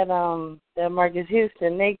that Marcus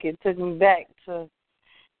Houston Naked took me back to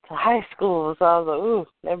high school, so I was like, ooh,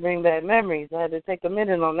 that brings back memories. I had to take a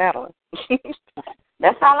minute on that one.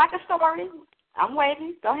 That sounds like a story. I'm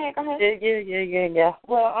waiting. Go ahead. Yeah.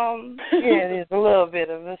 Well, yeah, it is a little bit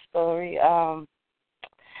of a story. Of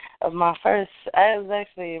my first time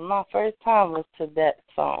was to that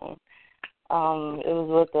song. It was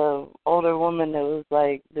with an older woman that was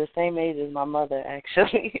like the same age as my mother,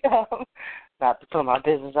 actually. Not to put my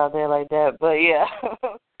business out there like that, but yeah.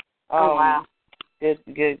 Oh wow. Good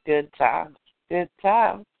times. Good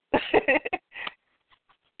times.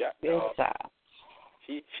 Yeah. Good times.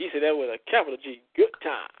 She said that with a capital G. Good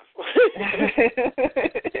times.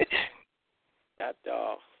 That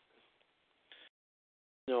dog.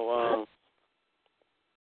 You know,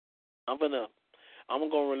 I'm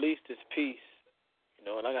gonna release this piece. You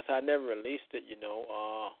know, like I said, I never released it. You know,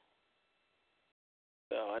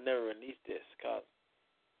 I never released this because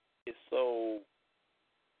it's so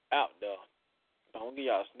out there. I'm gonna give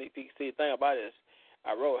y'all a sneak peek. See, the thing about it is,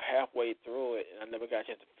 I wrote halfway through it and I never got a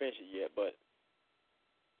chance to finish it yet, but.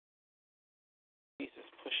 Pieces,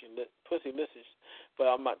 pussylicious. But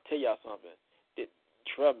I'm about to tell y'all something.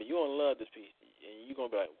 Trust me, you're going to love this piece. And you're going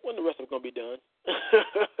to be like, when the rest of it going to be done?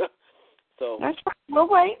 So that's right. We'll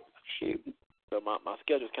wait. Shoot. So my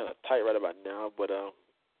schedule's kind of tight right about now, but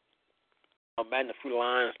I'm adding a few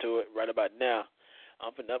lines to it right about now.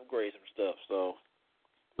 I'm finna upgrade some stuff. So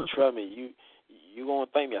trust me, you going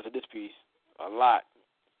to thank me after this piece a lot.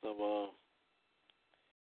 So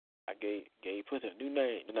I gave pussy a new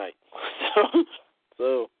name tonight.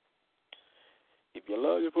 So, if you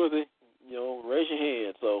love your pussy, you know, raise your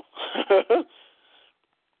hand. So,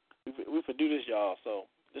 we can do this, y'all. So,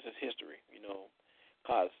 this is history, you know,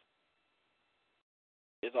 because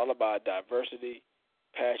it's all about diversity,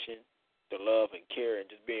 passion, the love, and care, and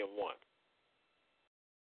just being one.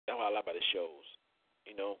 That's what I like about the shows,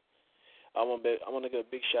 you know. I want to give a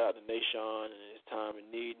big shout out to Nashon and his time in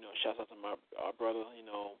need. You know, shouts out to our brother, you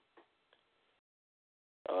know.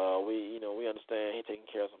 We understand he's taking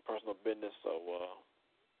care of some personal business, so we're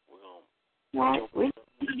gonna. We're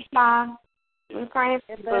fine. We're praying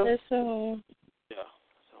for better soon. Yeah,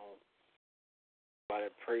 so everybody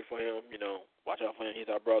pray for him. You know, watch out for him. He's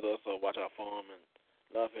our brother, so watch out for him and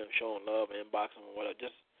love him, show him love, inbox him, or whatever.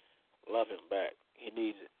 Just love him back. He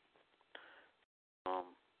needs it. I'm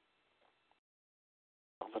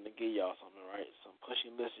gonna give y'all something, right? Some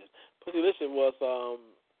Pussylicious. Pussylicious was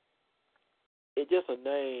it's just a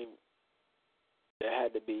name that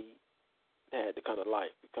had to come to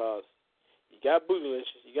life because you got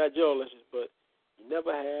Bootylicious, you got Joelicious, but you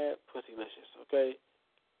never had Pussylicious, okay?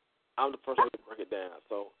 I'm the first one to break it down.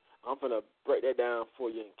 So I'm going to break that down for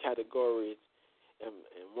you in categories and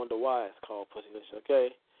wonder why it's called Pussylicious,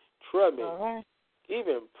 okay? Trust me. All right.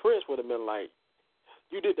 Even Prince would have been like,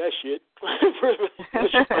 you did that shit. You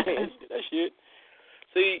did that shit.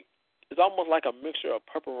 See, it's almost like a mixture of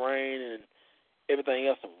Purple Rain and everything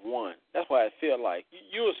else in one. That's why I feel like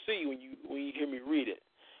you'll see when you hear me read it,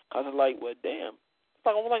 cause it's like, well, damn, it's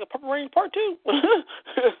almost like a Purple Rain Part 2.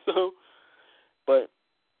 So, but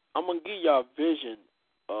I'm gonna give y'all a vision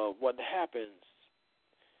of what happens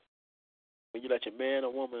when you let your man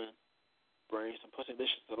or woman bring some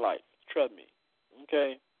Pussylicious to life. Trust me,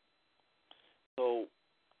 okay. So,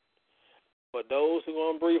 for those who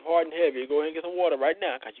gonna breathe hard and heavy, go ahead and get some water right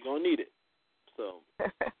now, cause you're gonna need it. So.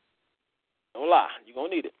 Don't lie. You're going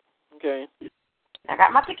to need it. Okay? I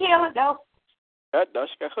got my tequila, though. That dog,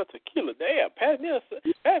 she got her tequila. Damn, pass me a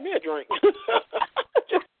drink.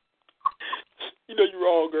 You know you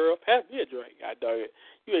wrong, girl. Pass me a drink. I dog it.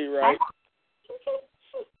 You ain't right.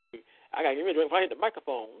 I got to give me a drink if I hit the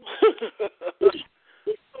microphone.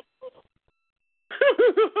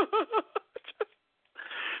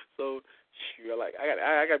 So, shoot,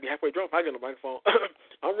 I got to be halfway drunk if I get on the microphone.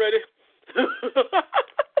 I'm ready.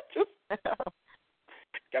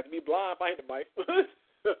 Got to be blind if I hit the mic.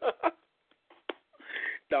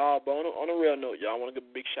 Nah, but on a real note, y'all, I want to give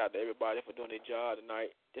a big shout out to everybody for doing their job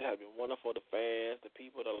tonight. This has been wonderful. The fans, the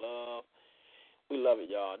people, the love. We love it,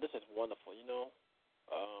 y'all. This is wonderful, you know.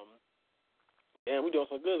 damn, we doing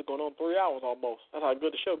so good. It's going on 3 hours almost. That's how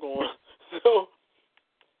good the show going. So,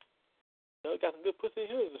 you know, got some good pussy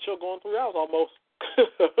here. The show going 3 hours almost.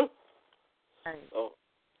 Right. So,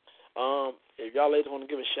 if y'all ladies want to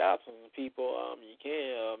give a shout out to some people, you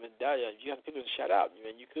can. Miss Dahlia, if you got some people to shout out,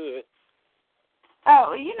 man, you could.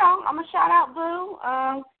 Oh, you know, I'm going to shout out Boo,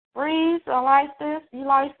 Breeze, I like this, you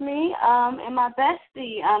like me, and my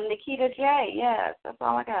bestie, Nikita J. Yes, that's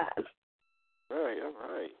all I got. All right.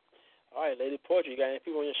 All right, Lady Poetry, you got any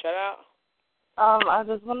people you want to shout out? I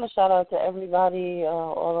just want to shout out to everybody,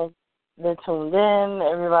 all of that tuned in,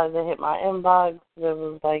 everybody that hit my inbox that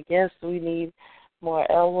was like, yes, we need more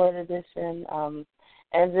L Word edition.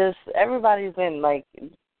 And just everybody's been like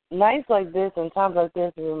nights like this and times like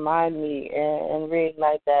this remind me and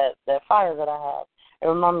reignite that fire that I have. It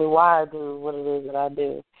remind me why I do what it is that I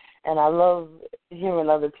do. And I love hearing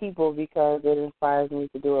other people because it inspires me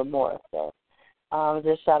to do it more. So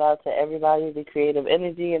just shout out to everybody, the creative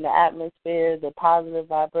energy in the atmosphere, the positive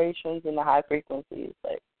vibrations, and the high frequencies.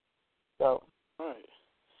 Like, so. All right.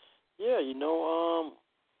 Yeah, you know,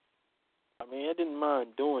 I mean, I didn't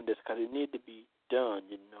mind doing this because it needed to be done,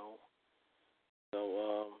 you know.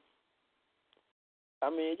 So, I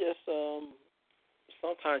mean, just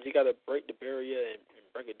sometimes you got to break the barrier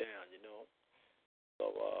and break it down, you know.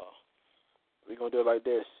 So, we're going to do it like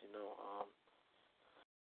this, you know.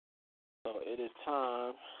 So it is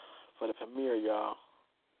time for the premiere, y'all,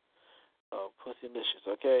 of Pussylicious,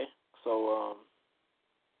 okay? So,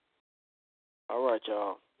 all right,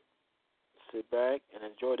 y'all. Sit back and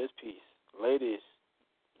enjoy this piece. Ladies,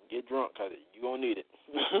 get drunk because you're going to need it.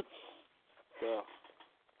 So,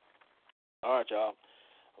 all right, y'all.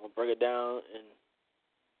 I'm going to break it down in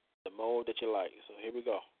the mode that you like. So here we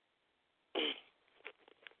go.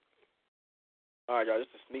 All right, y'all. This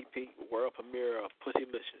is a sneak peek world premiere of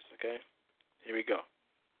Pussylicious, okay? Here we go.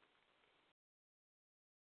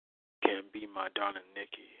 Can be my darling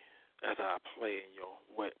Nikki as I play in your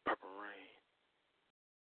wet purple rain.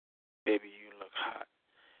 Baby, you look hot.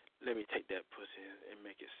 Let me take that pussy and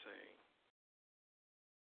make it sing.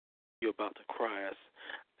 You're about to cry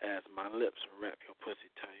as my lips wrap your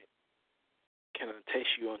pussy tight. Can I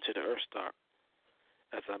taste you until the earth stop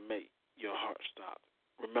as I make your heart stop?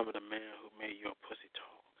 Remember the man who made your pussy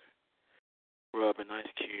talk. Rub an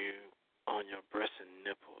ice cube on your breasts and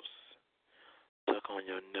nipples. Suck on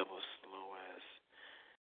your nipples slow as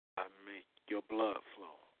I make your blood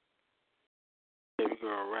flow. Baby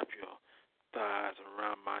girl, wrap your thighs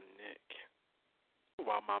around my neck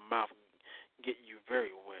while my mouth get you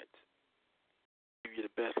very wet. Give you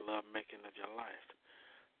the best love making of your life.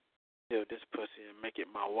 Steal this pussy and make it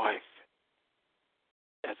my wife.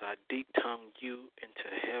 As I deep tongue you into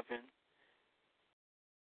heaven,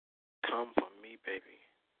 come for me, baby.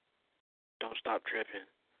 Don't stop dripping.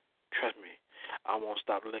 Trust me, I won't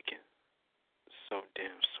stop licking. So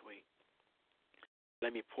damn sweet.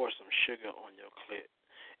 Let me pour some sugar on your clit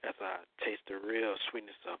as I taste the real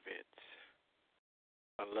sweetness of it.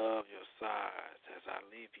 I love your sighs as I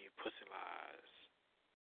leave you pussy lies.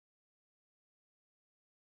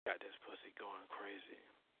 Got this pussy going crazy.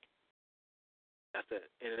 That's the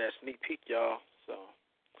end of that sneak peek, y'all. So,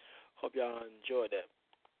 hope y'all enjoyed that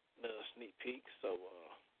little sneak peek. So,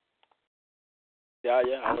 yeah,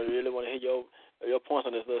 I really want to hear your points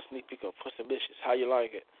on this little sneak peek of Pussylicious. How you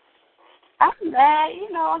like it? I'm mad.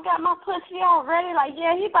 You know, I got my pussy all ready. Like,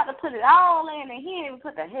 yeah, he about to put it all in, and he didn't even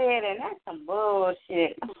put the head in. That's some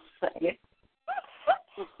bullshit.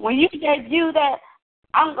 When you debut that,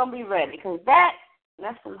 I'm going to be ready, because that's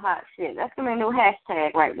some hot shit. That's going to be a new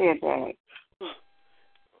hashtag right there, Dag.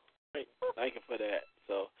 Thank you for that.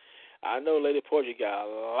 So, I know Lady Poetry got a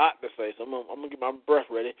lot to say, so I'm going to get my breath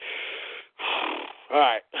ready. All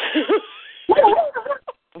right.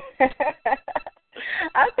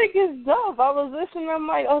 I think it's dope. I was listening. I'm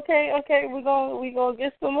like, okay, we gonna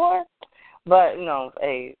get some more. But no,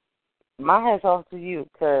 hey, my hat's off to you,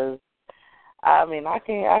 because I mean, I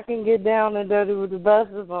can get down and dirty with the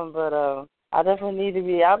best of them, but I definitely need to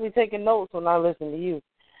be. I'll be taking notes when I listen to you.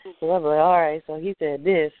 So I'm like, all right. So he said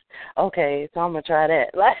this. Okay, so I'm gonna try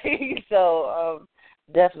that. Like, so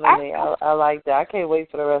definitely, I like that. I can't wait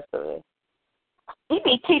for the rest of it. He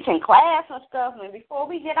be teaching class and stuff, and before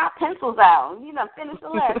we get our pencils out, you know, finish the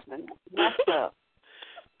lesson. That's up.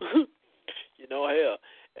 You know, hell,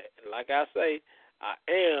 like I say, I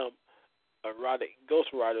am a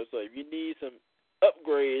ghostwriter, so if you need some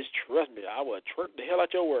upgrades, trust me, I will twerk the hell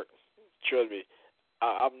out your work. Trust me,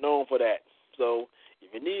 I'm known for that. So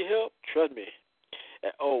if you need help, trust me.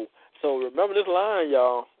 Oh, so remember this line,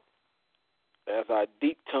 y'all, as I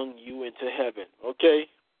deep tongue you into heaven, okay?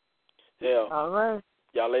 Hell, all right.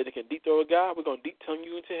 y'all ladies can deep throw a guy, we're going to deep tongue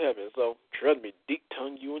you into heaven. So, trust me, deep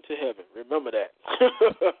tongue you into heaven. Remember that.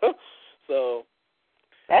 So.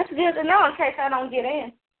 That's good to know in case I don't get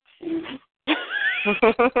in.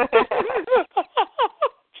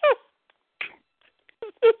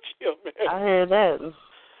 Chill, man. I hear that.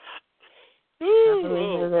 Definitely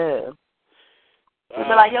hear that. He'd be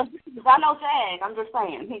like, yo, I know Jag. I'm just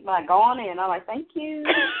saying. He'd be like, go on in. I'm like, thank you.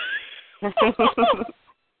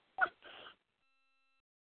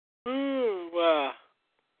 Wow.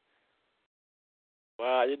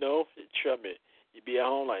 Wow, you know, trust me. You be at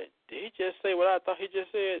home like, did he just say what I thought he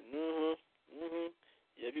just said?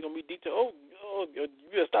 Yeah, if you're going to be deep to, you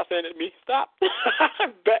better stop saying it to me. Stop.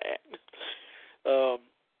 Bad.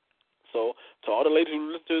 So, to all the ladies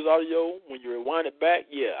who listen to this audio, when you rewind it back,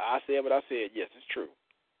 yeah, I said what I said. Yes, it's true.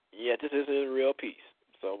 Yeah, this is a real piece.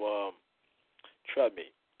 So, trust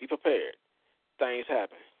me. Be prepared. Things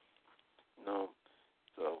happen.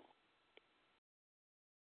 So.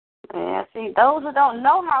 Yeah, see, those who don't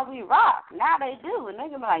know how we rock, now they do. And they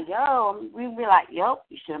can be like, yo, we be like, yo,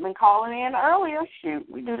 you should have been calling in earlier. Shoot,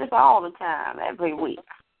 we do this all the time, every week.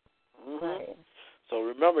 Mm-hmm. So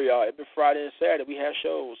remember, y'all, every Friday and Saturday we have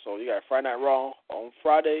shows. So you got Friday Night Raw on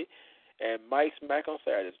Friday and Mike Smack on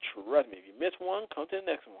Saturdays. Trust me, if you miss one, come to the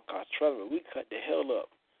next one. Because trust me, we cut the hell up.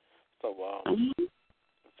 So,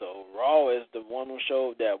 So Raw is the one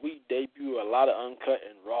show that we debut a lot of uncut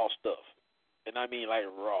and raw stuff. And I mean like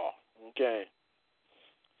raw. Okay?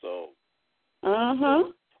 So,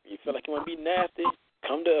 you feel like you want to be nasty,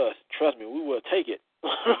 come to us. Trust me, we will take it. You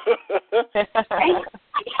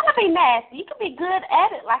can be nasty. You can be good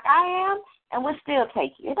at it like I am, and we'll still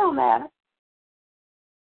take you. It don't matter.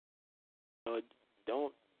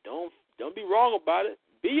 Don't be wrong about it.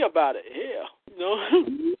 Be about it. Yeah. You know?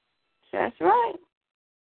 That's right.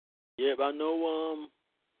 Yeah, but I know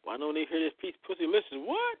they hear this piece, Pussylicious.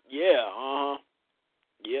 What? Yeah,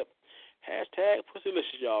 Yep. Hashtag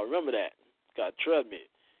Pussylicious, y'all. Remember that. God, trust me.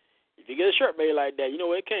 If you get a shirt made like that, you know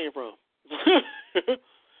where it came from.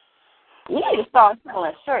 We need to start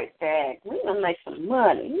selling shirts, Dad. We're going to make some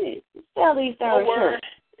money. We need to sell these darn shirts.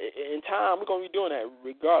 In time, we're going to be doing that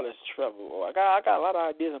regardless of trouble. I got a lot of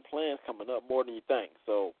ideas and plans coming up, more than you think.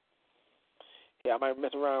 So, yeah, I might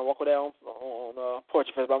mess around and walk with that on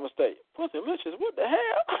Poetry Fest by mistake. Pussylicious, what the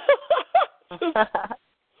hell?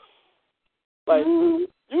 Like, you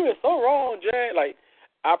are so wrong, Jag. Like,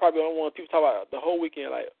 I probably don't want people to talk about the whole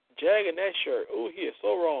weekend, like, Jag in that shirt. Oh, he is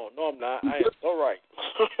so wrong. No, I'm not. I am so right.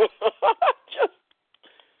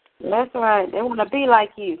 That's right. They want to be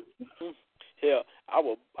like you. Hell, I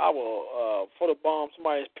will photobomb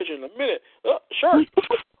somebody's picture in a minute. Shirt.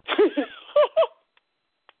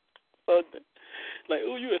 So, like,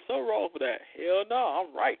 ooh, you are so wrong for that. Hell no,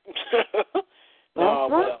 I'm right.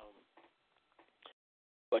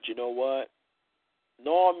 But you know what?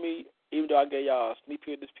 Knowing me, even though I gave y'all a sneak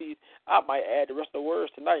peek of this piece, I might add the rest of the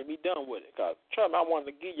words tonight and be done with it. Because, trust me, I wanted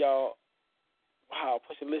to give y'all how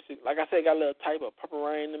Pussylicious, like I said, got a little type of Purple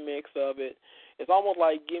Rain in the mix of it. It's almost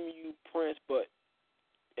like giving you Prince, but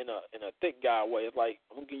in a thick guy way. It's like,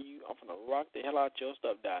 I'm gonna rock the hell out your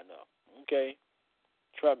stuff down now. Okay?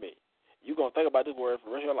 Trust me. You're going to think about this word for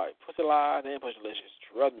the rest of your life. Pussy lies and Pussylicious.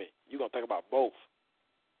 Trust me. You're going to think about both.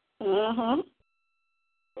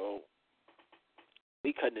 So,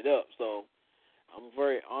 we cutting it up. So, I'm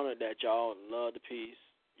very honored that y'all love the piece,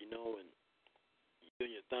 you know, and you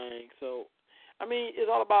doing your thing. So, I mean, it's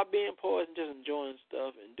all about being poets and just enjoying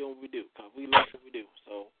stuff and doing what we do, because we love what we do.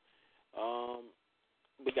 So,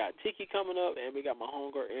 we got Tiki coming up, and we got my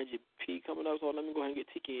homegirl Angie P coming up. So, let me go ahead and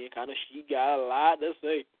get Tiki in. Kind of, she got a lot to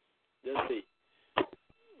say. Let's see.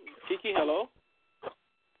 Tiki, hello.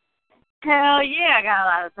 Hell yeah, I got a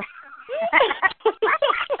lot of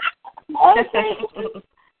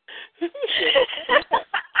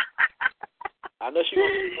I know she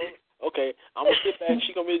gonna. Okay, I'm gonna sit back.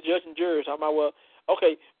 She's gonna be the judge and jury. So I might well.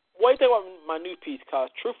 Okay, what do you think about my new piece? Cause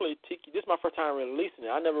truthfully, Tiki, this is my first time releasing it.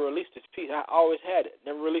 I never released this piece. I always had it.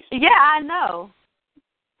 Never released it. Yeah, I know.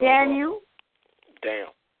 Damn you. Damn.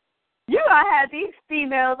 You gonna have these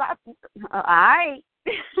females. All right.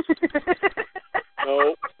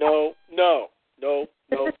 No.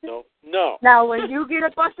 Now, when you get a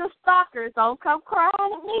bunch of stalkers, don't come crying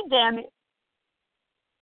at me, damn it.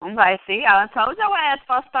 I'm like, see, I done told your ass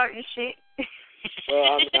about starting shit.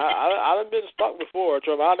 Well, I done been stalked before,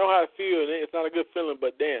 Trevor. I know how it feels. It's not a good feeling,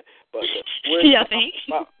 but damn. But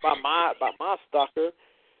by my stalker,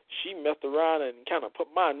 she messed around and kind of put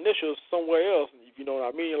my initials somewhere else. If you know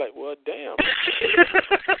what I mean, like, well, damn.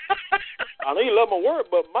 I know you love my work,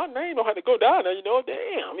 but my name don't have to go down there. You know,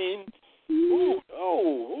 damn. I mean,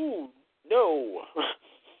 no.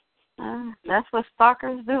 That's what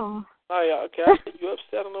stalkers do. Oh yeah, okay. I see you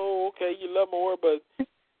upset. I know. Okay, you love more, but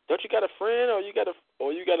don't you got a friend, or you got a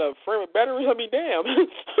friend with batteries? I mean, damn.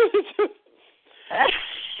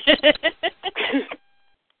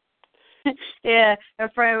 Yeah, her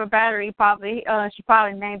friend with battery probably. She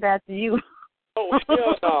probably named after you. Oh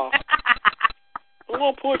hell no! I'm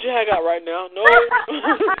gonna pull Jag out right now. No.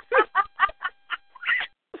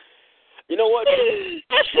 You know what?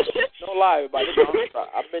 Don't lie, everybody.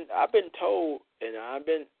 I've been told, and I've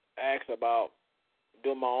been asked about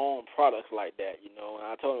doing my own products like that. You know, and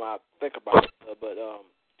I told them I think about it, but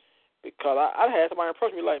because I had somebody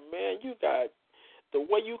approach me like, man, you got the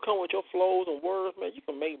way you come with your flows and words, man, you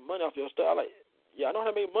can make money off your stuff. I'm like, yeah, I know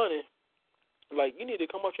how to make money. Like, you need to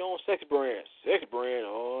come up with your own sex brand. Sex brand?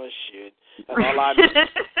 Oh, shit. That's all I know.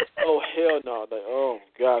 Oh, hell no. Like, oh,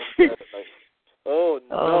 God. Like, oh,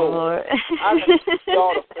 no. Oh, Lord. I see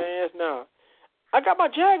all the fans now. I got my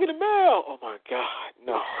Jag in the mail. Oh, my God.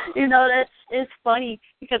 No. You know, it's funny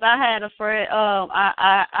because I had a friend.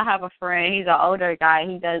 I have a friend. He's an older guy.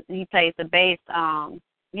 He plays the bass.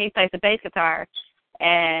 He plays the bass guitar.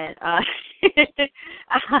 And I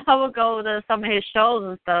would go to some of his shows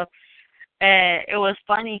and stuff. And it was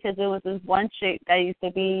funny because there was this one chick that used to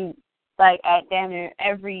be like at damn near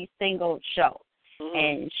every single show,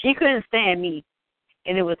 and she couldn't stand me.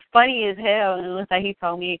 And it was funny as hell. And it looks like he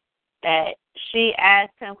told me that she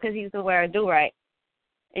asked him because he used to wear a do-rag,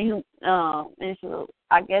 and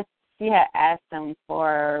I guess she had asked him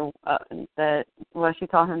for she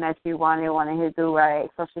told him that she wanted one of his do-rags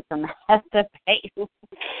so she could masturbate.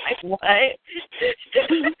 Like what?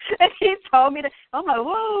 And he told me that. I'm like,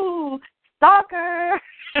 whoa. Stalker.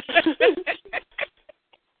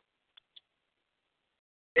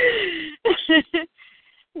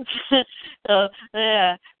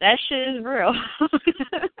 Yeah, that shit is real.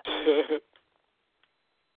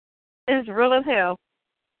 It's real as hell.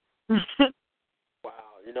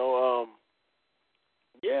 Wow,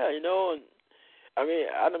 yeah, and I mean,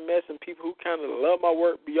 I done met some people who kind of love my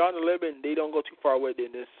work beyond a little bit, and they don't go too far with it.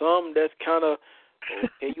 And there's some that's kind of,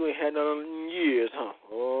 okay, you ain't had none in years, huh?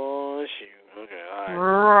 Oh, shoot. Okay, all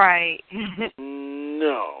right. Right.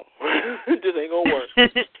 No. This ain't going to work.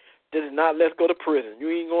 This is not let's go to prison. You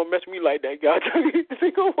ain't going to mess with me like that, God. This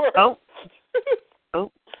ain't going to work. Oh.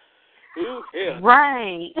 Ooh, yeah.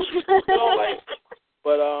 Right.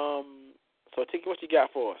 But, so Tiki, what you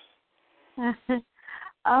got for us?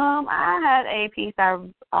 I had a piece I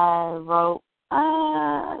wrote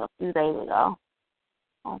a few days ago.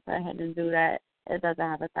 I'll go ahead and do that. It doesn't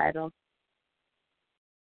have a title.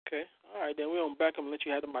 Okay. All right, then we're going to back up and let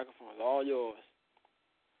you have the microphone. It's all yours.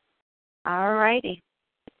 All righty.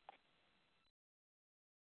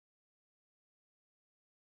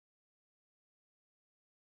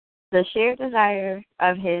 The sheer desire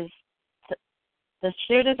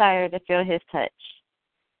to feel his touch,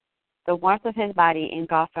 the warmth of his body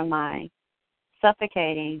engulfing mine,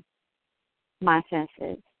 suffocating my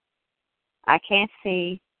senses. I can't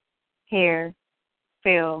see, hear,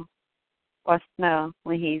 feel, or smell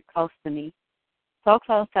when he's close to me. So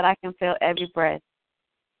close that I can feel every breath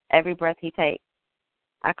he takes.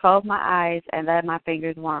 I close my eyes and let my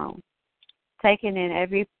fingers roam, taking in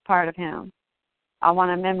every part of him. I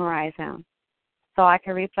want to memorize him so I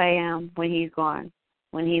can replay him when he's gone,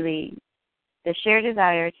 when he leaves. The sheer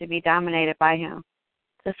desire to be dominated by him,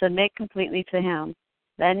 to submit completely to him,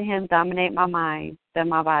 letting him dominate my mind, then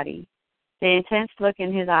my body. The intense look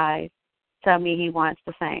in his eyes tell me he wants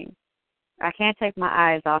the same. I can't take my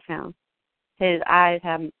eyes off him. His eyes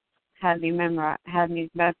have me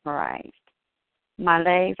mesmerized. My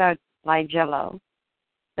legs are like jello.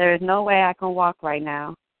 There is no way I can walk right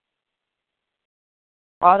now.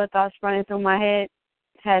 All the thoughts running through my head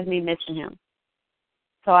has me missing him.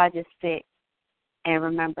 So I just sit and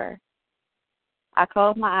remember. I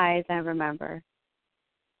close my eyes and remember.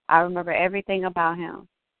 I remember everything about him.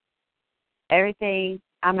 Everything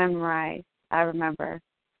I memorized, I remember.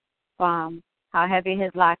 From how heavy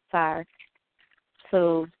his locks are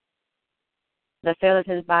to the feel of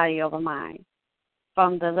his body over mine.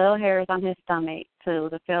 From the little hairs on his stomach to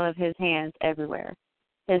the feel of his hands everywhere.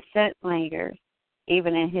 His scent lingers,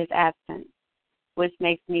 even in his absence, which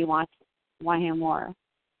makes me want him more.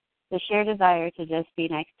 The sheer desire to just be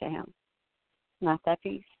next to him. Not that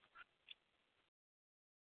piece.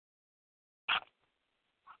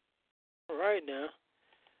 All right now.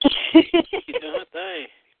 She's doing her thing.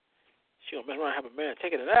 She gonna mess around and have a man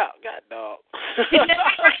taking it out. God dog.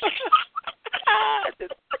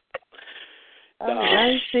 All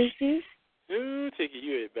right, Tiki. Ooh, Tiki,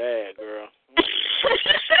 you ain't bad, girl.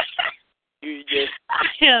 You just. I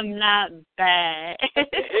am not bad. The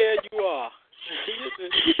hell you are.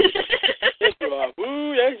 Yes, you are.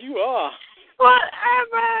 Ooh, yes, you are.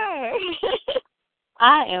 Whatever.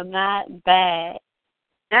 I am not bad.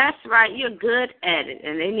 That's right. You're good at it,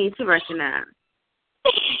 and they need to recognize.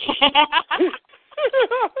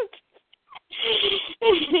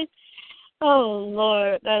 Oh,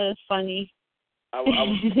 Lord, that is funny. I will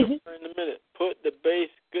in a minute. Put the bass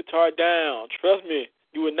guitar down. Trust me,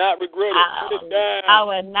 you will not regret it. Put it down. I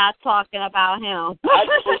was not talking about him.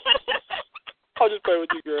 I'll just play with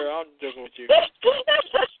you, girl. I'm joking with you.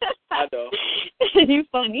 I know. You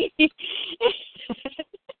funny.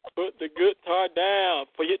 Put the guitar down.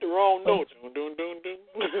 For you hit the wrong note. Dun, dun, dun, dun.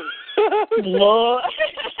 Lord.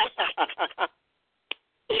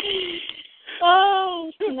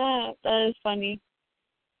 Oh, snap. That is funny.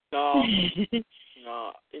 No,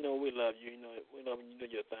 you know we love you. You know we love you do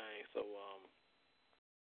your thing. So,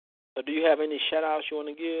 so do you have any shout outs you want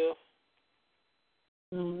to give?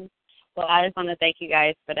 Well, I just want to thank you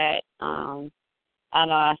guys for that. I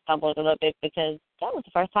know I stumbled a little bit because that was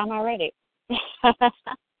the first time I read it.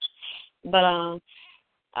 But I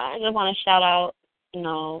just want to shout out,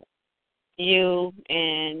 you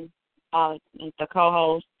and the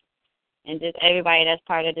co-host and just everybody that's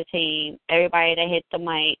part of the team, everybody that hit the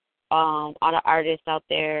mic, all the artists out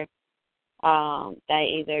there that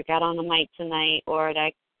either got on the mic tonight or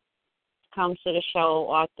that comes to the show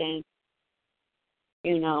often.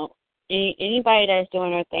 Anybody that's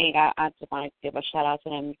doing their thing, I just want to give a shout out to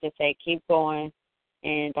them. Just say keep going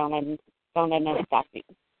and don't let them stop you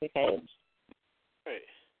because. Right.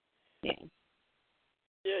 Yeah.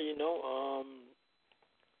 Yeah,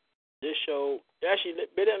 this show actually.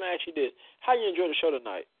 Better than I ask you this: how you enjoy the show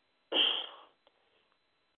tonight?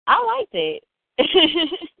 I liked it.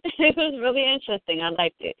 It was really interesting. I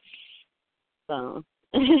liked it. So.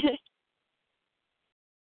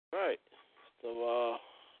 Right. So,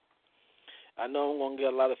 I know I'm gonna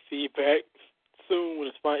get a lot of feedback soon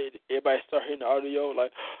when everybody start hearing the audio.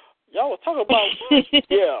 Like, y'all was talking about what?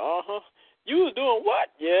 Yeah, You was doing what?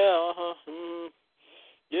 Yeah,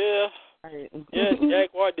 Yeah. Yeah,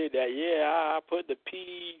 Jaguar did that. Yeah, I put the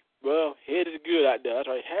P. Well, head is good out there. That's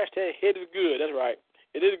right. Hashtag head is good. That's right.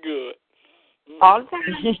 It is good. All the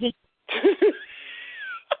time.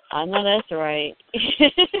 I know that's right.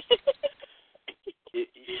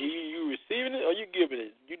 You receiving it or you giving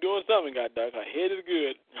it? You doing something, goddamn. Head is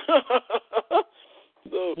good.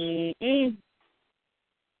 So,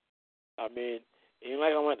 I mean, it ain't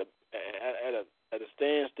like I'm at a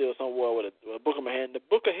standstill somewhere with a book in my hand. The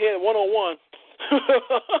book ahead 101.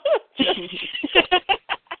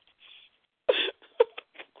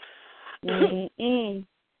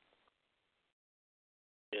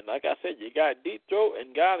 And like I said, you got deep throat,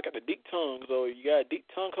 and guys got the deep tongue. So you got a deep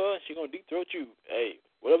tongue, her, she gonna deep throat you. Hey,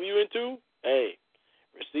 whatever you into, hey,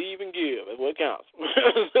 receive and give. That's what counts.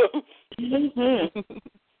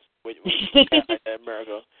 We in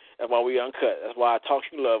America. That's why we uncut. That's why Talk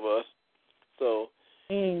You Love us. So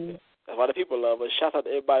that's why the people love us. Shout out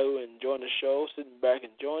to everybody who enjoying the show, sitting back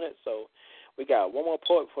enjoying it. So we got one more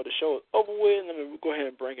point before the show is over with. Let me go ahead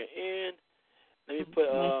and bring it in. Let me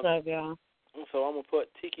put What's up, y'all? So I'm gonna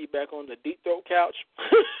put Tiki back on the deep throat couch.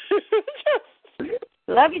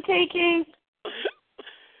 Love you, Tiki.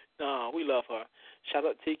 No, we love her. Shout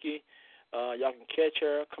out Tiki. Y'all can catch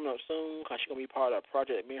her coming up soon because she's going to be part of a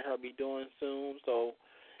project that me and her be doing soon. So,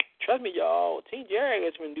 trust me, y'all, Team Jerry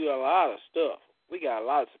has been doing a lot of stuff. We got a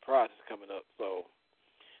lot of surprises coming up. So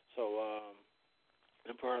let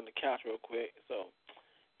me put her on the couch real quick. So,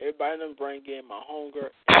 everybody them bring in my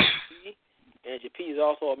homegirl, Angie P. Angie P is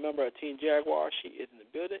also a member of Team Jaguar. She is in the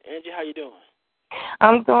building. Angie, how you doing?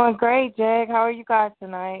 I'm doing great, Jag. How are you guys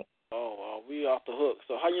tonight? Oh, we off the hook.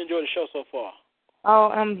 So, how you enjoy the show so far? Oh,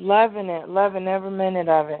 I'm loving it. Loving every minute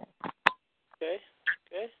of it. Okay.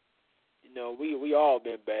 We all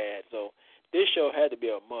been bad, so this show had to be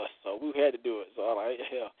a must. So we had to do it. So I'm like,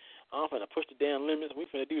 hell, I'm finna push the damn limits. We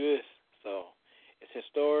finna do this. So it's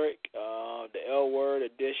historic. The L Word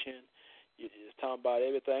edition. It's talking about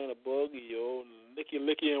everything in the book.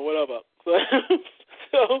 Licky, and whatever.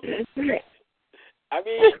 So I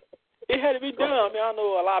mean, it had to be done. I mean, I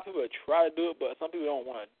know a lot of people try to do it, but some people don't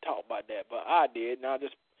want to talk about that. But I did, and I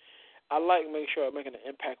like to make sure I'm making an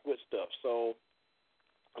impact with stuff. So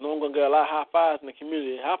I know I'm gonna get a lot of high fives in the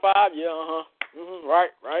community. High five, yeah,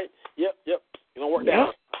 right, yep. You gonna work that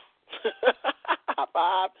out. High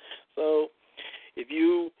five. So if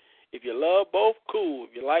you love both, cool.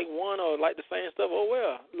 If you like one or like the same stuff, oh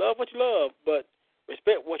well. Love what you love, but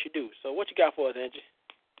respect what you do. So what you got for us, Angie?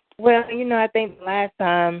 Well, I think last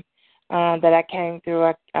time that I came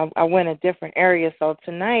through. I went a different area. So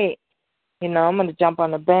tonight, I'm going to jump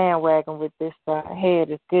on the bandwagon with this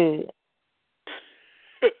Head is Good.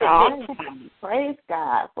 Oh, praise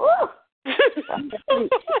God. Woo.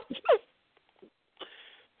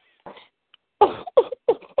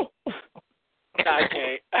 I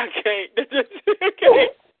can't. I can't.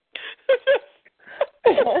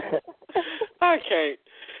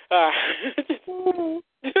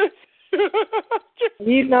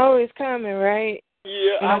 You know it's coming, right?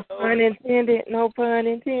 Yeah, no I know. Pun intended. No pun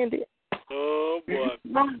intended. Oh, boy.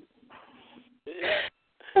 Yeah.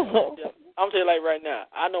 I'm telling you, like, right now,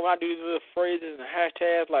 I know when I do these little phrases and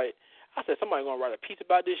hashtags, like, I said, somebody going to write a piece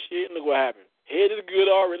about this shit, and look what happened. Head is good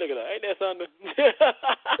already. Look at that. Ain't that something?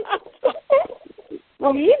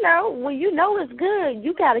 Well, when you know it's good,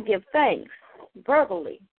 you got to give thanks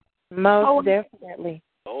verbally. Most definitely.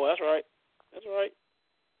 Oh, that's right. That's right.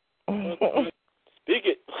 Speak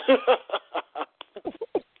it.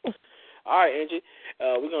 All right, Angie.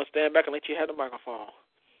 We're going to stand back and let you have the microphone.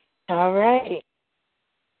 All right.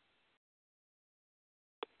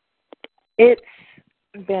 It's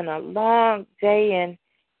been a long day and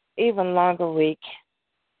even longer week.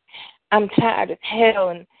 I'm tired as hell,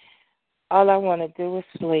 and all I want to do is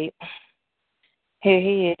sleep. Here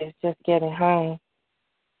he is, just getting home.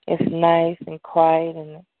 It's nice and quiet,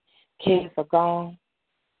 and the kids are gone.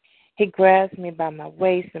 He grabs me by my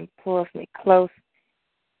waist and pulls me close.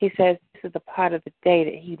 He says this is the part of the day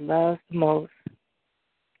that he loves the most.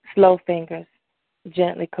 Slow fingers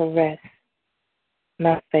gently caress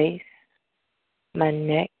my face, my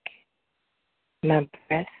neck, my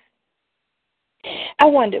breast. I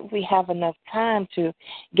wonder if we have enough time to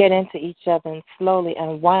get into each other and slowly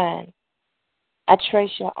unwind. I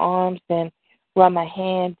trace your arms, then run my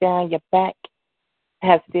hand down your back.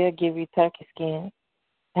 I still give you turkey skin.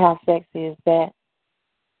 How sexy is that?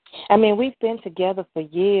 I mean, we've been together for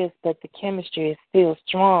years, but the chemistry is still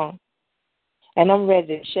strong. And I'm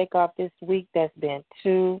ready to shake off this week that's been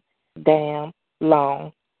too damn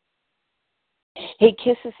long. He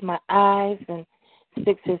kisses my eyes and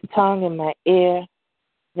sticks his tongue in my ear,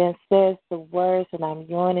 then says the words that I'm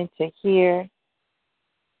yearning to hear.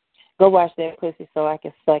 Go wash that pussy so I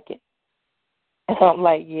can suck it. And I'm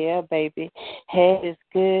like, yeah, baby, head is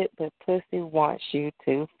good, but pussy wants you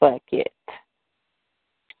to fuck it.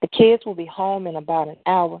 The kids will be home in about an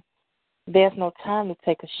hour. There's no time to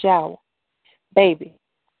take a shower. Baby,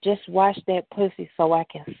 just wash that pussy so I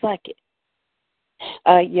can suck it.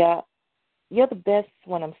 Yeah, you're the best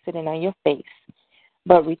when I'm sitting on your face.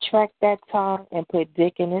 But retract that tongue and put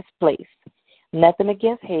dick in its place. Nothing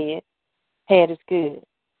against head. Head is good.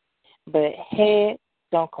 But head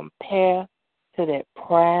don't compare to that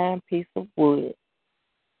prime piece of wood.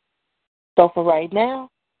 So for right now,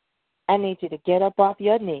 I need you to get up off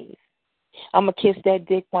your knees. I'm going to kiss that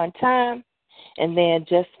dick one time and then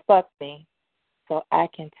just fuck me so I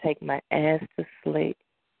can take my ass to sleep.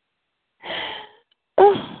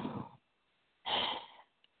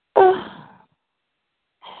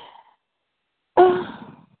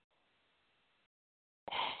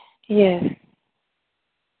 Yes,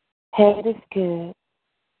 head is good,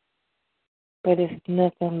 but it's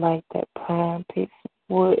nothing like that prime piece of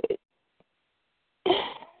wood.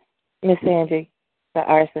 Miss Angie, the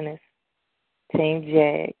arsonist, Team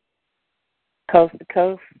Jag, coast to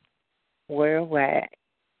coast, worldwide,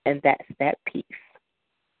 and that's that piece.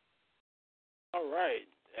 All right.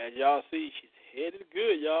 As y'all see, she's headed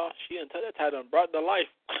good, y'all. She done that title and brought to life.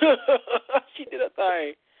 She did a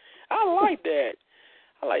thing. I like that.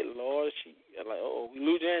 I like, Lord, I'm like, oh, we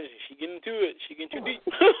lose Angie. She getting into it. She getting too deep.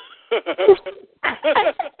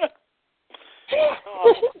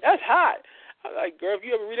 Oh, that's hot. I like, girl, if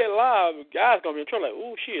you ever read that live, the guy's going to be in trouble. Like,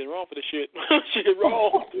 ooh, she is wrong for this shit. She is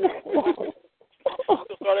wrong. Don't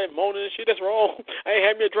start that moaning and shit. That's wrong. I ain't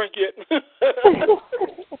had me a drink yet.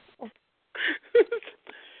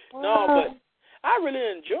 No, but I really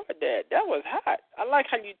enjoyed that. That was hot. I like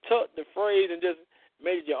how you took the phrase and just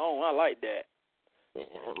made it your own. I like that. Yeah,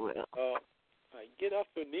 well. Like, get off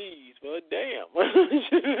your knees, but damn.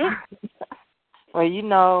 Well, you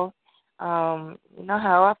know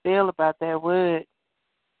how I feel about that wood.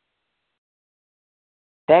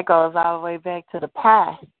 That goes all the way back to the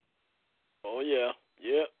pie. Oh, yeah.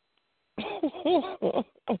 Yep.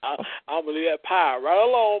 I'll believe that pie right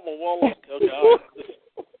along, my woman. Okay,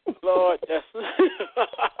 Lord, that's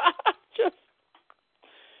just.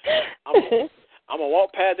 I'm gonna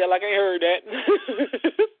walk past that like I ain't heard that.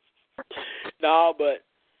 No, but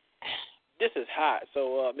this is hot.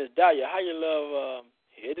 So, Miss Dahlia, how you love?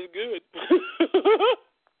 It is good.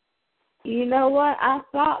 You know what? I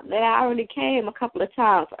thought that I already came a couple of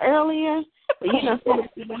times earlier, but you know,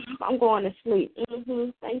 I'm going to sleep.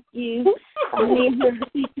 Thank you. I need her to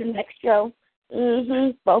see the next show.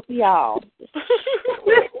 Both of y'all.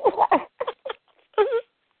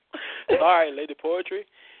 All right, Lady Poetry.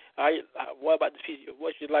 What about this piece?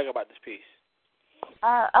 What you like about this piece?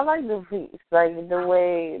 I like the piece, like the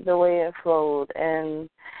way it flowed, and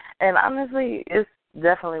honestly, it's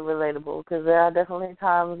definitely relatable because there are definitely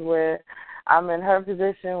times where I'm in her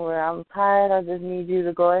position where I'm tired. I just need you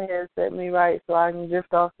to go ahead and set me right so I can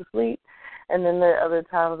drift off to sleep. And then there are other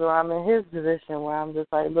times where I'm in his position where I'm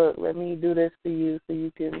just like, look, let me do this for you so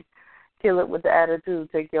you can kill it with the attitude,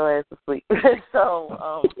 take your ass to sleep. So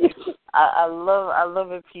I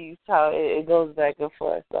love a piece how it goes back and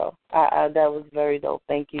forth. So that was very dope.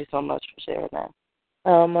 Thank you so much for sharing that.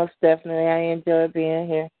 Oh, most definitely. I enjoy being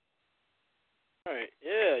here. All right,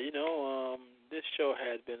 yeah, this show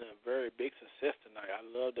has been a very big success tonight. I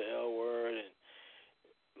love the L word, and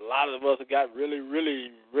a lot of us got really,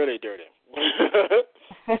 really, really dirty.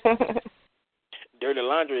 Dirty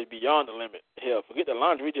laundry is beyond the limit. Hell, forget the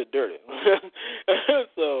laundry, we just dirty.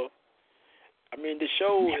 So, I mean, the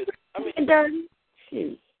show is... dirty?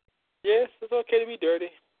 Shoot. Yes, it's okay to be dirty.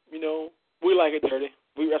 We like it dirty.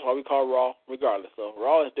 That's why we call it raw, regardless. So,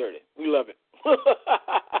 raw is dirty. We love it.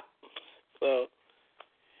 So,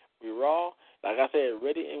 we raw, like I said,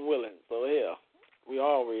 ready and willing. So, yeah, we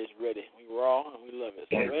always ready. We raw and we love it.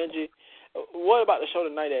 So, Angie, what about the show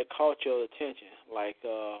tonight that caught your attention? Like,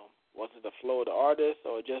 was it the flow of the artist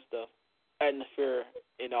or just the atmosphere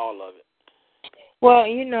in all of it? Well,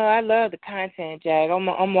 I love the content, Jag. I'm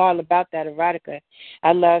all about that erotica.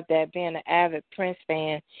 I love that, being an avid Prince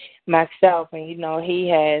fan myself, and he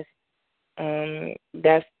has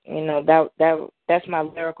that's my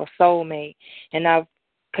lyrical soulmate, and I've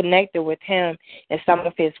connected with him and some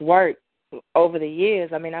of his work over the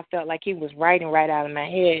years. I mean, I felt like he was writing right out of my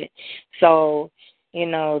head. So,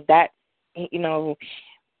 that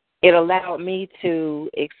it allowed me to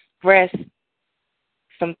express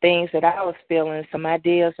some things that I was feeling, some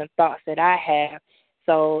ideas and thoughts that I have.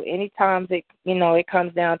 So anytime it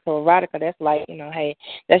comes down to erotica, that's like, hey,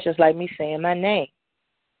 that's just like me saying my name.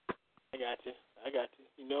 I got you.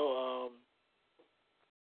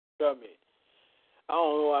 Tell me. I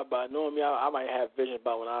don't know why, but knowing me, I might have vision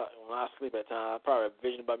about when I sleep at times. I probably have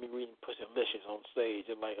vision about me reading Pussylicious on stage.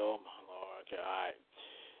 And like, oh my Lord, okay, all right.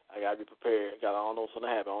 I gotta be prepared. I don't know what's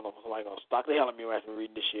gonna happen. I don't know if somebody's gonna stalk the hell out of me when I'm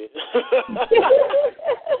reading this shit.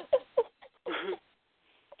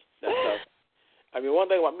 That's tough. I mean, one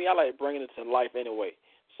thing about me, I like bringing it to life anyway.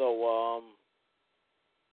 So,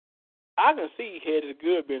 I can see Head is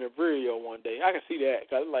Good being a video one day. I can see that.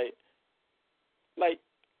 Cause like,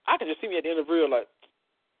 I can just see me at the end of the video, like,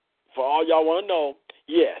 for all y'all want to know,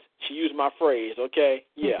 yes, she used my phrase, okay?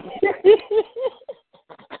 Yeah.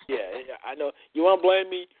 Yeah, I know. You want to blame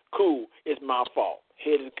me? Cool. It's my fault.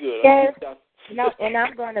 Head is good. Yes. No, and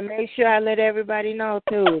I'm going to make sure I let everybody know,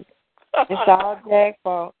 too. It's all Jack's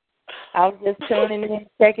fault. I was just tuning in,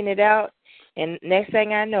 checking it out, and next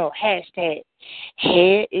thing I know, hashtag,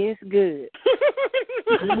 Head is Good.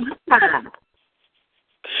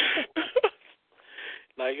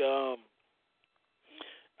 Like,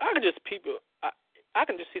 I can just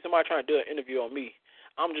see somebody trying to do an interview on me.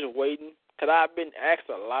 I'm just waiting, because I've been asked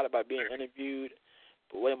a lot about being interviewed,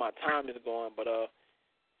 the way my time is going, but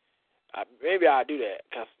maybe I'll do that,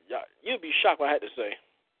 because you'd be shocked what I had to say.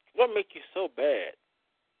 What makes you so bad?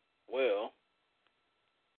 Well,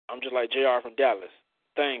 I'm just like JR from Dallas.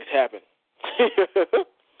 Things happen.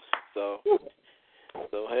 So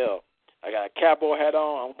hell, I got a cowboy hat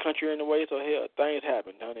on. I'm country in the way, so hell, things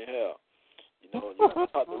happen, honey. Hell, you want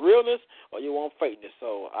to talk the realness or you want fakeness.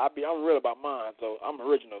 So I'm real about mine. So I'm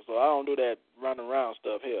original. So I don't do that running around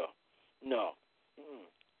stuff. Hell, no.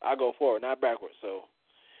 I go forward, not backwards. So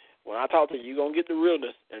when I talk to you, you're gonna get the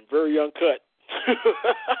realness and very uncut.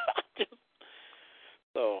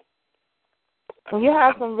 So. You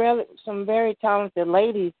have some very talented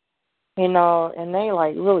ladies, and they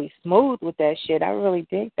like really smooth with that shit. I really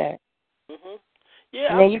dig that. Mhm.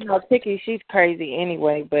 Yeah. And then Tiki, she's crazy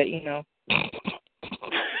anyway, but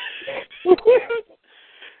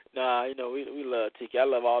Nah, we love Tiki. I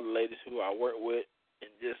love all the ladies who I work with,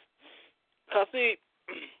 and just cause see,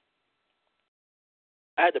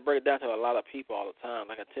 I had to break it down to a lot of people all the time.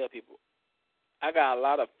 Like I tell people, I got a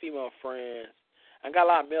lot of female friends. I got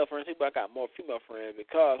a lot of male friends, but I got more female friends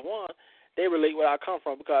because, one, they relate where I come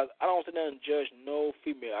from because I don't sit there and judge no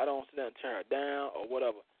female. I don't sit there and turn her down or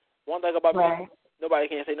whatever. One thing about me, nobody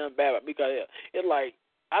can say nothing bad about me because it's like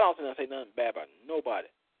I don't sit there and say nothing bad about nobody.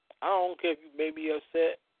 I don't care if you made me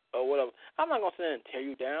upset. or whatever. I'm not gonna sit there and tear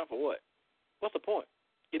you down for what? What's the point?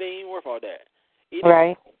 It ain't even worth all that.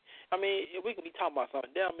 Right. I mean, if we could be talking about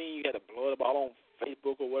something, that don't mean you got to blow it up all on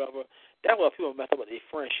Facebook or whatever. That's where people mess up with their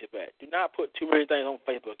friendship at. Do not put too many things on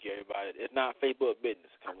Facebook, everybody. It's not Facebook business.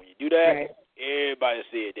 Because when you do that, everybody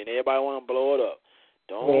see it. Then everybody want to blow it up.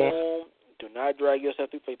 Do not drag yourself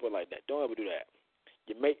through Facebook like that. Don't ever do that.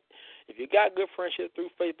 If you got good friendship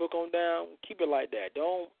through Facebook on down, keep it like that.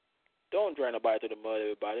 Don't drag nobody through the mud,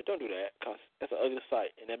 everybody. Don't do that, because that's an ugly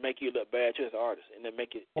sight, and that make you look bad too as an artist, and then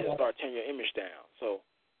it'll start tearing your image down. So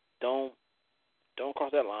don't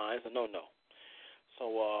cross that line. It's a no.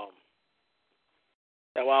 So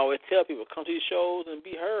that's why I always tell people, come to these shows and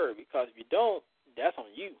be heard, because if you don't, that's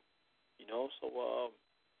on you. So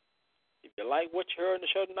if you like what you heard in the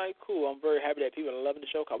show tonight, cool. I'm very happy that people are loving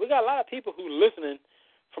the show, because we got a lot of people who listening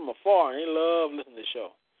from afar, and they love listening to the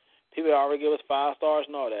show. People already give us 5 stars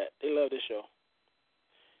and all that. They love this show.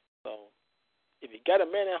 So if you got a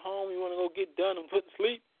man at home you want to go get done and put to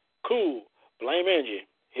sleep, cool. Blame Angie.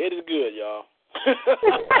 Head is good, y'all.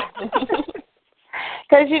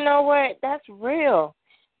 Because you know what? That's real.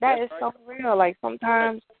 That's so real. Like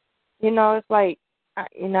sometimes, it's like, I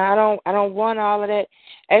don't want all of that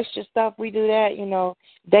extra stuff. We do that,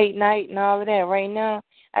 date night and all of that. Right now,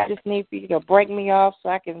 I just need for you to break me off so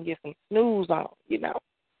I can get some snooze on,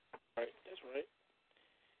 Right, that's right.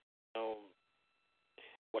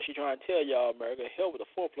 What she trying to tell y'all, America, hell with the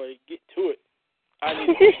foreplay, get to it. I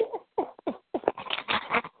need it.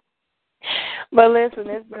 But listen,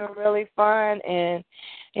 it's been really fun, and,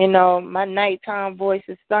 my nighttime voice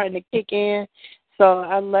is starting to kick in. So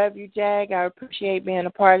I love you, Jag. I appreciate being a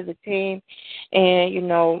part of the team, and,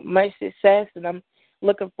 much success, and I'm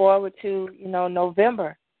looking forward to,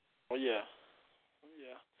 November. Oh, yeah.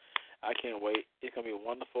 I can't wait. It's going to be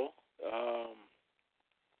wonderful.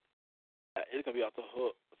 It's going to be off the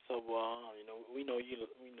hook. So, we know you.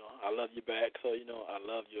 I love you back. So, I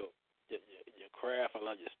love your craft. I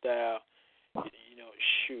love your style.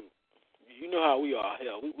 Shoot. You know how we are.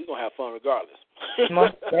 Hell, we going to have fun regardless.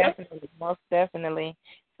 Most definitely.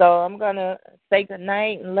 So I'm going to say good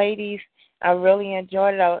night. And ladies, I really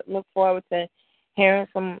enjoyed it. I look forward to hearing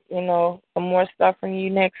some more stuff from you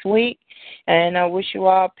next week. And I wish you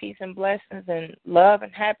all peace and blessings and love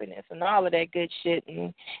and happiness and all of that good shit.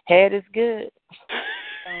 And head is good.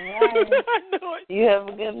 All right. I know it. You have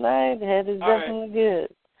a good night. Head is definitely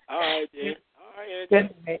good. All right, then. All right, Angie. Good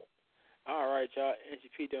night. All right, y'all.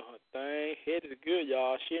 Angie P doing her thing. Head is good,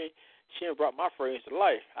 y'all. She ain't brought my phrase to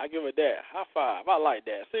life. I give her that. High five. I like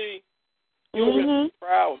that. See? You really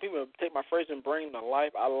proud when people take my phrase and bring them to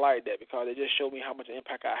life. I like that because it just showed me how much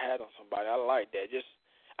impact I had on somebody. I like that.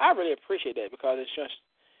 I really appreciate that because it's just,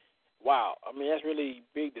 wow. I mean, that's really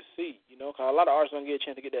big to see, because a lot of artists don't get a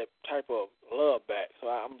chance to get that type of love back.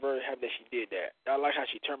 So I'm very happy that she did that. I like how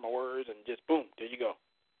she turned my words and just, boom, there you go.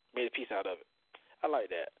 Made a piece out of it. I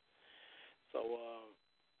like that. So,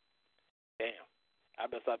 damn.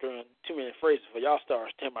 I better stop doing too many phrases for y'all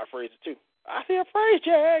stars. Tell my phrases, too. I see a phrase,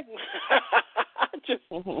 Jag.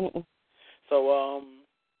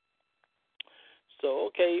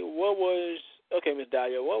 Okay, Miss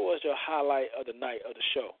Dahlia, what was your highlight of the night of the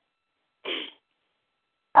show?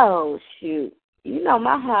 Oh, shoot.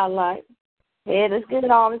 My highlight. Head is good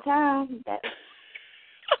all the time.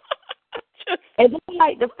 And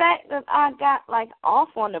then, the fact that I got, off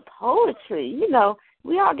on the poetry,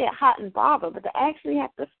 we all get hot and bothered, but to actually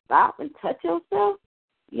have to stop and touch yourself,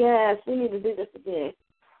 yes, we need to do this again.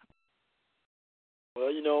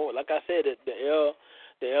 Well, like I said, the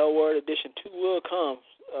L Word Edition 2 will come.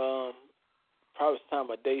 Probably sometime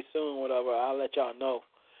a day soon, whatever. I'll let y'all know.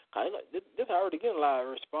 This already getting a lot of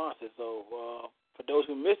responses, so for those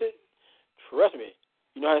who miss it, trust me.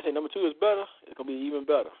 You know how they say number 2 is better? It's going to be even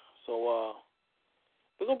better. So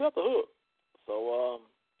we're going to be off the hook. So,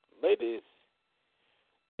 ladies,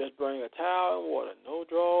 just bring a towel and water. No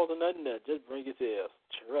draws or nothing there. Just bring yourself.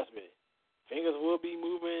 Trust me. Fingers will be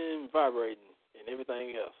moving and vibrating and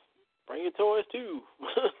everything else. Bring your toys, too.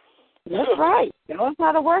 That's right. Show us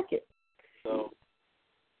how to work it. So,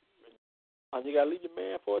 you got to leave your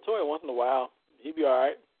man for a toy once in a while. He'll be all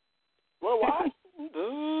right. Well, why?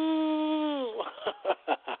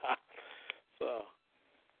 So,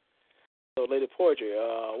 Lady Poetry,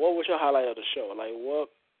 what was your highlight of the show?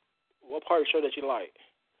 What part of the show that you like?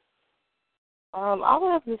 I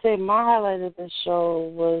would have to say my highlight of the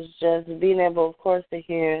show was just being able, of course, to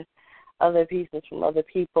hear other pieces from other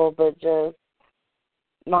people, but just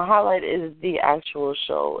my highlight is the actual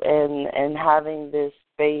show and having this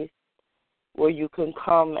space where you can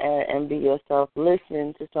come and be yourself,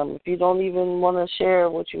 listen to some. If you don't even want to share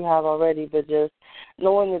what you have already, but just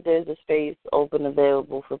knowing that there's a space open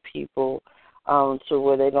available for people to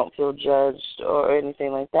where they don't feel judged or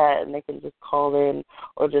anything like that, and they can just call in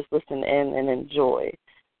or just listen in and enjoy.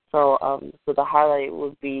 So so the highlight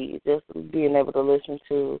would be just being able to listen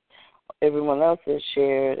to everyone else's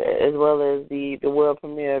shared, as well as the world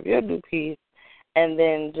premiere of your new piece, and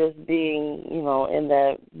then just being, in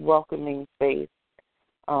that welcoming space.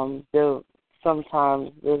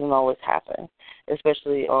 Sometimes doesn't always happen,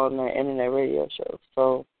 especially on the internet radio show.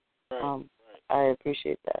 So I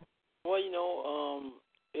appreciate that. Well,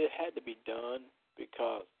 it had to be done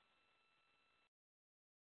because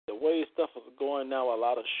the way stuff is going now, a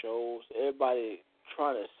lot of shows, everybody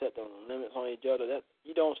trying to set the limits on each other. That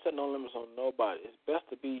you don't set no limits on nobody. It's best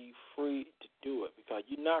to be free to do it, because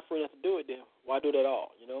you're not free enough to do it. Then why do that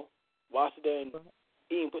all? Why sit there and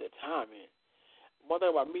even put the time in? One thing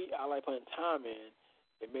about me, I like putting time in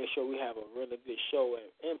and make sure we have a really good show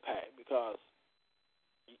and impact, because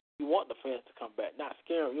you want the fans to come back, not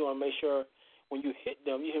scare them. You want to make sure when you hit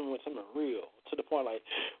them, you hit them with something real, to the point like,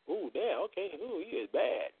 ooh, damn, okay, ooh, he is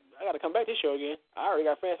bad. I got to come back to this show again. I already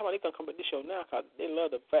got fans. Somebody can come back to this show now because they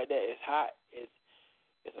love the fact that it's hot, it's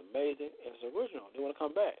amazing, and it's original. They want to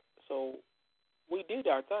come back. So we did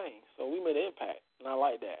our thing. So we made an impact, and I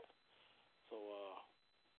like that. So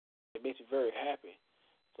it makes me very happy.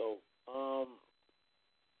 So I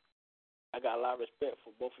got a lot of respect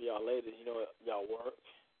for both of y'all ladies. Y'all work.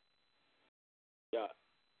 Y'all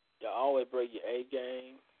always bring your A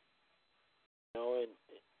game, and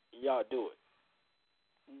y'all do it.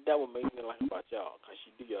 That would make me like about y'all, because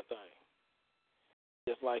you do your thing.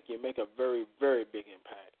 Just like you make a very, very big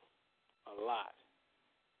impact. A lot.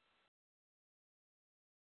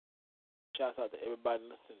 Shouts out to everybody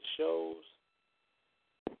listening to shows.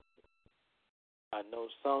 I know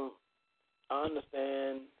I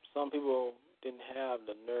understand some people didn't have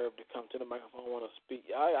the nerve to come to the microphone and want to speak.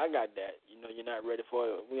 I got that. You're not ready for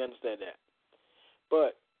it. We understand that.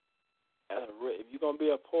 But if you're going to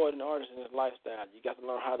be a poet and artist in this lifestyle, you got to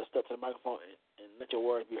learn how to step to the microphone and let your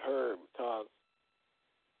words be heard, because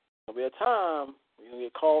there'll be a time when you're going to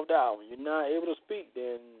get called out. When you're not able to speak,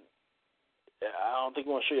 then I don't think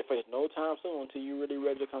you want to show your face no time soon until you're really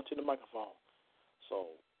ready to come to the microphone. So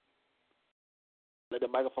let the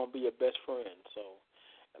microphone be your best friend. So,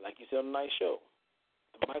 like you said on the night show,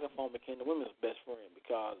 the microphone became the women's best friend,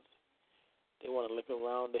 because they want to look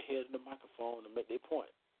around the head of the microphone to make their point.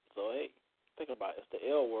 So, hey, think about it. It's the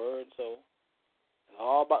L word, so it's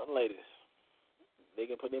all about the ladies. They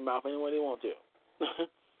can put their mouth anywhere they want to.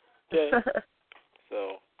 Okay?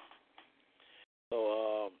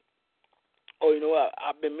 You know what?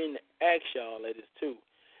 I've been meaning to ask y'all ladies, too.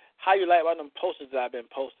 How you like about them posters that I've been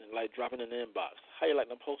posting, like dropping in the inbox? How you like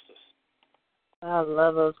them posters? I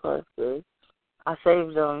love those posters. I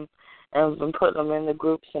saved them and been putting them in the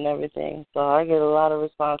groups and everything, so I get a lot of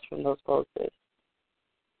response from those posters.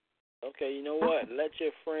 Okay, you know what? Let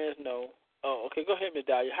your friends know. Oh, okay, go ahead, Ms.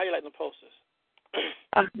 Dahlia. How you like them posters?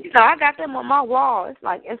 I got them on my wall. It's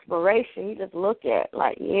like inspiration. You just look at,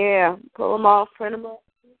 pull them off, print them up.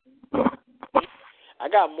 I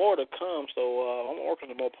got more to come, so I'm working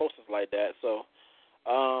on more posters like that. So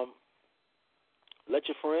let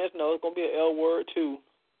your friends know it's going to be an L word, too.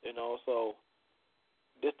 So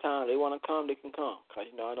this time they want to come, they can come. Because,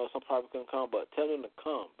 I know some probably couldn't come, but tell them to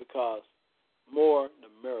come, because more the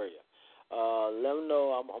merrier. Let them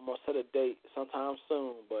know I'm going to set a date sometime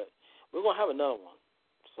soon, but we're going to have another one.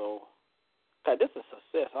 So, this is a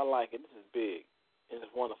success. I like it. This is big, and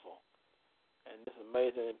it's wonderful. And this is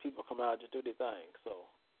amazing, and people come out and just do their thing. So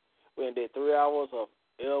we did 3 hours of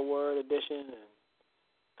L Word edition and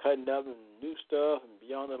cutting up and new stuff and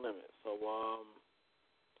beyond the limit. So we'll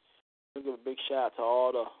give a big shout out to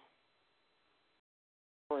all the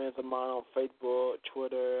friends of mine on Facebook,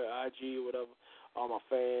 Twitter, IG, whatever, all my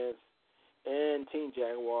fans, and Team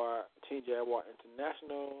Jaguar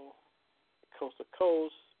International, coast to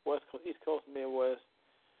coast, West Coast, East Coast, Midwest,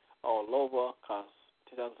 all over, because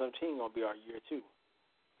 2017 going to be our year, too.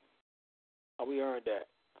 We earned that.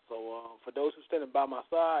 So for those who standing by my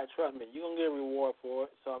side, trust me, you're going to get a reward for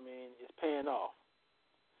it. So, it's paying off.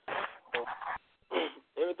 So,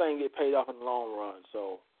 everything get paid off in the long run.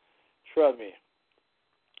 So, trust me,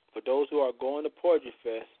 for those who are going to Poetry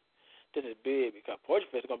Fest, this is big, because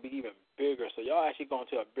Poetry Fest is going to be even bigger. So, y'all actually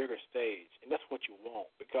going to a bigger stage. And that's what you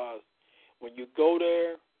want, because when you go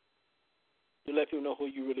there, you let people know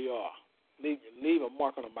who you really are. Leave a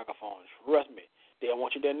mark on the microphone. Trust me, they'll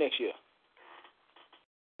want you there next year.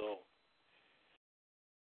 So,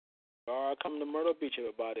 all right, coming to Myrtle Beach,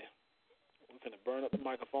 everybody. We're going to burn up the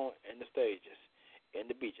microphone and the stages and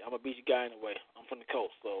the beach. I'm a beach guy anyway. I'm from the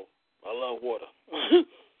coast, so I love water.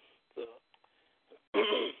 so,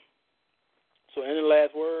 so, any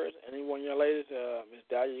last words? Anyone of your ladies? Miss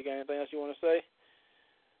Dahlia, you got anything else you want to say?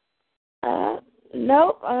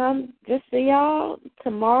 Nope. Just see y'all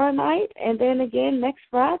tomorrow night, and then again next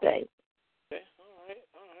Friday. Okay.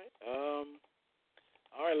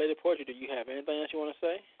 All right, Lady Poetry, do you have anything else you want to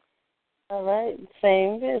say? All right.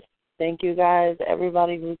 Same this. Thank you guys,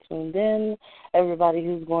 everybody who tuned in, everybody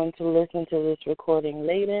who's going to listen to this recording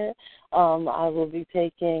later. I will be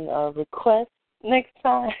taking a request next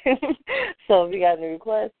time. So if you got any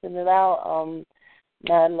requests, send it out.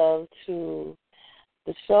 Mad love to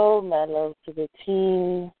the show, mad love to the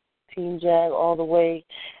team, Team Jag all the way,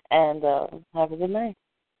 and have a good night.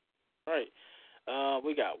 All right.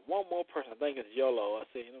 We got one more person. I think it's Yolo. I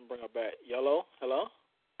see. Let me bring her back. Yolo, hello?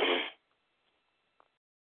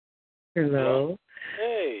 Hello.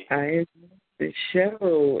 Hey. I enjoyed the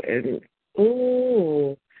show, and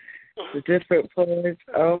the different points.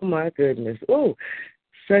 Oh my goodness.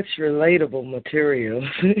 Such relatable material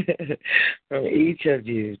from each of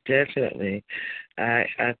you. Definitely.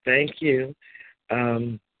 I thank you.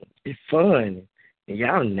 It's fun.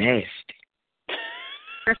 Y'all nasty.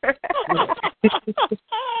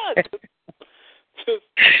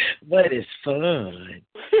 But it's fun.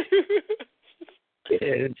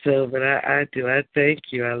 And so, but I thank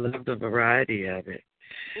you. I love the variety of it,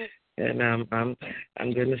 and I'm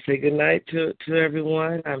going to say goodnight to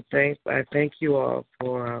everyone. I thank you all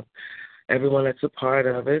for everyone that's a part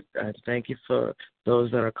of it. I thank you for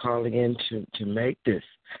those that are calling in to make this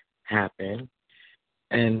happen,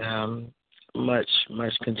 and much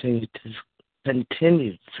continued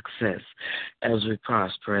success as we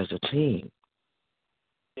prosper as a team.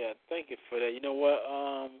 Yeah, thank you for that. You know what?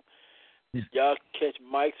 Y'all catch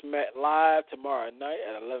Mike's Mat live tomorrow night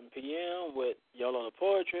at 11 p.m. with Yolo the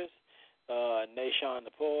Poetress, Nashawn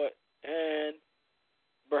the Poet, and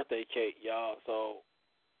Birthday Cake, y'all. So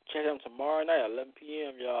check them tomorrow night at 11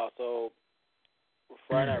 p.m., y'all. So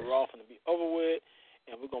Friday Night Raw finna be over with,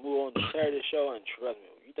 and we're going to move on to Saturday show, and trust me,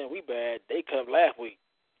 you think we bad, they cut last week.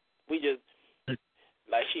 We just,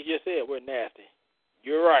 like she just said, we're nasty.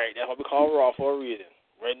 You're right. That's why we call Raw for a reason.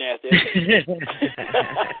 We're nasty.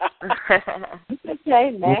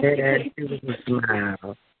 Okay, nasty.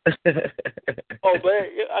 Smile. Oh, but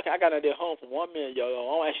I got an idea home for 1 minute, yo. I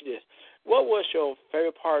want to ask you this. What was your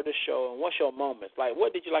favorite part of the show, and what's your moments? Like,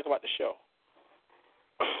 what did you like about the show?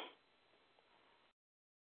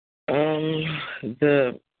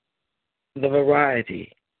 The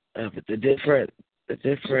variety of it, the different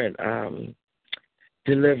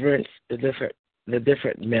deliverance, the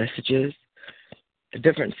different messages, the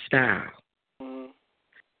different style,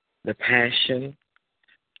 the passion,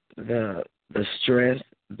 the strength,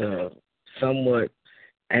 the somewhat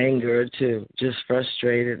anger to just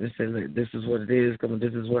frustrated and say, look, this is what it is,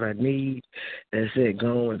 this is what I need. That's it,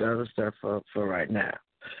 going with the other stuff for right now.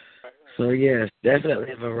 So yes,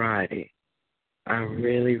 definitely variety. I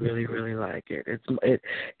really, really, really like it. It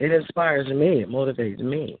inspires me. It motivates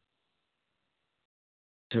me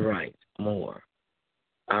to write more.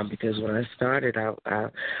 Because when I started, I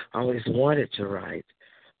always wanted to write,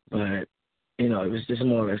 but it was just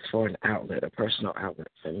more or less for an outlet, a personal outlet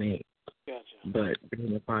for me. Gotcha. But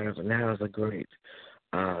being a part of it now is a great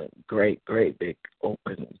big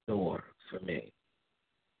open door for me.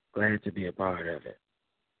 Glad to be a part of it.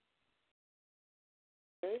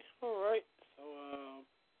 Okay, all right. So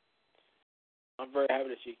I'm very happy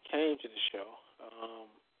that you came to the show.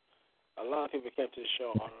 A lot of people came to the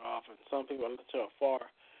show on and off, and some people are listening to it far.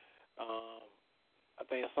 I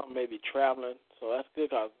think some may be traveling, so that's good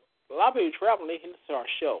because a lot of people traveling, they listen to our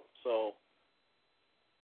show. So,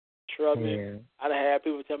 trust me, I done had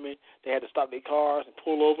people tell me they had to stop their cars and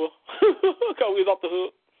pull over because we was off the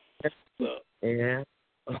hook. So, yeah.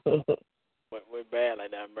 we're bad like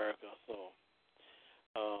that in America. So,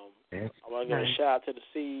 I want to give a shout out to the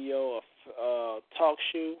CEO of Talk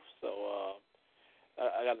Shoe. So,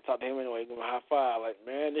 I got to talk to him anyway, give him a high five. Like,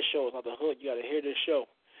 man, this show is not the hook. You got to hear this show.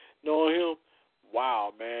 Knowing him,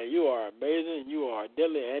 wow, man, you are amazing. You are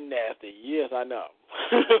deadly and nasty. Yes, I know.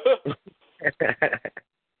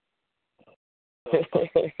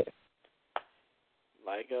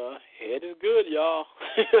 Like, head is good, y'all.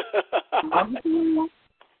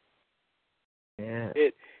 Yeah.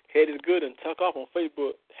 Head is good, and tuck off on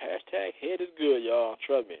Facebook. Hashtag head is good, y'all.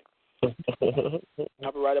 Trust me.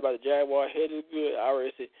 I've been writing about the Jaguar. Head is good. I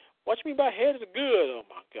already said, what you mean by head is good? Oh,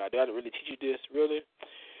 my God. Do I really teach you this? Really?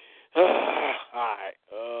 All right.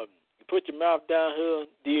 You put your mouth down here,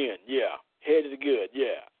 then, yeah. Head is good,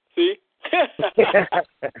 yeah. See?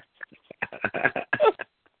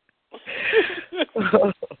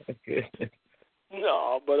 Oh, my goodness.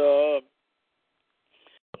 No, but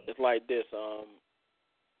it's like this.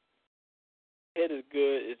 Head is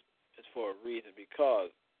good. It's for a reason because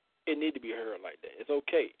it need to be heard like that. It's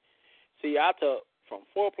okay. See, I took from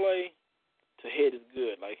foreplay to head is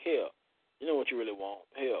good. Like hell, you know what you really want.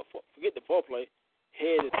 Hell, forget the foreplay.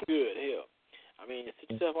 Head is good. Hell, I mean,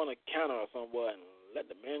 sit yourself on a counter or somewhere and let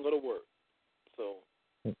the man go to work. So,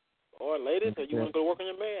 or ladies, if you want to go to work on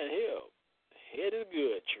your man, hell, head is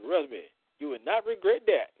good. Trust me, you would not regret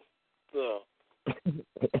that. So,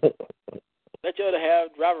 let your other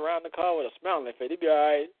half drive around the car with a smile on their face. They'll be all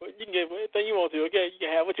right. You can get anything you want to, okay? You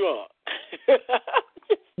can have what you want.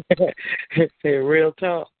 Say real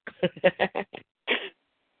talk.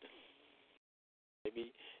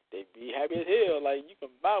 They be happy as hell. Like, you can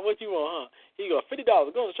buy what you want, huh? He go, $50.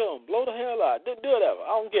 Go to the show and blow the hell out. Do whatever.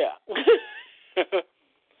 I don't care.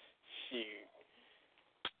 Shoot.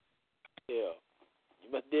 Yeah. You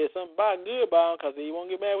must did something good by him because he won't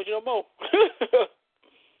get mad with you no more.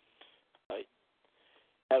 Like,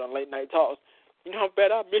 had on late night talks. You know how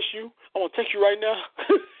bad I miss you? I want to text you right now.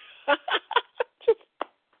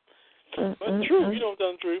 That's true. You know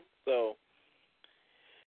that's true. So,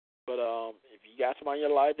 but if you got somebody in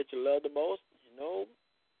your life that you love the most, you know,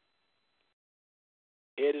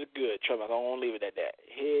 head is good. Trust me, I don't want to leave it at that.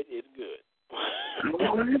 Head is good.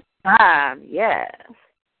 Yes.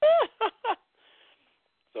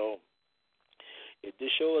 So, if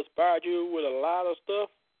this show inspired you with a lot of stuff,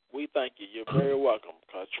 we thank you. You're very welcome.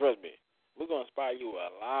 Because trust me, we're going to inspire you with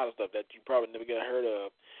a lot of stuff that you probably never get heard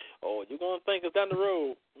of. Or you're going to think it's down the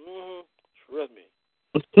road. Mm-hmm. Trust me.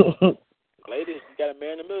 Ladies, you got a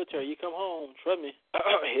man in the military. You come home. Trust me.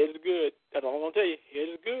 Head is good. That's all I'm going to tell you. Head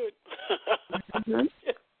is good.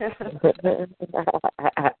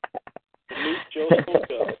 Luke Joe Spook.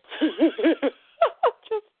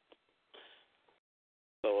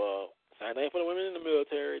 So, same thing for the women in the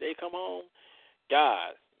military. They come home.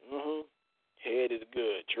 Guys, head is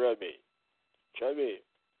good. Trust me. Trust me.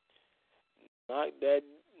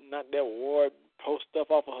 Knock that war post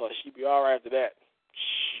stuff off of her. She be all right after that.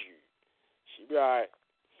 Shoot. She be all right.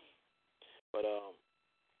 But,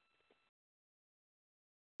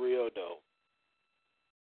 real though,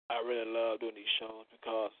 I really love doing these shows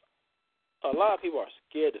because a lot of people are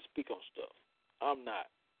scared to speak on stuff. I'm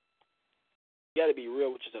not. You got to be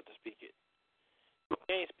real with yourself to speak it. If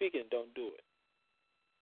you ain't speaking, don't do it.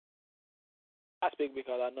 I speak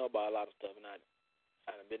because I know about a lot of stuff, and I've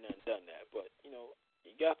been there and done that. But, you know,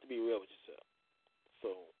 you got to be real with yourself.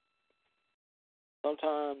 So,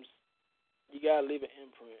 sometimes you got to leave an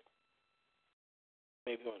imprint.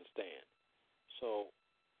 Maybe you understand. So,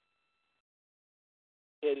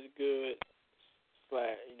 head is good.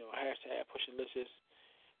 You know, hashtag Pushalicious,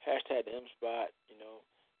 hashtag the M Spot, you know.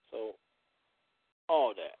 So,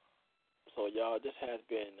 all that. So, y'all, this has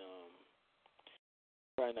been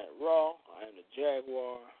Friday Night Raw. I am the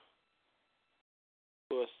Jaguar.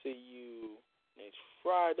 We'll see you next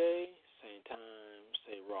Friday, same time,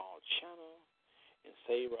 Say Raw channel, and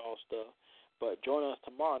Say Raw stuff. But join us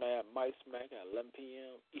tomorrow night at Mike Smack at 11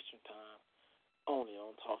 p.m. Eastern Time, only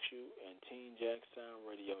on TalkShoe and Teen Jack Sound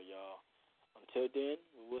Radio, y'all. Until then,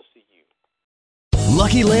 we will see you.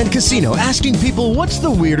 Lucky Land Casino, asking people, what's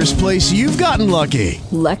the weirdest place you've gotten lucky?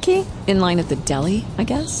 Lucky? In line at the deli, I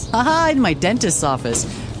guess? Aha, in my dentist's office.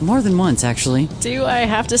 More than once, actually. Do I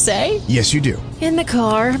have to say? Yes, you do. In the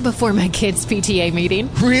car before my kids' PTA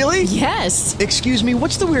meeting. Really? Yes. Excuse me,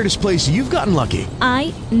 what's the weirdest place you've gotten lucky?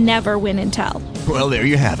 I never win and tell. Well, there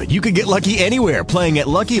you have it. You can get lucky anywhere, playing at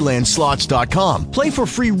LuckyLandSlots.com. Play for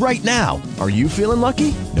free right now. Are you feeling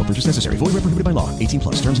lucky? No purchase necessary. Void where prohibited by law. 18+.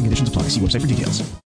 Terms and conditions apply. See website for details.